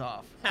start things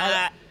off.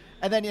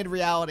 And then in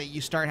reality, you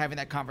start having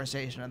that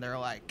conversation and they're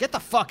like, get the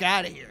fuck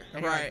out of here.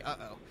 And right. Like,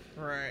 uh-oh.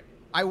 Right.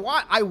 I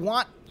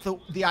want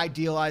the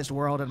idealized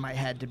world in my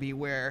head to be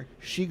where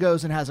she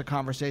goes and has a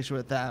conversation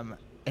with them,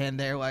 and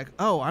they're like,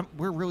 "Oh,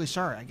 we're really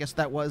sorry. I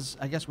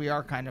guess we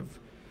are kind of.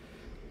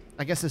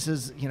 I guess this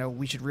is,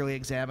 we should really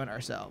examine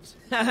ourselves."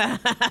 And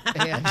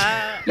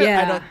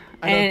Yeah.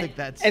 I don't think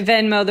that's.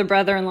 Venmo the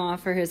brother-in-law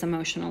for his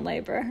emotional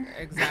labor.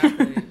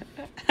 Exactly.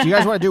 Do you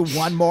guys want to do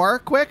one more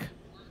quick?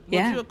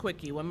 We'll do a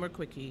quickie. One more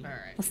quickie. All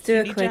right. Let's do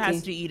a Sunita quickie.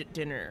 has to eat at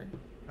dinner.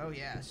 Oh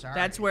yeah, sorry.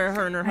 That's where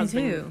her and her do.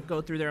 husband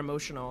go through their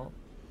emotional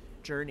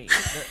journey.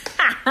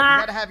 You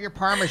gotta have your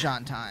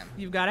Parmesan time.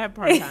 You've got to have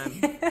parm time.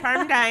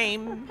 Parm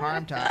time.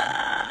 Parm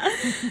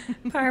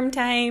time. Parm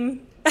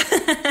time.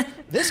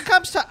 This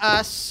comes to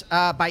us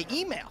by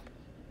email.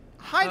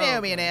 Hi,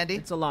 Naomi and Andy.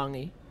 It's a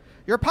longie.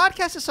 Your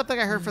podcast is something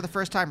I heard for the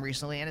first time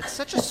recently, and it's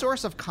such a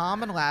source of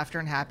calm and laughter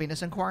and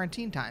happiness in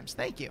quarantine times.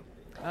 Thank you.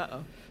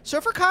 Uh-oh. So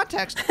for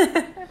context,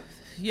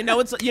 You're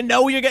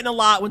getting a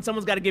lot when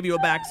someone's got to give you a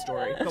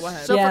backstory. Go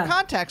ahead. Yeah. for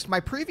context, my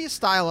previous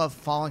style of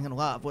falling in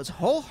love was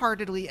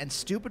wholeheartedly and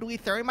stupidly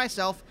throwing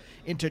myself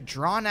into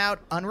drawn-out,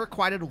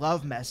 unrequited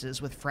love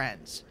messes with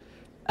friends.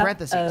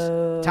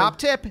 Parentheses. Top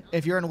tip,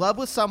 if you're in love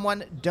with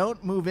someone,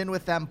 don't move in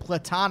with them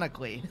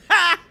platonically.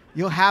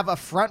 You'll have a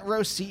front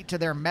row seat to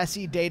their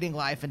messy dating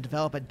life and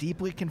develop a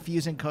deeply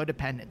confusing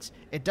codependence.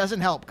 It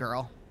doesn't help,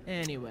 girl.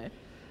 Anyway,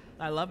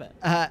 I love it.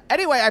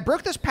 Anyway, I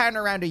broke this pattern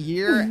around a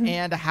year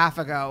and a half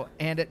ago,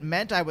 and it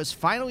meant I was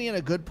finally in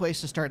a good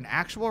place to start an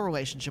actual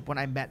relationship when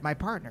I met my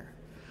partner.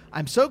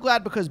 I'm so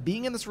glad because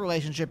being in this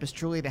relationship is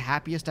truly the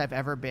happiest I've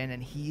ever been,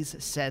 and he's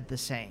said the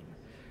same.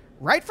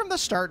 Right from the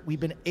start, we've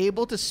been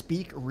able to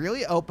speak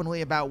really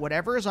openly about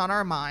whatever is on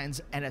our minds,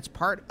 and it's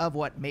part of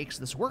what makes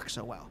this work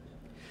so well.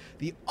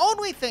 The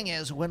only thing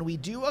is, when we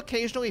do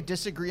occasionally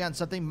disagree on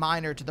something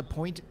minor to the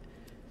point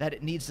that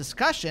it needs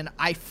discussion,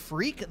 I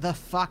freak the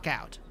fuck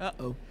out.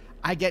 Uh-oh.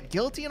 I get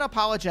guilty and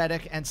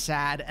apologetic and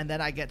sad, and then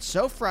I get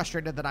so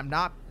frustrated that I'm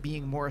not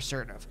being more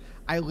assertive.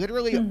 I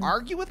literally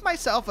argue with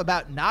myself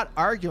about not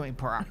arguing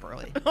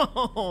properly.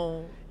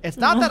 Oh. It's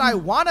not that I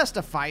want us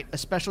to fight,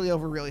 especially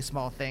over really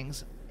small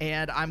things,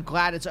 and I'm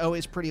glad it's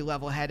always pretty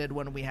level-headed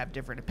when we have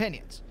different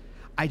opinions.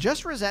 I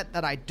just resent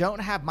that I don't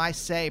have my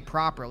say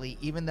properly,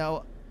 even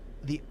though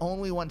the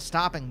only one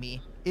stopping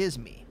me is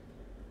me.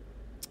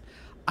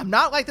 I'm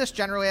not like this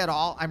generally at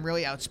all. I'm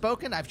really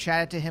outspoken. I've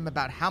chatted to him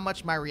about how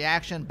much my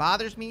reaction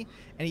bothers me,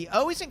 and he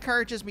always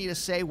encourages me to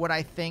say what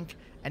I think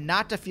and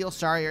not to feel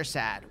sorry or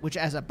sad, which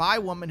as a bi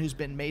woman who's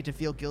been made to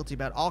feel guilty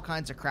about all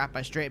kinds of crap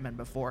by straight men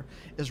before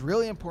is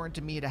really important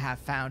to me to have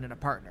found in a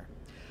partner.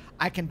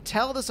 I can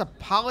tell this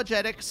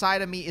apologetic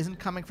side of me isn't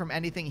coming from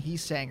anything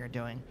he's saying or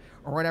doing,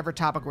 or whatever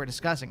topic we're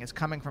discussing. It's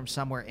coming from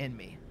somewhere in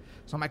me.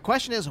 So my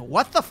question is,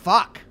 what the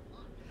fuck?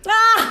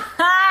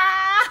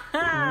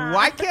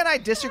 Why can't I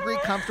disagree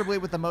comfortably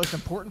with the most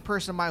important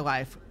person in my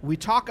life? We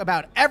talk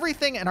about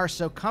everything and are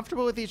so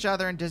comfortable with each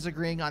other, and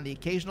disagreeing on the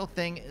occasional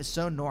thing is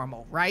so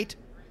normal, right?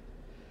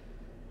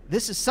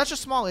 This is such a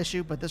small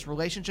issue, but this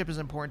relationship is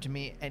important to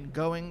me and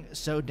going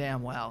so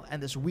damn well.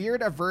 And this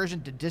weird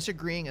aversion to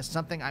disagreeing is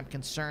something I'm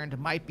concerned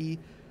might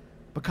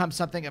become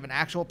something of an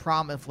actual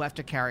problem if left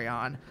to carry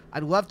on.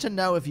 I'd love to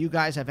know if you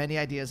guys have any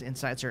ideas,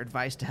 insights, or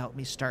advice to help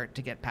me start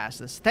to get past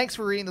this. Thanks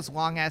for reading this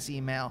long-ass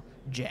email,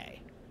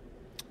 Jay.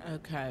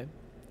 Okay.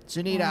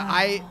 Sunita,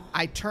 Wow.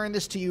 I turn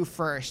this to you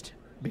first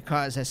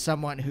because as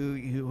someone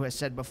who has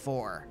said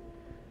before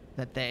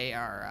that they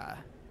are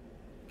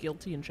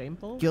Guilty and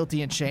shameful?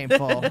 guilty and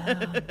shameful.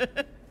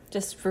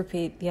 Just I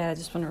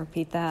just want to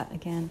repeat that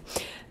again.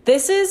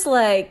 This is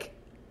a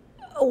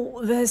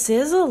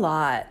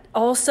lot.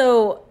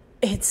 Also,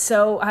 it's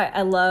so,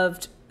 I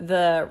loved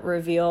the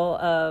reveal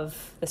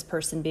of this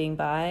person being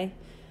bi.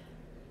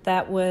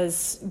 That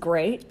was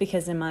great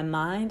because in my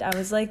mind, I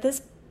was like,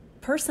 this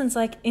person's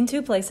like in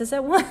two places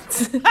at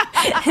once.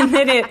 and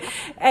then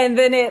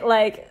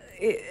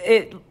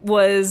it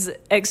was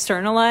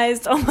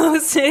externalized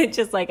almost,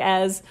 just like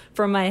as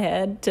from my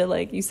head to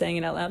like you saying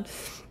it out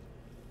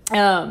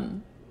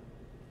loud.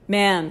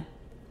 Man,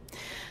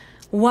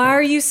 why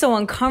are you so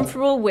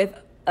uncomfortable with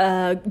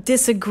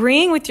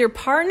disagreeing with your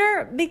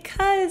partner?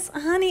 Because,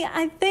 honey,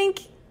 I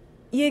think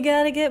you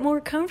gotta get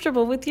more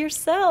comfortable with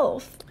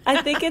yourself.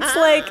 I think it's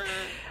like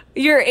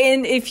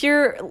if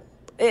you're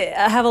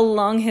have a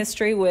long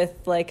history with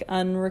like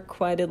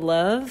unrequited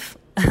love,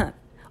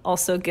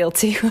 also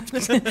guilty of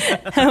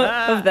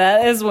that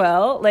as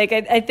well. Like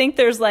I think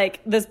there's like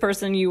this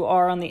person you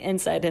are on the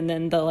inside and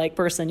then the like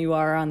person you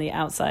are on the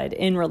outside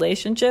in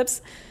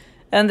relationships,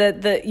 and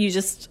that you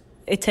just,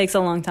 it takes a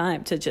long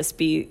time to just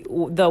be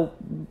the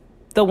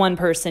one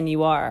person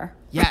you are.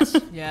 Yes.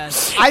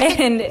 Yes. I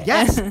think,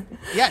 yes.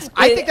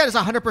 I think that is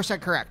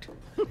 100% correct.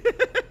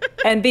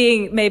 And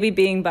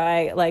being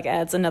bi like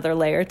adds another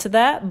layer to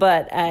that,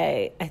 but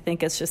I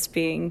think it's just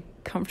being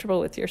comfortable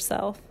with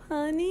yourself,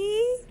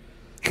 honey.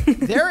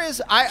 There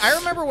is, I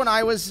remember when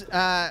I was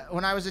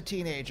a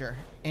teenager,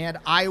 and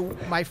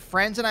my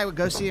friends and I would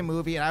go see a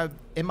movie, and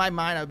in my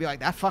mind I would be like,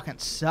 that fucking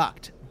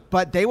sucked.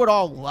 but they would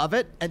all love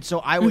it, and so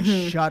I would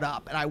shut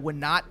up and I would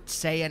not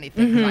say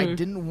anything because I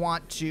didn't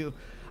want to.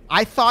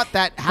 I thought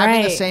that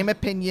having the same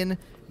opinion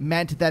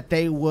meant that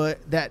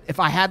that if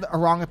I had a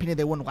wrong opinion,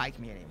 they wouldn't like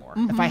me anymore.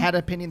 If I had an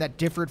opinion that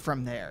differed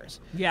from theirs,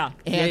 I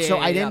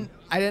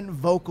didn't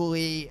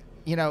vocally,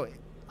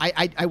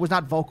 I was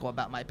not vocal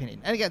about my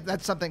opinion. And again,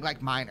 that's something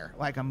like minor,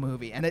 like a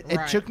movie. And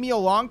it took me a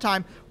long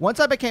time. Once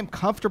I became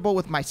comfortable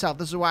with myself,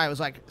 this is why I was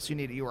like,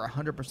 Sunita, you were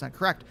 100%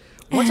 correct.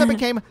 Once I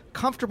became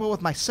comfortable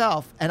with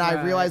myself and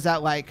I realized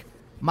that like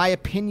my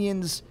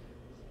opinions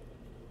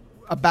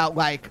about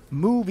like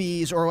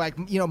movies or like,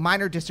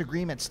 minor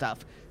disagreement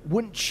stuff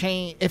wouldn't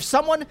change. If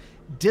someone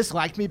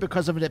disliked me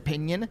because of an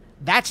opinion,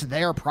 that's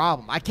their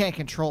problem. I can't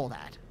control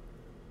that.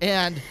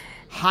 And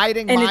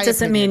hiding my opinions. And it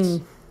doesn't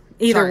mean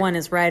either one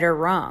is right or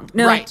wrong.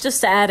 No,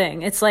 just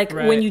adding. It's like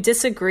when you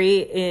disagree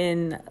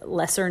in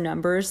lesser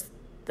numbers,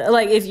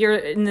 like if you're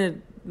in the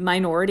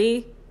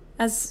minority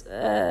as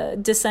a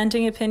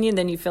dissenting opinion,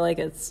 then you feel like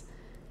it's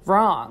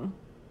wrong.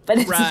 But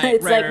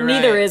it's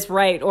neither is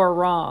right or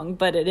wrong,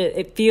 but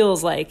it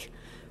feels like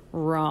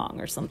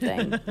wrong or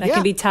something. That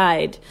can be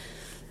tied.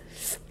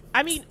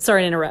 I mean,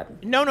 sorry to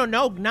interrupt.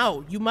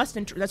 No. You must.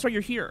 That's why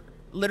you're here.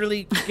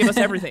 Literally, give us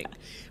everything.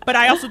 But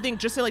I also think,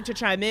 just to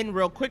chime in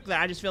real quick,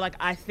 that I just feel like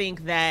I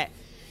think that,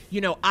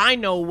 I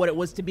know what it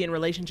was to be in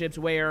relationships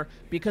where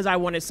because I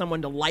wanted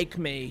someone to like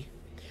me,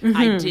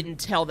 I didn't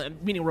tell them,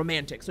 meaning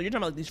romantic. So you're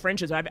talking about like these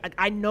friendships.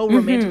 I know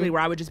romantically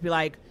where I would just be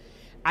like,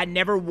 I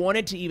never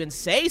wanted to even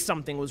say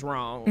something was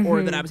wrong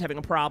or that I was having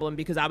a problem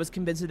because I was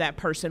convinced that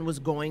person was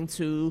going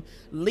to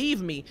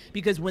leave me.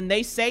 Because when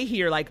they say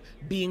here, like,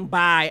 being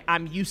bi,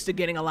 I'm used to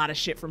getting a lot of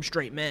shit from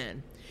straight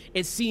men.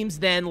 It seems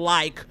then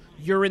like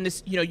you're in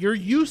this, you're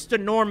used to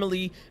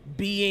normally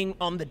being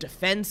on the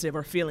defensive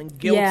or feeling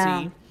guilty.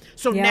 Yeah.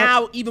 So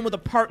now, even with a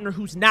partner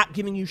who's not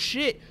giving you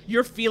shit,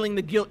 you're feeling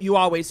the guilt you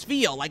always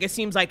feel. Like, it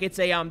seems like it's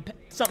a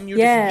something you're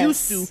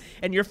just used to,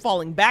 and you're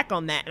falling back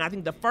on that. And I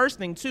think the first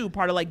thing, too,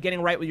 part of, like,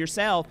 getting right with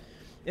yourself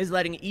is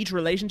letting each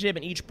relationship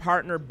and each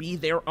partner be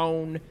their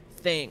own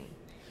thing.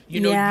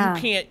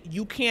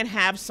 You can't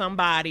have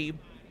somebody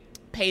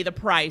pay the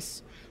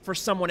price for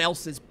someone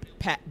else's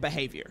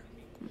behavior.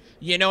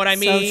 You know what I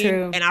mean? So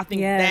true. And I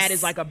think that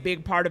is like a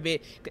big part of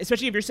it,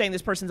 especially if you're saying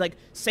this person's like,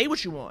 say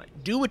what you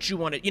want, do what you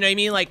want. You know what I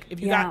mean? Like, if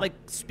you got, like,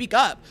 speak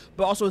up.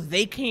 But also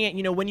they can't,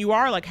 when you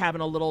are like having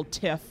a little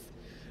tiff,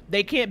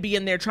 they can't be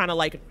in there trying to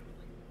like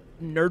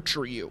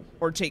nurture you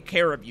or take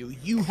care of you.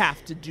 You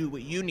have to do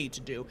what you need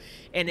to do.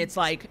 And it's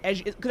like,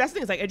 because that's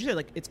the thing, is like, as you said,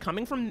 like, it's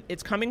coming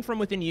from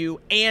within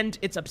you and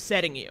it's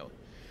upsetting you.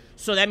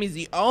 So that means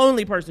the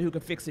only person who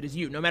can fix it is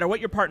you. No matter what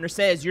your partner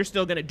says, you're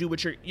still going to do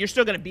what you're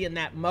still going to be in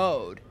that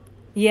mode.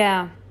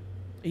 Yeah.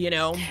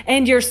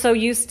 And you're so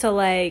used to,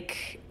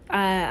 like,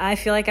 I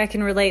feel like I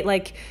can relate,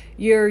 like,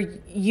 you're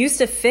used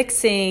to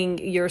fixing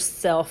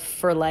yourself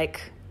for,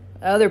 like,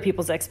 other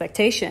people's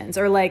expectations.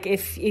 Or, like,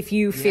 if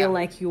you feel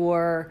like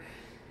you're,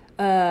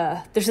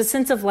 there's a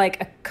sense of,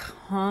 like,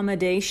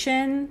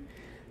 accommodation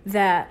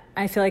that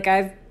I feel like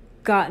I've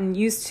gotten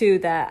used to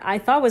that I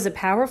thought was a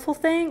powerful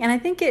thing. And I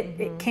think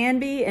it can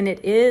be, and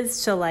it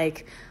is, to,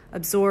 like,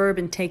 absorb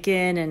and take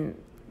in and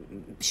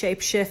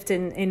shape shift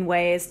in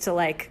ways to,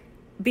 like,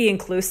 be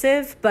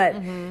inclusive, but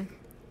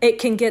it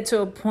can get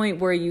to a point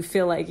where you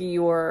feel like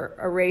you're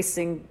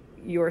erasing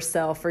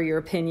yourself or your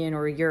opinion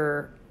or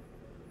your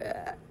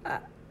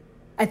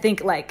I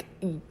think, like,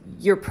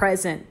 your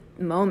present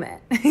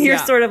moment. You're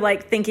sort of,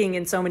 like, thinking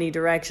in so many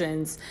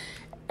directions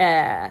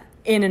in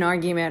an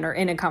argument or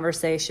in a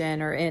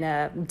conversation or in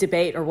a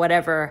debate or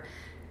whatever,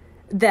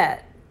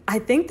 that I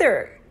think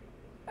there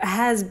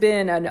has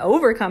been an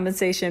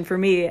overcompensation for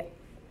me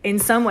in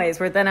some ways,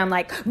 where then I'm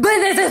like, but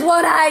this is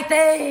what I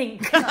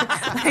think.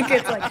 Like,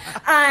 it's like,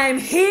 I'm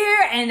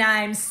here and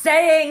I'm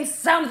saying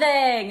something.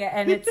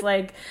 And it's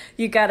like,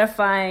 you gotta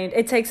find,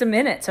 it takes a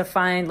minute to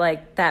find,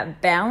 like, that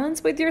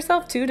balance with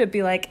yourself too, to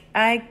be like,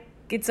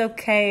 it's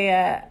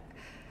okay.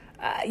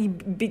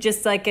 Be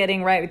just, like,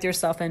 getting right with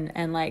yourself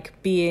and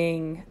like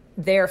being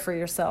there for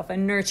yourself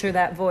and nurture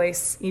that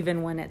voice,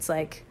 even when it's,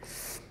 like,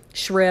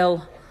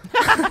 shrill.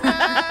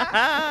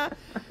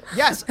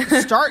 Yes,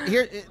 start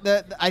here.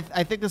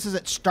 I think this is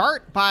it.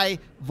 Start by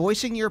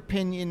voicing your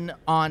opinion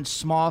on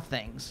small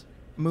things,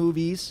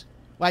 movies,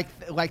 like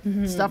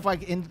stuff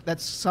like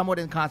that's somewhat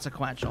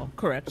inconsequential.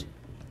 Correct.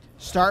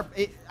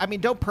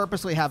 Don't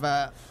purposely have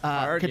a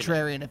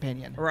contrarian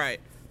opinion, right?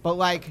 But,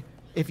 like,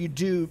 if you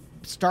do,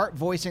 start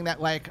voicing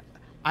that. Like,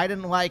 I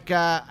didn't like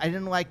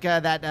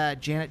that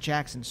Janet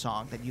Jackson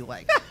song that you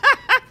like.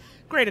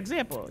 Great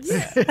example.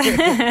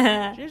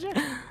 Yeah.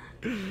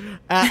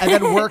 And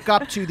then work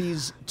up to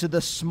these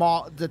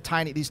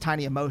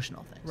tiny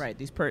emotional things. Right.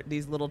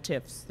 These little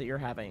tiffs that you're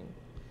having.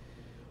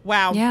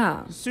 Wow.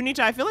 Yeah. Sunita,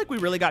 I feel like we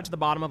really got to the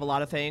bottom of a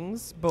lot of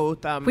things,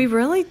 both we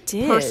really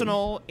did.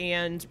 Personal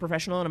and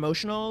professional and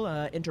emotional,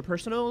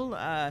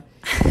 interpersonal.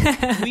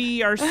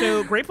 We are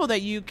so grateful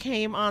that you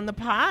came on the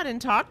pod and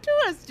talked to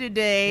us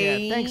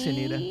today. Yeah, thanks,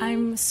 Anita.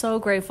 I'm so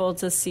grateful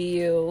to see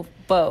you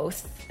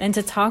both and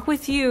to talk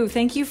with you.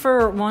 Thank you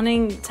for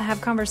wanting to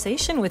have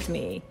conversation with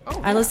me.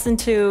 I listened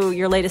to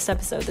your latest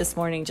episode this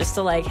morning just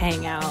to like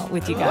hang out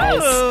with you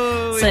guys.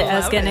 So I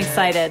was getting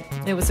excited.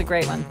 It was a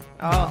great one.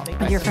 Oh,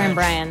 thank you. Your friend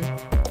Brian.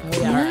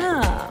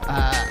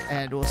 Yeah.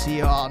 And we'll see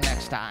you all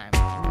next time.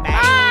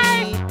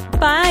 Bye.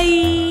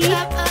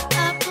 Bye.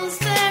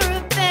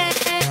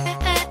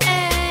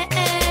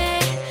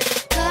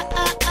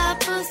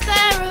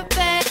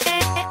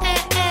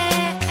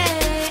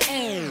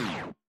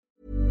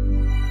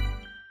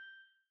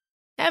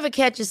 Ever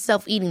catch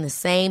yourself eating the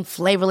same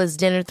flavorless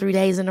dinner 3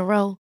 days in a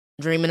row?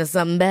 Dreaming of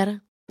something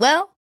better?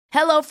 Well,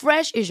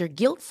 HelloFresh is your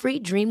guilt-free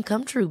dream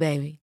come true,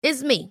 baby.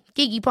 It's me,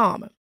 Keke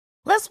Palmer.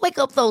 Let's wake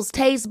up those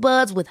taste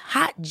buds with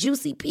hot,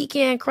 juicy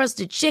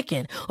pecan-crusted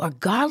chicken or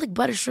garlic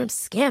butter shrimp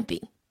scampi.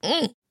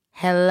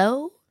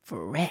 Hello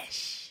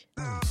Fresh.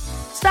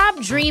 Stop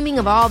dreaming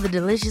of all the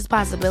delicious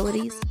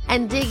possibilities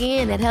and dig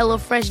in at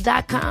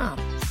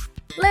HelloFresh.com.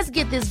 Let's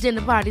get this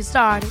dinner party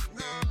started.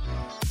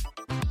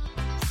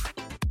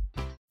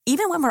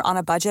 Even when we're on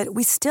a budget,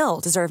 we still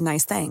deserve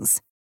nice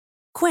things.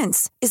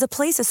 Quince is a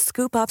place to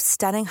scoop up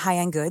stunning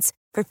high-end goods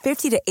for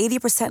 50 to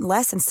 80%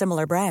 less than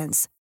similar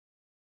brands.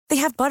 They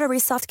have buttery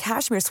soft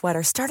cashmere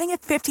sweaters starting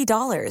at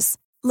 $50,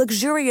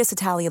 luxurious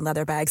Italian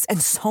leather bags,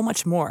 and so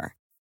much more.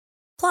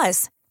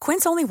 Plus,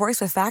 Quince only works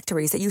with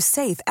factories that use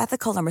safe,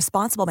 ethical, and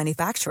responsible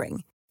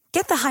manufacturing.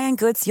 Get the high-end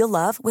goods you'll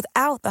love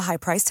without the high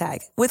price tag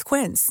with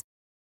Quince.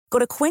 Go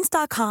to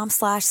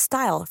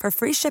quince.com/style for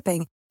free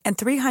shipping and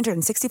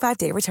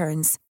 365-day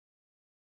returns.